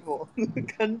அப்புறம் தான் அடிப்போம்.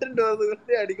 கண்டென்ட்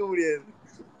வந்ததுக்கு அடிக்க முடியாது.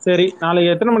 சரி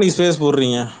நாளைக்கு எத்தனை மணிக்கு ஸ்பேஸ்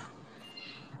போடுறீங்க?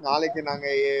 நாளைக்கு நாங்க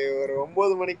ஒரு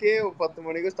 9 மணிக்கே 10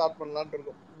 மணிக்கு ஸ்டார்ட் பண்ணலாம்னு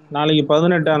இருக்கோம். நாளைக்கு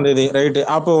 18ஆம் தேதி ரைட்டு.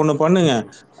 அப்போ ஒண்ணு பண்ணுங்க,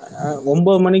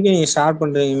 9 மணிக்கு நீங்க ஸ்டார்ட்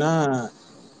பண்றீங்கன்னா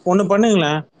ஒண்ணு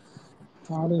பண்ணுங்களேன்.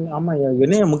 ஆமா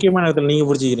என்ன முக்கியமான இடத்துல நீங்க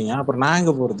பிடிச்சிக்கிறீங்க, அப்புறம் நான்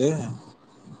எங்க போறது?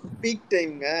 Peak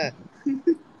டைம்ங்க,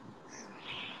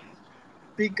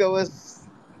 peak hours.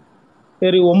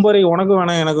 சரி 9:30 உனக்கு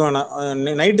வேணாம் எனக்கு வேணாம்.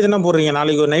 நைட்டு தானே போடுறீங்க?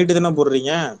 நாளைக்கு ஒரு நைட்டு தானே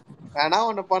போடுறீங்க? வேணா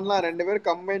ஒண்ணு பண்ணலாம், 2 பேரும்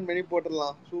கம்பைன் பண்ணி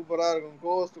போட்டுடலாம். சூப்பரா இருக்கும்.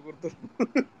 கோஸ்ட்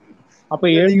கொடுத்துருவோம். அப்ப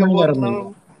 7 மணிக்கு ஆரம்பிங்க.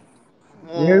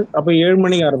 அப்ப 7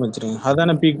 மணிக்கு ஆரம்பிச்சிருங்க.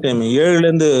 அதான பீக் டைம். 7ல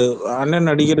இருந்து அண்ணன்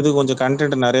நடிக்கிறதுக்கு கொஞ்சம்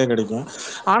கண்டென்ட் நிறைய கிடைக்கும்.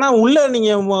 ஆனா உள்ள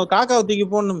நீங்க காக்காவை தூக்கி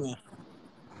போடணுமே.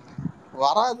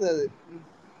 வராது, அது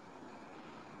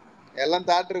எல்லாம்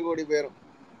தியேட்டருக்கு ஓடி போயிரும்.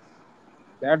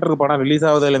 தியேட்டருக்கு படம் ரிலீஸ்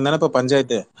ஆகுதுல இருந்தானே இப்ப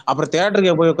பஞ்சாயத்து. அப்புறம்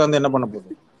தியேட்டருக்கு போய் உட்காந்து என்ன பண்ண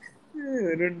போகுது?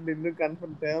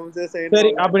 சரி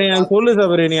அப்ப நீ எனக்கு சொல்லு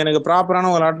சபரி, நீ எனக்கு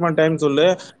ப்ராப்பரான ஒரு அலாட்மெண்ட் டைம் சொல்லு.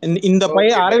 இந்த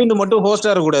பையன் அரவிந்த் மட்டும்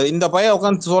ஹோஸ்டா இருக்க கூடாது. இந்த பையன்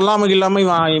உட்காந்து சொல்லாம இல்லாம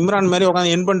இம்ரான் மாதிரி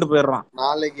உட்காந்து என் பண்ணிட்டு போயிடுறான்.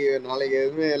 நாளைக்கு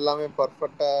எதுவுமே எல்லாமே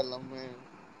பர்ஃபெக்ட்டா எல்லாமே.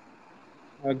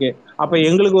 ஓகே அப்ப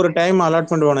எங்களுக்கு ஒரு டைம்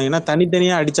அலாட்மெண்ட் வேணும். ஏன்னா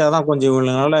தனித்தனியா அடிச்சாதான் கொஞ்சம்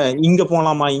இவங்களால இங்க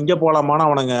போலாமான்னு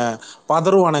அவனுங்க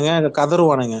பதறுவானுங்க,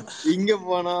 கதறுவானுங்க. இங்க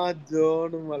போனா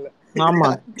ஜோனு மலை, ஆமா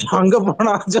அங்க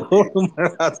போனா ஜோனு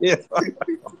மலை.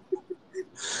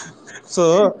 சோ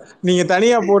நீங்க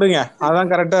தனியா போடுங்க,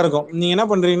 அதான் கரெக்டா இருக்கும். நீங்க என்ன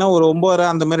பண்றீங்கன்னா ஒரு 9:30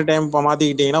 அந்த மாதிரி டைம்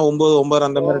மாத்திக்கிட்டீங்கன்னா 9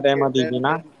 அந்த மாதிரி டைம்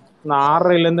மாத்திக்கிட்டீங்கன்னா நான்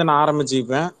 6:30ல இருந்து நான்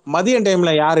ஆரம்பிச்சுப்பேன். மதியம்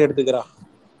டைம்ல யாரு எடுத்துக்கிறா?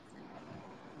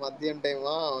 மதியம்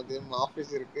டைம்லாம்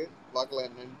ஆபீஸ் இருக்கு, பாக்கலாம்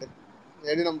என்னன்ட்டு.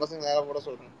 நம்ம பசங்க நேரம் போட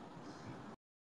சொல்றேன்.